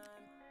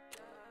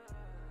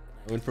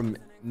 I went from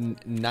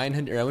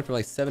 900, I went from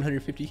like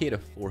 750k to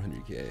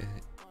 400k.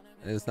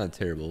 And it's not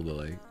terrible, but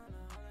like,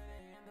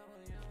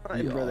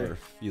 Alright, we brother. are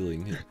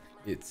feeling it.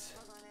 It's.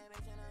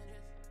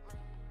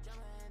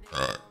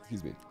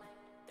 Excuse me.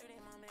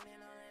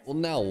 Well,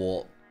 now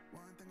what?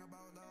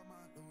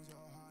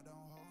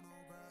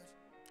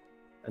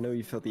 I know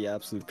you felt the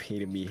absolute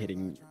pain of me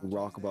hitting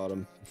rock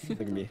bottom. Look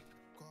at me.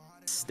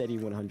 Steady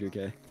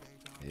 100k.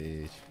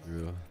 Hey,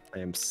 true. I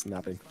am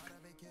snapping.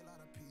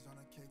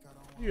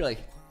 You're like,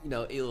 you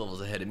know, 8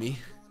 levels ahead of me.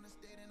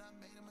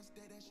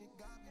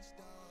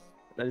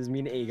 That doesn't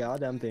mean a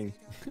goddamn thing.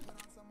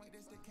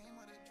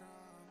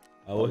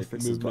 Oh, what's they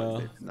the fixed this move bug, now?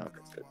 they did not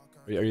fix it.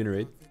 Are you in a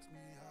raid?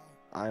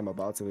 I am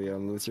about to leave.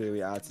 I'm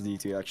literally at the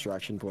D2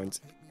 extraction point.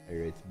 Are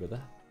you raid,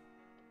 brother?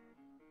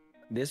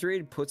 This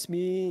raid puts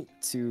me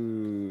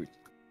to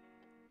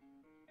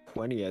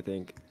 20, I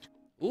think.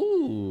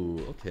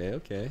 Ooh, okay,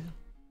 okay.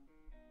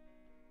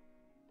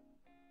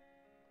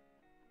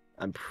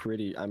 I'm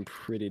pretty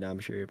damn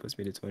sure it puts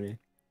me to 20.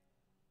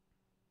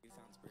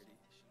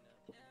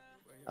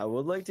 I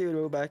would like to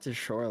go back to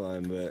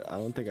Shoreline, but I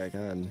don't think I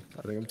can.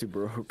 I think I'm too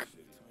broke.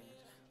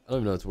 I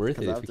don't even know it's worth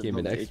it 'Cause I if have we to came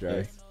in build extra.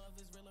 8K.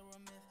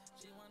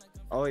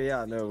 Oh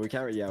yeah, no, we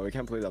can't. Yeah, we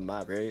can't play the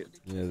map, right?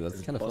 Yeah, that's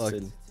It's kind of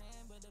busted. fucked.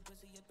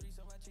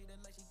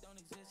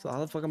 So how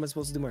the fuck am I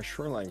supposed to do my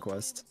Shoreline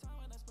quest?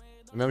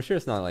 I mean, I'm sure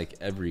it's not like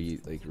every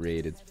like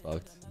raid it's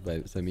fucked,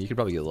 but so I mean you could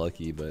probably get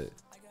lucky, but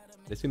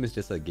I assume it's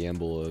just a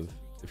gamble of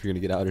if you're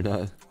gonna get out or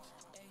not.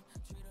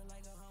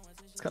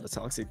 It's kind of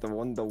toxic. The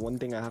one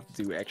thing I have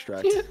to do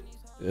extract. Yeah,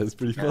 it's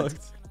pretty Yeah.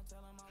 fucked.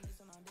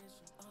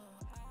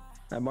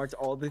 I marked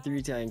all the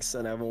 3 tanks,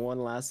 and I have one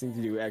last thing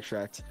to do: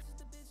 extract.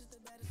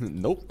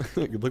 Nope.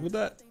 Good luck with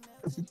that.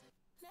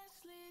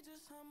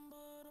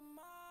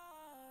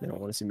 They don't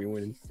want to see me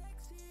win.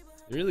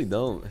 They really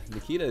don't.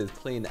 Nikita is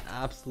playing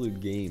absolute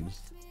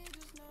games.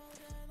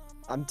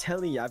 I'm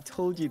telling you, I've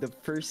told you the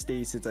first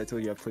day since I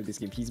told you I've played this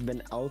game. He's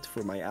been out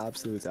for my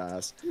absolute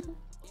ass.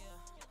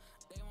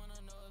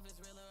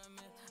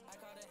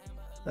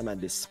 That man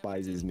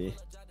despises me.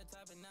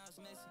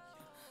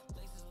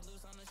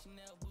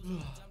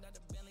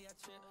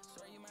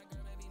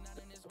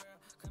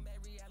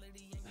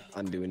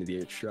 I'm doing the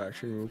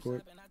extraction real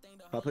quick.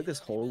 I played this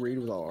whole raid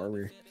without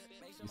armor.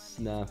 You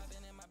snapped.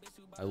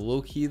 I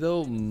low key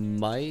though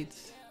might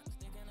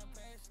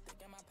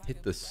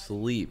hit the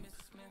sleep.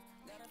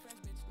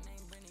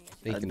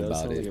 Thinking That does about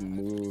sound it. like a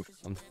move.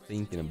 I'm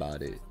thinking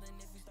about it.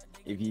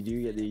 If you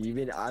do get the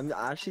even, I'm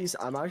actually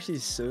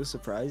so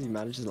surprised you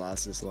managed to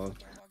last this long.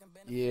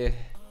 Yeah.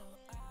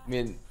 I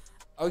mean,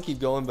 I would keep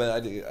going, but I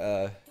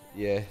do.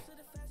 Yeah.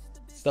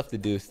 Stuff to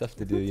do,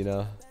 you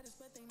know.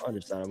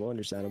 Understandable,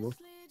 understandable.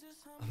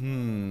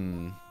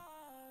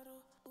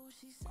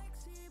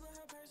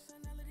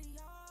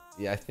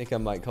 Yeah, I think I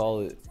might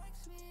call it.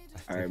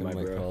 I Alright, think I my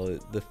might bro. call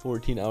it. The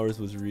 14 hours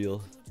was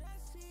real.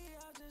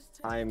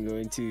 I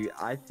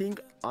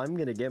think I'm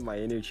gonna get my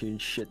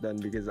interchange shit done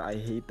because I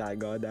hate that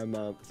goddamn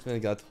map. This man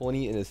got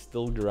 20 and is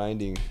still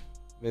grinding.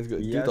 Man's go,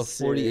 dude, Yes, the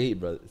sir. 48,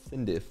 bro.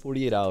 Send it.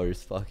 48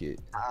 hours. Fuck it.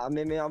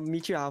 Maybe I'll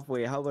meet you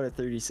halfway. How about a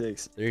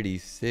 36?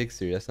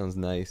 36er. That sounds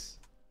nice.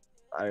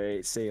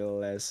 Alright, say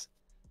less.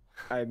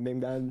 Alright, big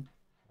man.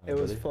 It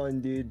was brother.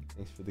 fun, dude.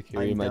 Thanks for the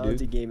carry, I'm my down to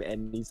dude. game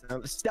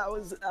anytime. That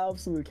was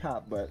absolute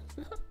cap, but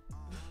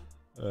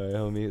Alright,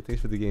 homie.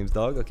 Thanks for the games,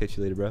 dog. I'll catch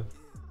you later, bro.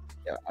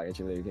 yeah, I'll get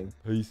you later, game.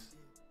 Peace.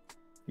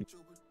 You-